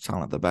had so much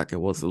talent at the back, it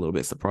was a little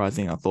bit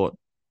surprising. I thought,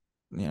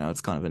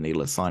 it's kind of a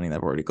needless signing. They've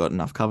already got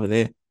enough cover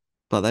there,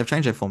 but they've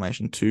changed their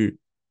formation to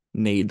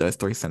need those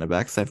 3 centre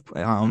backs. They've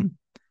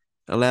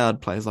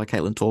allowed players like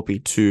Caitlin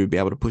Torpey to be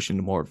able to push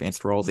into more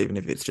advanced roles, even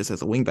if it's just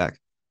as a wing back.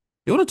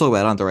 You want to talk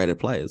about underrated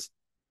players?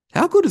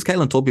 How good has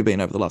Caitlin Torpy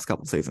been over the last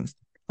couple of seasons?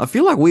 I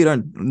feel like we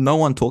don't. No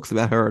one talks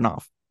about her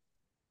enough.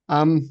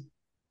 Um,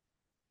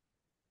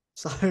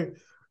 so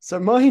so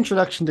my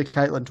introduction to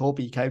Caitlin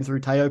Torpy came through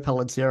Teo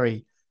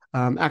Pellizzeri,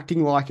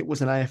 acting like it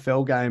was an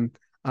AFL game.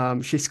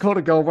 She scored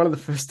a goal, one of the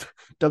first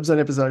Dubzone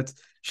episodes.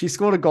 She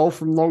scored a goal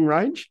from long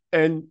range,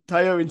 and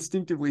Teo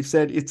instinctively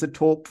said it's a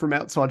torp from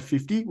outside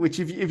 50, which,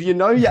 if you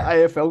know your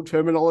AFL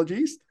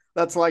terminologies,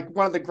 that's like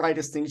one of the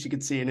greatest things you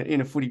could see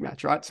in a footy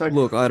match, right? So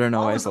Look, I don't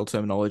know I was, AFL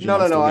terminology, and no, I'm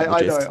no, no, still getting the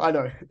I know, gist. I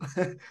know.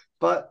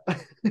 But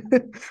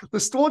the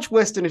staunch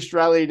Western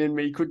Australian in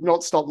me could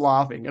not stop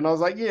laughing. And I was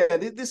like, yeah,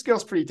 this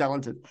girl's pretty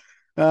talented.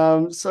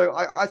 So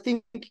I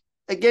think,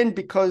 again,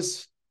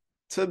 because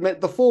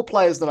the four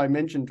players that I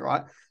mentioned,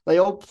 right, they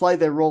all play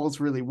their roles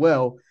really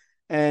well.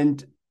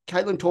 And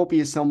Caitlin Torpy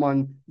is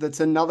someone that's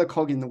another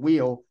cog in the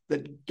wheel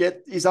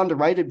that is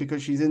underrated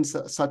because she's in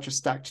such a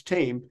stacked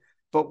team.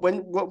 But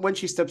when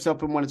she steps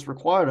up and when it's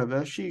required of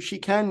her, she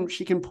can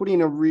put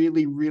in a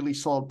really, really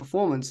solid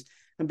performance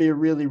and be a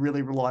really,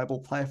 really reliable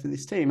player for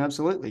this team.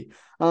 Absolutely.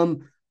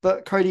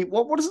 But Cody,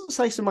 what does it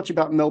say so much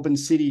about Melbourne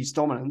City's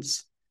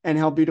dominance and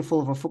how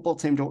beautiful of a football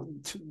team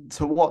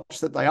to watch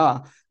that they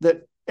are?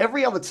 That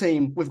every other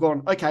team we've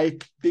gone, okay,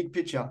 big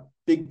picture,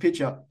 big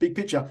picture, big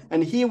picture,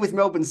 and here with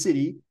Melbourne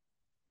City,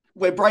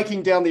 we're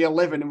breaking down the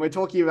 11 and we're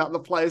talking about the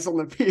players on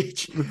the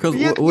pitch. Because But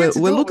yet to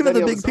we're do it looking with at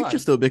the any other big picture side.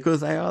 still, because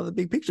they are the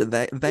big picture.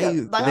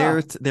 Yeah, they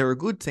are. They're a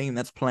good team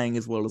that's playing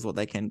as well as what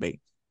they can be.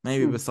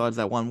 Maybe Hmm. besides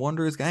that one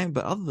Wanderers game,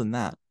 but other than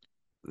that,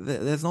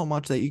 there's not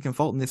much that you can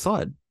fault in this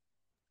side.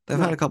 They've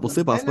had No, a couple no.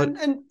 slip ups, but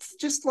And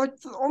just like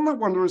on that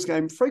Wanderers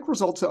game, freak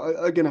results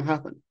are going to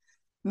happen.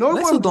 No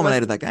they still one left.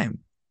 dominated that game.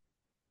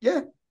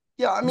 Yeah,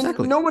 yeah. I mean,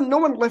 Exactly. no one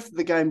left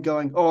the game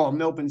going, "Oh,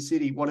 Melbourne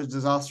City, what a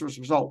disastrous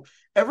result."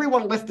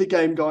 Everyone left the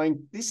game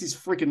going, "This is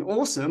freaking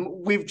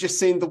awesome. We've just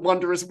seen the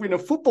Wanderers win a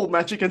football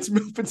match against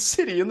Melbourne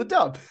City in the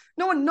dub."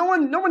 No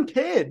one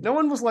cared. No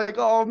one was like,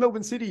 "Oh,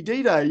 Melbourne City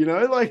D-Day,"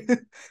 like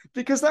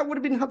because that would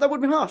have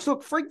been harsh.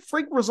 Look,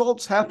 freak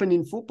results happen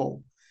in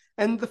football,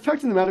 and the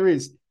fact of the matter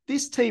is,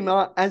 this team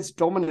are as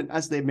dominant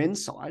as their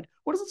men's side.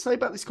 What does it say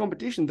about this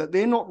competition that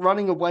they're not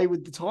running away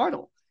with the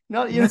title?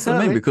 No, And you know that's what what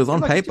I I mean, mean? because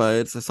on Like paper,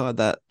 just it's a side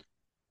that,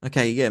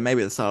 okay, yeah,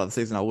 maybe at the start of the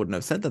season, I wouldn't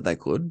have said that they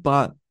could,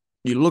 but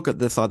you look at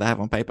the side they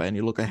have on paper and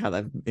you look at how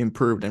they've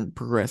improved and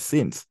progressed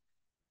since.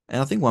 And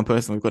I think one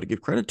person we've got to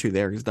give credit to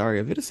there is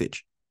Dario Vidicic.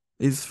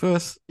 His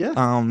first yeah.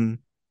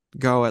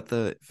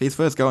 his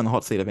first go in the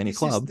hot seat of any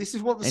This is club, this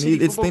is what the and City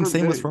it's Football been Group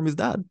seamless do. from his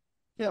dad.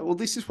 Yeah, well,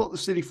 this is what the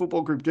City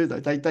Football Group do, though.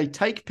 They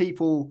take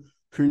people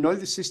who know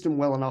the system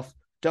well enough.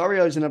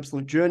 Dario's an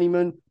absolute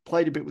journeyman,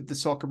 played a bit with the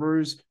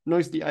Socceroos,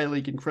 knows the A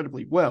League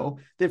incredibly well.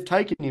 They've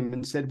taken him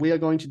and said, we are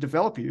going to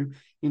develop you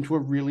into a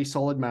really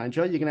solid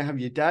manager. You're going to have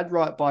your dad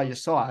right by your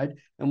side.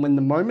 And when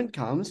the moment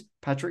comes,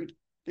 Patrick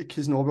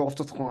Kisnorbo off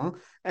the throne,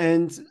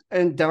 and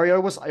Dario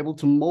was able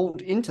to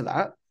mold into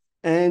that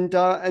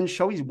and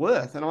show his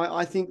worth. And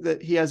I think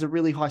that he has a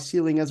really high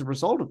ceiling as a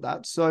result of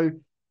that. So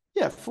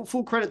yeah,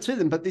 full credit to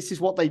them, but this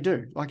is what they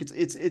do. Like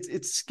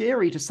it's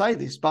scary to say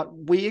this, but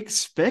we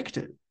expect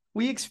it.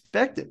 We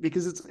expect it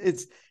because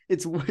it's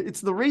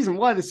the reason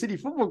why the City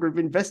Football Group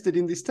invested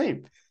in this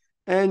team,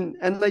 and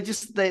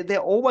they're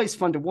always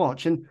fun to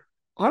watch. And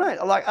I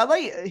don't like, are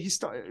they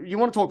you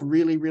want to talk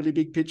really really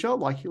big picture,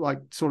 like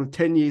sort of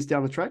 10 years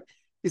down the track?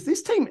 Is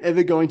this team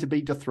ever going to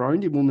be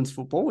dethroned in women's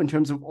football in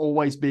terms of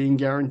always being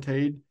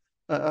guaranteed?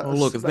 Well,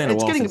 look, it's been a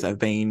It's while since getting they've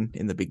been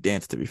in the big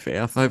dance. To be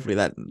fair, so hopefully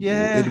that it'll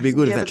yeah, be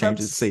good if yeah, that but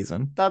changes the that's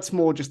season. that's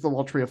more just the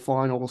lottery of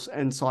finals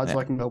and sides Yeah,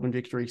 like Melbourne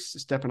Victory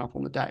stepping up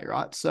on the day,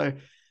 right? So,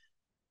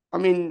 I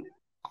mean,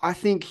 I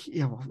think,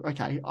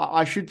 okay,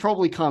 I should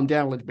probably calm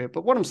down a little bit.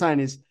 But what I'm saying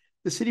is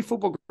the City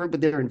Football Group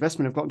with their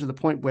investment have gotten to the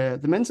point where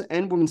the men's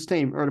and women's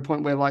team are at a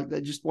point where, like,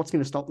 they're just, what's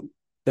going to stop them?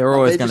 they're Like,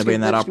 always going to be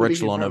in they're that just upper going to be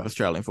here echelon of forever.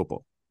 Australian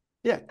football.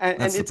 Yeah, and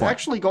That's the it's point.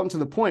 actually gotten to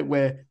the point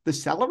where the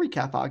salary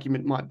cap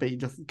argument might be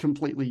just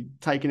completely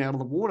taken out of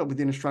the water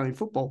within Australian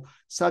football,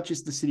 such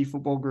as the City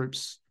Football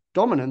Group's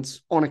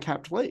dominance on a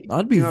capped league.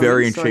 I'd Do be you know what I mean?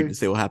 very intrigued So to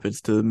see what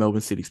happens to Melbourne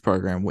City's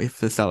program if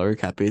the salary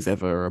cap is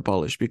ever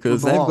abolished,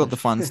 because they've got the abolished.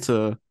 funds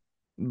to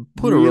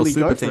put a real Really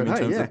super go for team it. in Hey,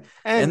 terms yeah, of,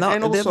 and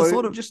and they're the also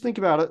sort of, just think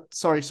about it.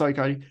 Sorry,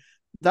 Cody.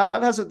 That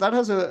has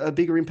a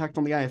bigger impact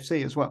on the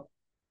AFC as well.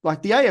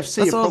 Like the AFC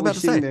that's are what I was probably about to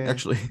sitting say there.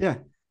 actually. Yeah,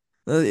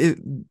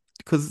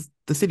 Because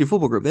the City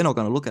Football Group, they're not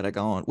going to look at it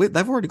going,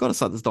 they've already got a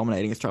side that's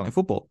dominating Australian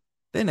football.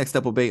 Their next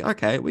step will be,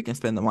 okay, we can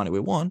spend the money we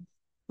want.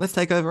 Let's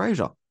take over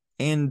Asia.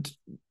 And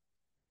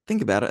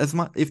think about it, as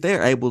much if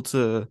they're able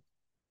to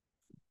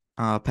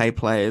pay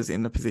players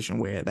in a position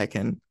where they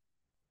can,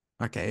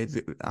 okay,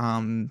 how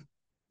do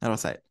I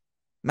say it?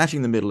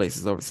 Matching the Middle East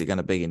is obviously going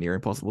to be a near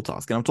impossible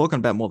task. And I'm talking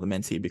about more the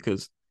men's here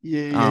because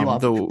yeah, you are.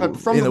 the But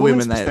from in the the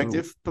women's women they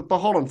perspective, but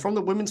hold on. From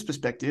the women's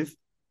perspective,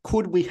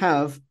 could we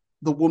have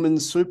the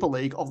women's Super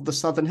League of the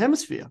Southern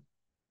Hemisphere?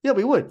 Yeah,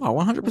 we would.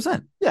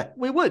 100%. Yeah,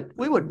 we would.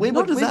 We would. We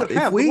Not would. just We would that,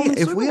 have the women's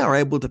if Super we are League.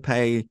 able to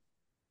pay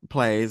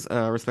players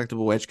a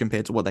respectable wage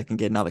compared to what they can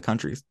get in other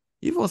countries,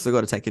 you've also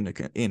got to take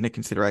into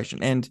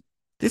consideration, and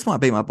this might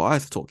be my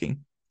bias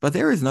talking, but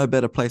there is no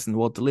better place in the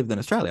world to live than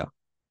Australia.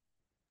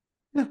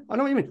 Yeah, I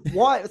know what you mean.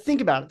 Why?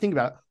 Think about it. Think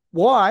about it.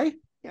 Why?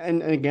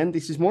 And again,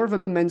 this is more of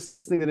a men's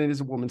thing than it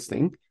is a woman's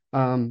thing.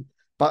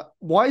 But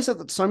why is it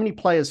that so many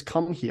players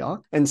come here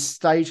and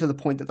stay to the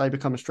point that they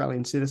become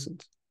Australian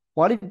citizens?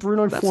 Why did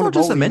Bruno That's not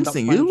just a Fornivoli end men's up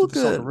thing. You playing for the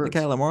look at Socceroos?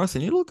 Michaela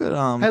Morrison, you look at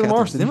Taylor Catherine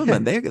Morrison, yeah,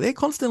 Zimmerman. They're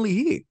constantly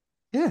here.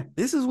 yeah.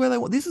 This is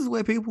where this is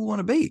where people want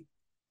to be.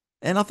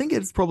 And I think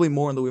it's probably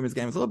more in the women's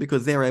game as well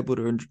because they're able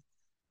to,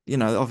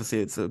 obviously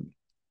it's a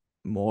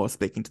more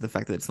speaking to the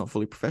fact that it's not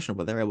fully professional,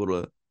 but they're able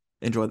to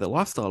enjoy their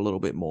lifestyle a little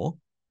bit more.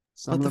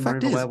 Some But of the them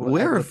are fact is,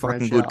 we're able a to fucking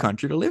branch good out.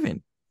 country to live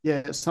in.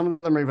 Yeah, some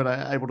of them are even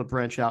able to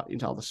branch out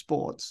into other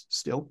sports.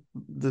 Still,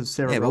 the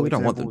Sarah Yeah, but Rowe we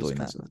don't want example them was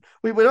doing case that. of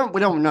that. We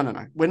don't. No, no,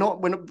 no. We're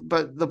not.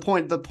 But the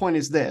point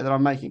is there that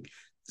I'm making.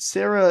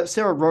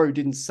 Sarah Rowe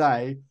didn't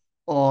say,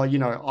 "Oh,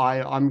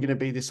 I'm going to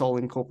be this all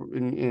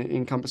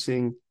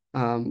encompassing,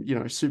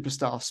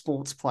 superstar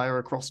sports player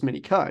across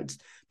many codes."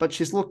 But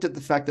she's looked at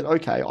the fact that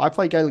okay, I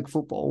play Gaelic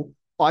football.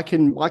 I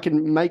can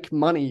make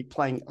money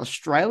playing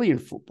Australian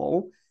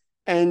football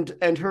and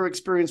her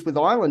experience with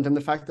Ireland and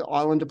the fact that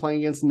Ireland are playing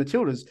against the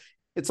Matildas,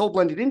 it's all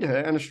blended into her,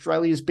 and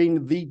Australia's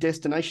been the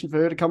destination for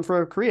her to come for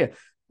her career.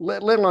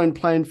 Let alone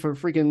playing for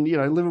freaking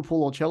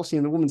Liverpool or Chelsea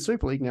in the Women's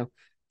Super League. Now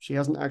she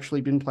hasn't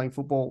actually been playing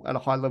football at a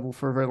high level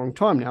for a very long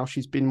time now.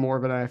 She's been more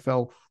of an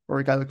AFL or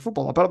a Gaelic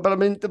footballer. But I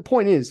mean the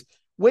point is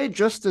we're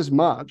just as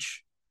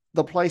much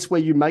the place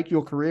where you make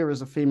your career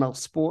as a female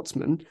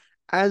sportsman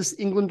as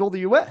England or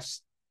the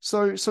US.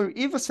 So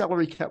if a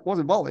salary cap was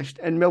abolished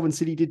and Melbourne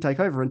City did take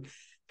over, and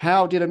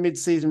how did a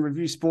mid-season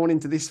review spawn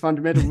into this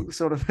fundamental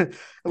sort of Yeah,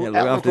 look, outlook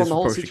after on this, the we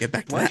whole probably should get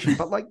back to that. situation?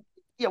 But like,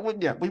 yeah,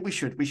 we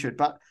should.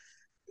 But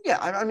yeah,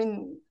 I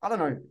mean, I don't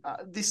know.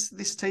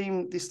 This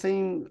team,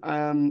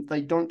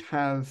 they don't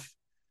have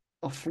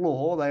a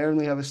floor; they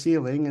only have a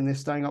ceiling, and they're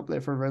staying up there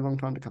for a very long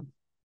time to come.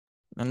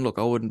 And look,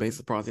 I wouldn't be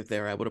surprised if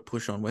they're able to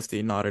push on Western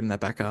United in the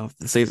back half of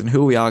the season,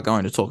 who we are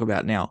going to talk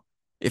about now.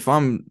 If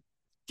I'm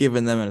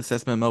giving them an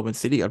assessment of Melbourne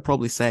City, I'd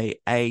probably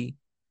say A,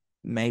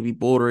 maybe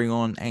bordering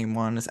on A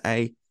minus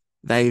A.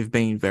 They've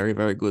been very,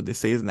 very good this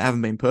season. They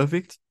haven't been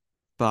perfect,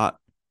 but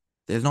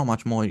there's not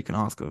much more you can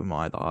ask of them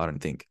either, I don't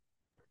think.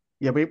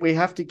 Yeah, we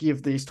have to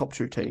give these top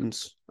two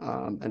teams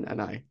an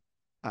A,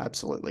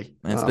 absolutely.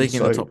 And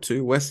speaking of the top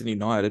two, Western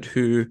United,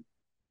 who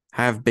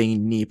have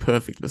been near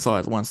perfect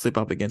besides one slip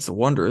up against the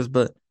Wanderers,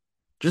 but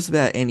just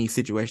about any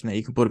situation that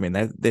you can put them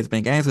in. There's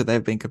been games where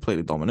they've been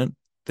completely dominant.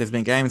 There's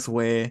been games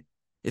where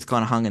it's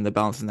kind of hung in the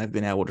balance and they've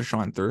been able to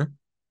shine through.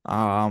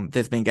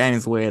 There's been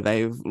games where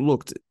they've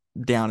looked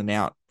down and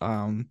out.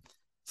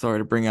 Sorry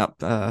to bring up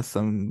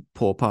some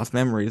poor past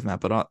memories, Matt,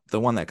 but the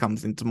one that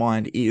comes into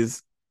mind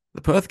is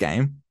the Perth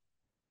game.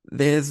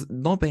 There's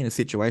not been a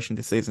situation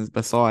this season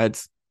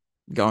besides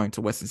going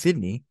to Western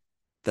Sydney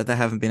that they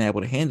haven't been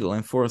able to handle.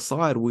 And for a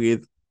side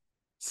with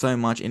so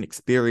much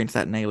inexperience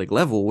at an A-League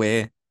level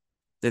where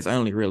there's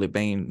only really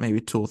been maybe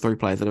two or three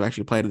players that have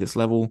actually played at this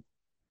level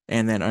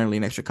and then only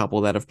an extra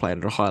couple that have played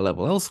at a high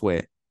level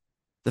elsewhere.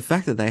 The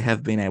fact that they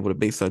have been able to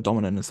be so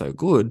dominant and so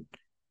good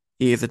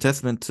is a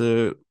testament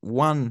to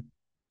one,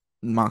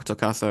 Mark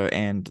Tocasso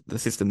and the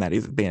system that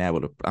he's been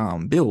able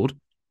to build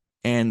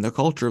and the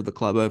culture of the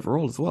club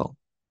overall as well.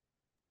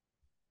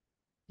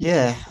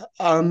 Yeah.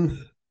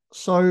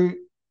 So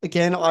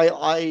again,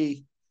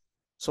 I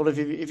sort of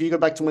if you go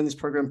back to when this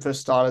program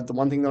first started, the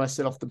one thing that I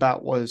said off the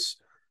bat was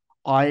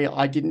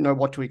I didn't know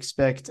what to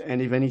expect,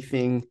 and if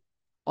anything,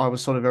 I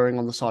was sort of erring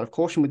on the side of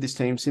caution with this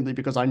team simply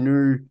because I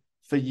knew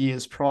for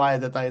years prior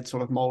that they had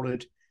sort of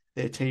molded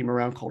their team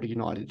around Calder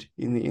United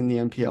in the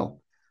NPL.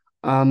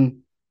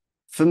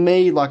 For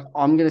me, like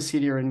I'm gonna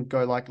sit here and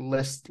go like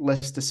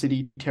Leicester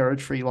City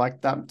territory,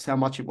 like that's how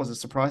much it was a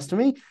surprise to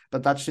me.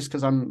 But that's just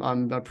because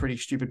I'm a pretty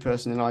stupid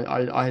person and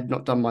I had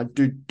not done my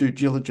due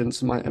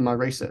diligence and my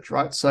research,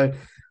 right? So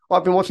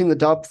I've been watching the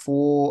dub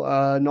for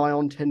nigh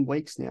on 10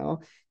 weeks now.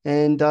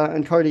 And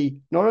Cody,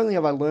 not only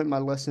have I learned my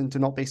lesson to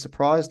not be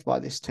surprised by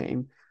this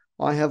team,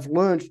 I have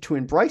learned to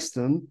embrace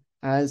them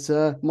as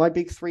my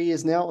big three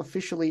is now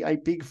officially a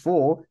big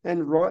four,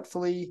 and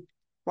rightfully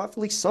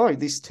so.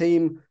 This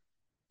team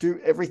do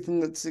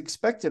everything that's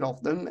expected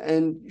of them.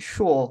 And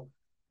sure,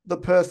 the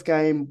Perth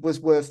game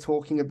was worth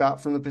talking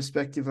about from the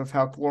perspective of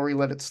how Glory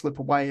let it slip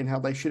away and how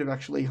they should have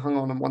actually hung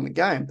on and won the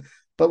game.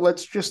 But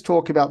let's just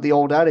talk about the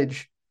old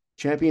adage,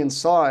 champion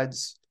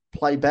sides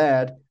play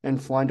bad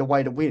and find a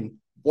way to win.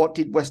 What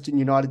did Western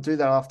United do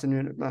that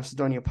afternoon at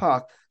Macedonia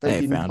Park? They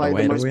didn't play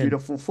the most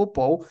beautiful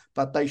football,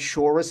 but they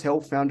sure as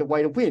hell found a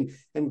way to win.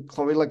 And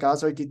Chloe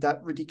Lagazzo did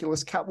that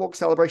ridiculous catwalk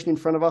celebration in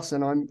front of us,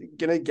 and I'm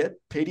going to get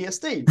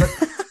PTSD.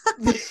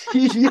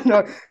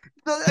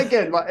 But,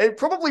 again, like,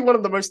 probably one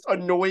of the most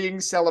annoying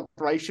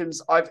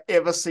celebrations I've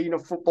ever seen a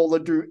footballer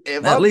do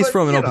ever. At least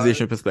from an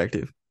opposition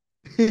perspective.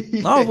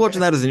 Yeah. I was watching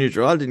that as a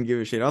neutral. I didn't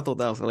give a shit. I thought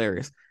that was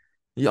hilarious.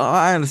 Yeah,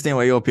 I understand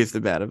why you're pissed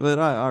about it, but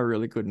I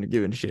really couldn't have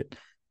given a shit.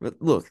 But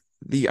look,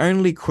 The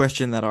only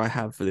question that I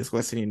have for this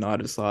Western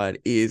United side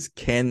is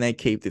can they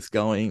keep this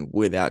going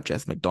without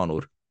Jess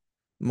McDonald?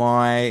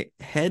 My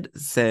head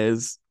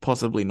says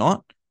possibly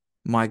not.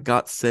 My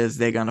gut says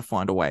they're going to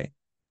find a way.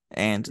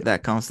 And Yeah,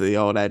 that comes to the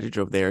old adage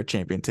of they're a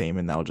champion team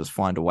and they'll just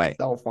find a way.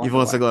 they'll You've find a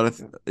also way. got to,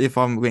 Yeah. if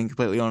I'm being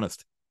completely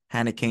honest,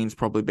 Hannah Keane's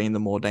probably been the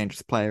more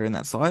dangerous player in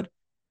that side.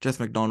 Jess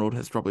McDonald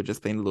has probably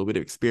just been a little bit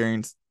of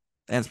experience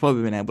and has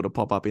probably been able to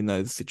pop up in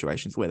those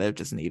situations where they've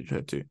just needed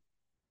her to.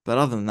 But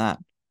other than that,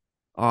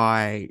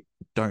 I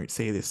don't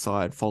see this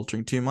side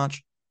faltering too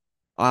much.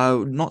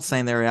 I'm not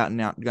saying they're out and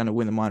out going to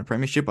win the minor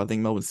premiership. I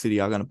think Melbourne City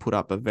are going to put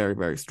up a very,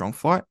 very strong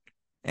fight.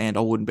 And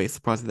I wouldn't be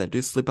surprised if they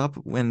do slip up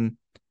when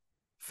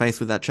faced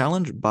with that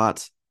challenge.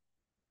 But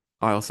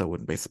I also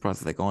wouldn't be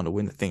surprised if they go on to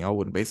win the thing. I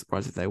wouldn't be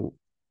surprised if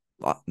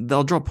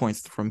they'll drop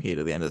points from here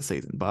to the end of the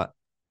season. But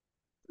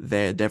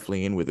they're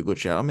definitely in with a good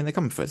shout. I mean, they're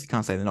coming first. You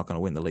can't say they're not going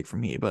to win the league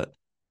from here. But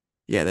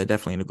yeah, they're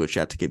definitely in a good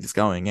shout to keep this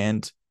going.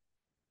 And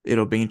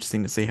it'll be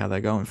interesting to see how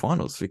they go in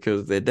finals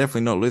because they're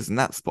definitely not losing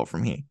that spot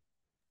from here.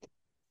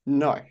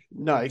 No,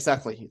 no,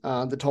 exactly.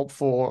 The top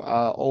four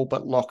are all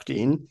but locked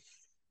in.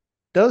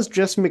 Does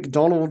Jess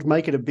McDonald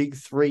make it a big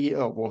three,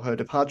 or her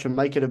departure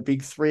make it a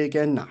big three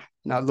again? No,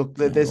 no. Look,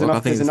 Yeah, there's look, I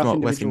enough. think There's this enough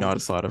West individual. United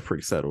side are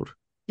pretty settled.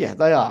 Yeah,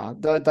 they are.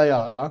 They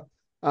are.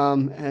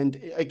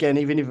 And again,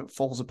 even if it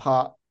falls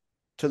apart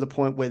to the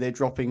point where they're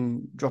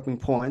dropping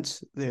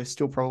points, they're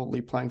still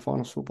probably playing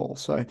finals football.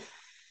 So,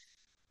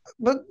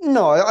 but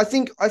no, I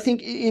think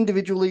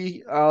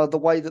individually, the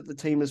way that the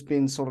team has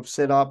been sort of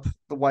set up,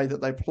 the way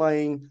that they're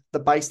playing, the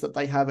base that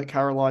they have at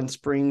Caroline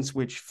Springs,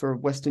 which for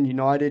Western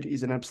United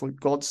is an absolute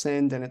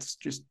godsend, and it's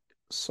just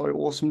so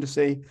awesome to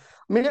see.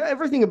 I mean,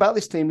 everything about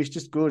this team is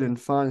just good and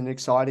fun and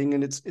exciting,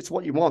 and it's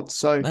what you want.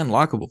 So And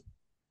likable.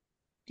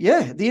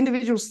 yeah, the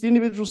individuals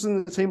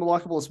in the team are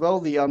likable as well.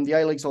 The A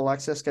League's All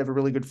Access gave a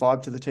really good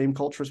vibe to the team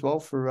culture as well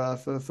for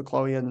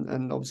Chloe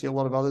and obviously a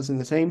lot of others in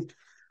the team.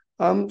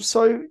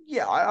 So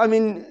yeah, I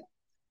mean,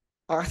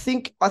 I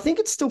think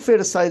it's still fair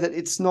to say that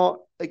it's not,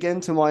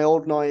 again, to my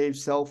old naive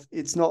self,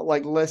 it's not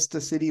like Leicester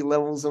City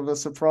levels of a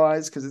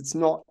surprise because it's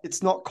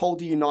not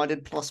Calder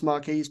United plus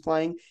Marquis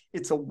playing.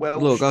 It's a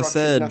well Look, I structured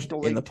said National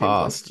in the League team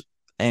playing. past,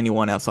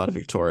 anyone outside of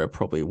Victoria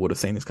probably would have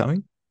seen this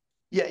coming.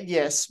 Yeah,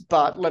 yes,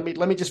 but let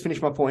me just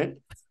finish my point.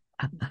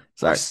 I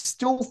Sorry.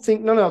 still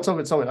think no, it's all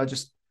good. It's all good.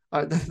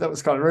 That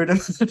was kind of rude,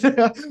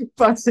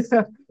 but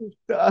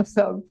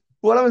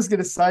what I was going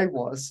to say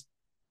was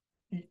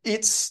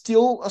it's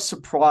still a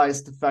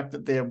surprise the fact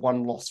that they're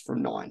one loss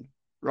from nine,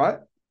 right?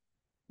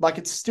 Like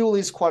it still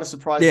is quite a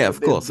surprise Yeah, that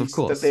of course, of they're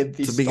course. To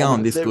this be going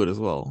dominant. this They're good as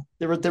well.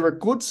 they're a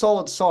good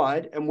solid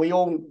side, and we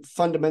all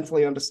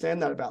fundamentally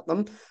understand that about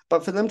them.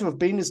 But for them to have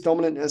been as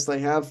dominant as they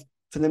have,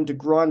 for them to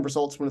grind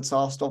results when it's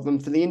asked of them,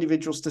 for the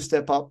individuals to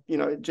step up,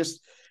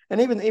 just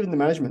and even the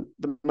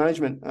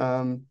management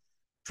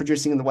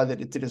producing in the way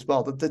that it did as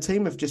well. That the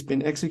team have just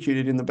been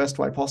executed in the best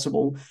way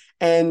possible,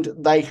 and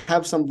they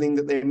have something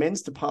that their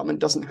men's department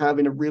doesn't have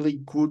in a really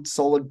good,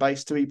 solid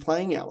base to be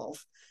playing out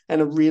of,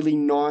 and a really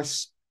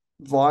nice,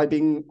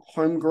 vibing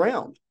home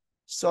ground.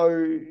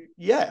 So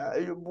yeah,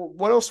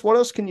 what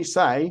else can you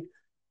say?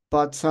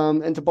 But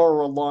and to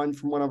borrow a line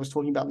from when I was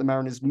talking about the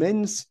Mariners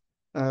men's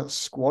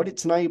squad,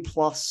 it's an A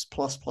plus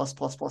plus plus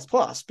plus plus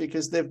plus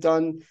because they've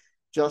done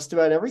just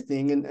about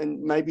everything,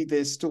 and maybe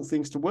there's still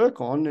things to work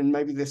on, and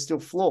maybe there's still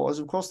flaws.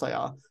 Of course, they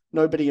are.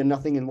 Nobody and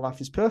nothing in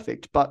life is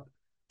perfect, but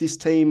this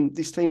team,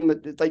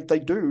 they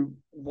do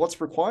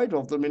what's required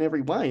of them in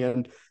every way,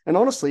 and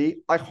honestly,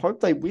 I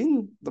hope they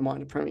win the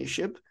minor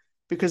premiership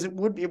because it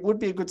would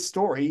be a good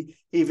story,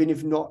 even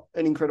if not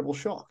an incredible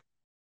shock.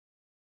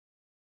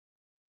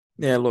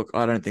 Yeah, look,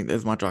 I don't think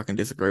there's much I can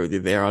disagree with you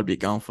there. I'd be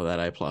going for that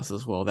A plus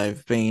as well.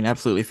 They've been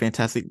absolutely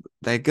fantastic.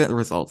 They get the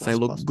results. They Plus,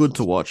 look plus, good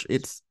to plus, plus, watch.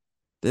 plus.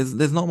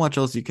 There's not much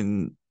else you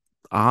can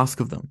ask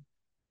of them.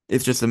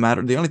 It's just a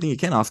matter. The only thing you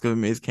can ask of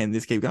them is can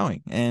this keep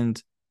going?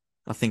 And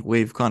I think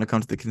we've kind of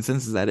come to the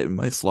consensus that it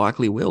most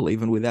likely will,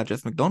 even without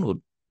Jess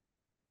McDonald.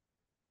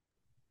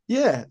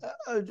 Yeah.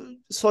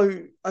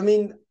 So, I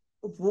mean,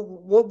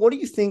 what do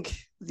you think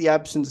the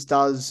absence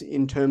does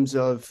in terms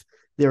of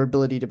their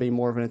ability to be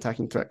more of an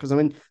attacking threat? Because I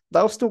mean,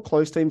 they'll still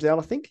close teams out.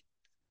 I think.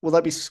 Will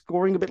they be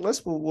scoring a bit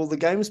less? Will the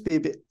games be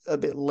a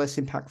bit less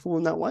impactful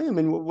in that way? I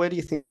mean, where do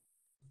you think?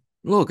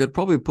 Look, it'd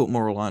probably put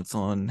more reliance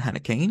on Hannah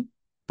Keane,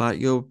 but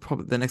you're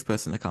probably the next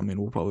person to come in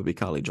will probably be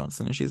Carly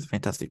Johnson, and she's a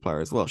fantastic player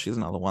as well. She's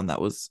another one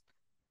that was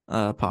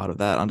part of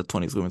that under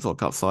 20s Women's World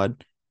Cup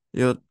side.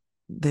 You're,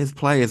 there's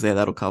players there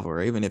that'll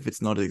cover, even if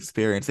it's not as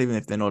experienced, even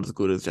if they're not as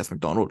good as Jess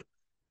McDonald,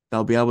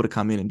 they'll be able to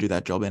come in and do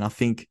that job. And I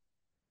think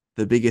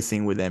the biggest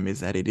thing with them is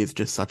that it is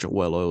just such a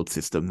well-oiled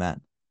system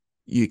that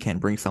you can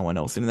bring someone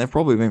else in. And they've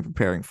probably been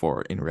preparing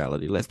for it in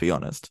reality, let's be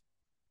honest.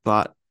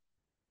 But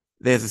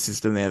there's a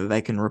system there that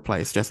they can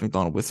replace Jess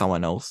McDonald with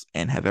someone else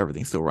and have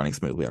everything still running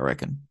smoothly, I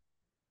reckon.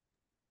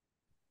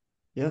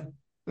 Yeah.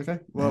 Okay.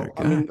 There we Well,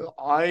 I go. mean,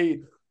 I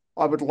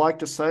would like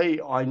to say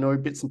I know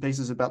bits and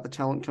pieces about the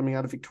talent coming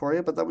out of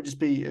Victoria, but that would just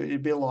be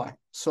it'd be a lie.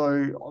 So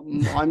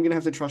I'm going to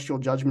have to trust your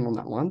judgment on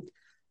that one.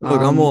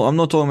 Look, I'm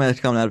not talking about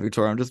coming out of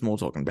Victoria. I'm just more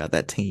talking about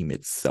that team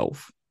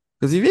itself.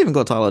 Because you've even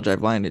got Tyler J.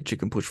 Blaine that you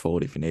can push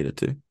forward if you needed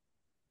to.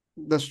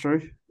 That's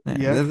true. Yeah,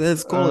 Yeah.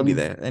 there's quality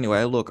there.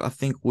 Anyway, look, I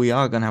think we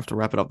are going to have to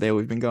wrap it up there.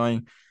 We've been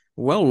going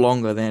well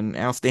longer than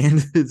our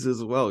standards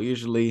as well.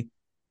 Usually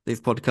these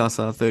podcasts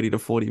are 30 to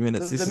 40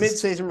 minutes. The This is,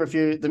 mid-season they're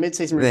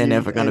review,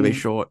 never going to be and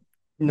short.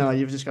 no,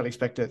 you've just got to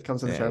expect it. It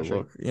comes to the Yeah, territory.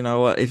 look, you know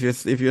what? If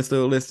you're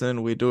still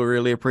listening, we do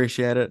really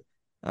appreciate it.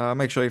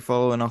 Make sure you're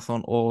following us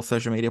on all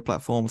social media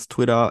platforms: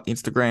 Twitter,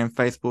 Instagram,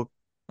 Facebook,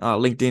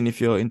 LinkedIn if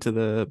you're into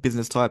the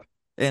business type,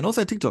 and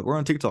also TikTok. We're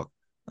on TikTok.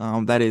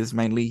 That is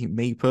mainly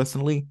me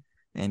personally,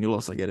 and you'll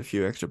also get a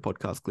few extra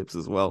podcast clips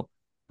as well.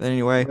 But The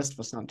anyway, rest of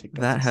us aren't that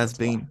TikTokers. has That's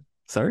why. been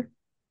sorry.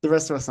 The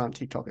rest of us aren't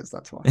TikTokers.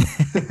 That's why.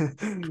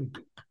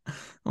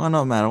 Why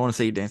not, Matt? I want to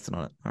see you dancing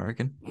on it. I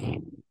reckon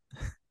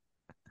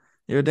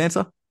you're a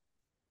dancer.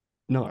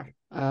 No.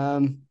 Yeah,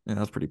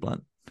 that's pretty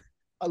blunt.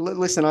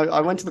 Listen,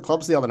 I went to the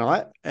clubs the other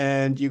night,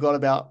 and you got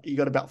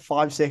about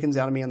 5 seconds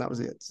out of me, and that was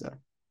it. So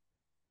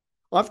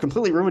I've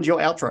completely ruined your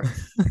outro.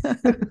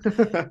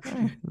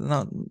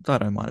 No, I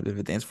don't mind a bit of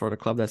a dance for at a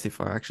club. That's if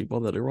I actually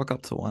bother to rock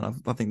up to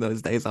one. I think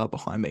those days are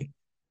behind me.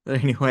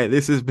 But anyway,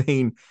 this has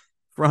been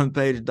Front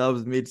Page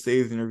Dubs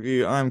mid-season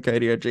review. I'm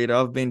Katie Ojeda.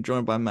 I've been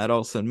joined by Matt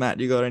Olson. Matt,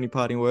 you got any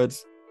parting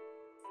words?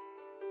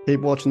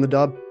 Keep watching the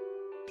dub.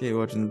 Keep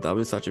watching the dub.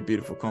 It's such a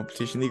beautiful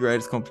competition, the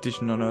greatest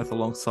competition on earth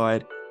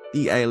alongside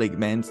the A-League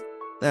men's.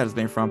 That has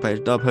been Front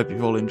Page Dub. Hope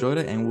you've all enjoyed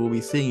it, and we'll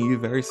be seeing you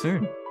very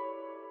soon.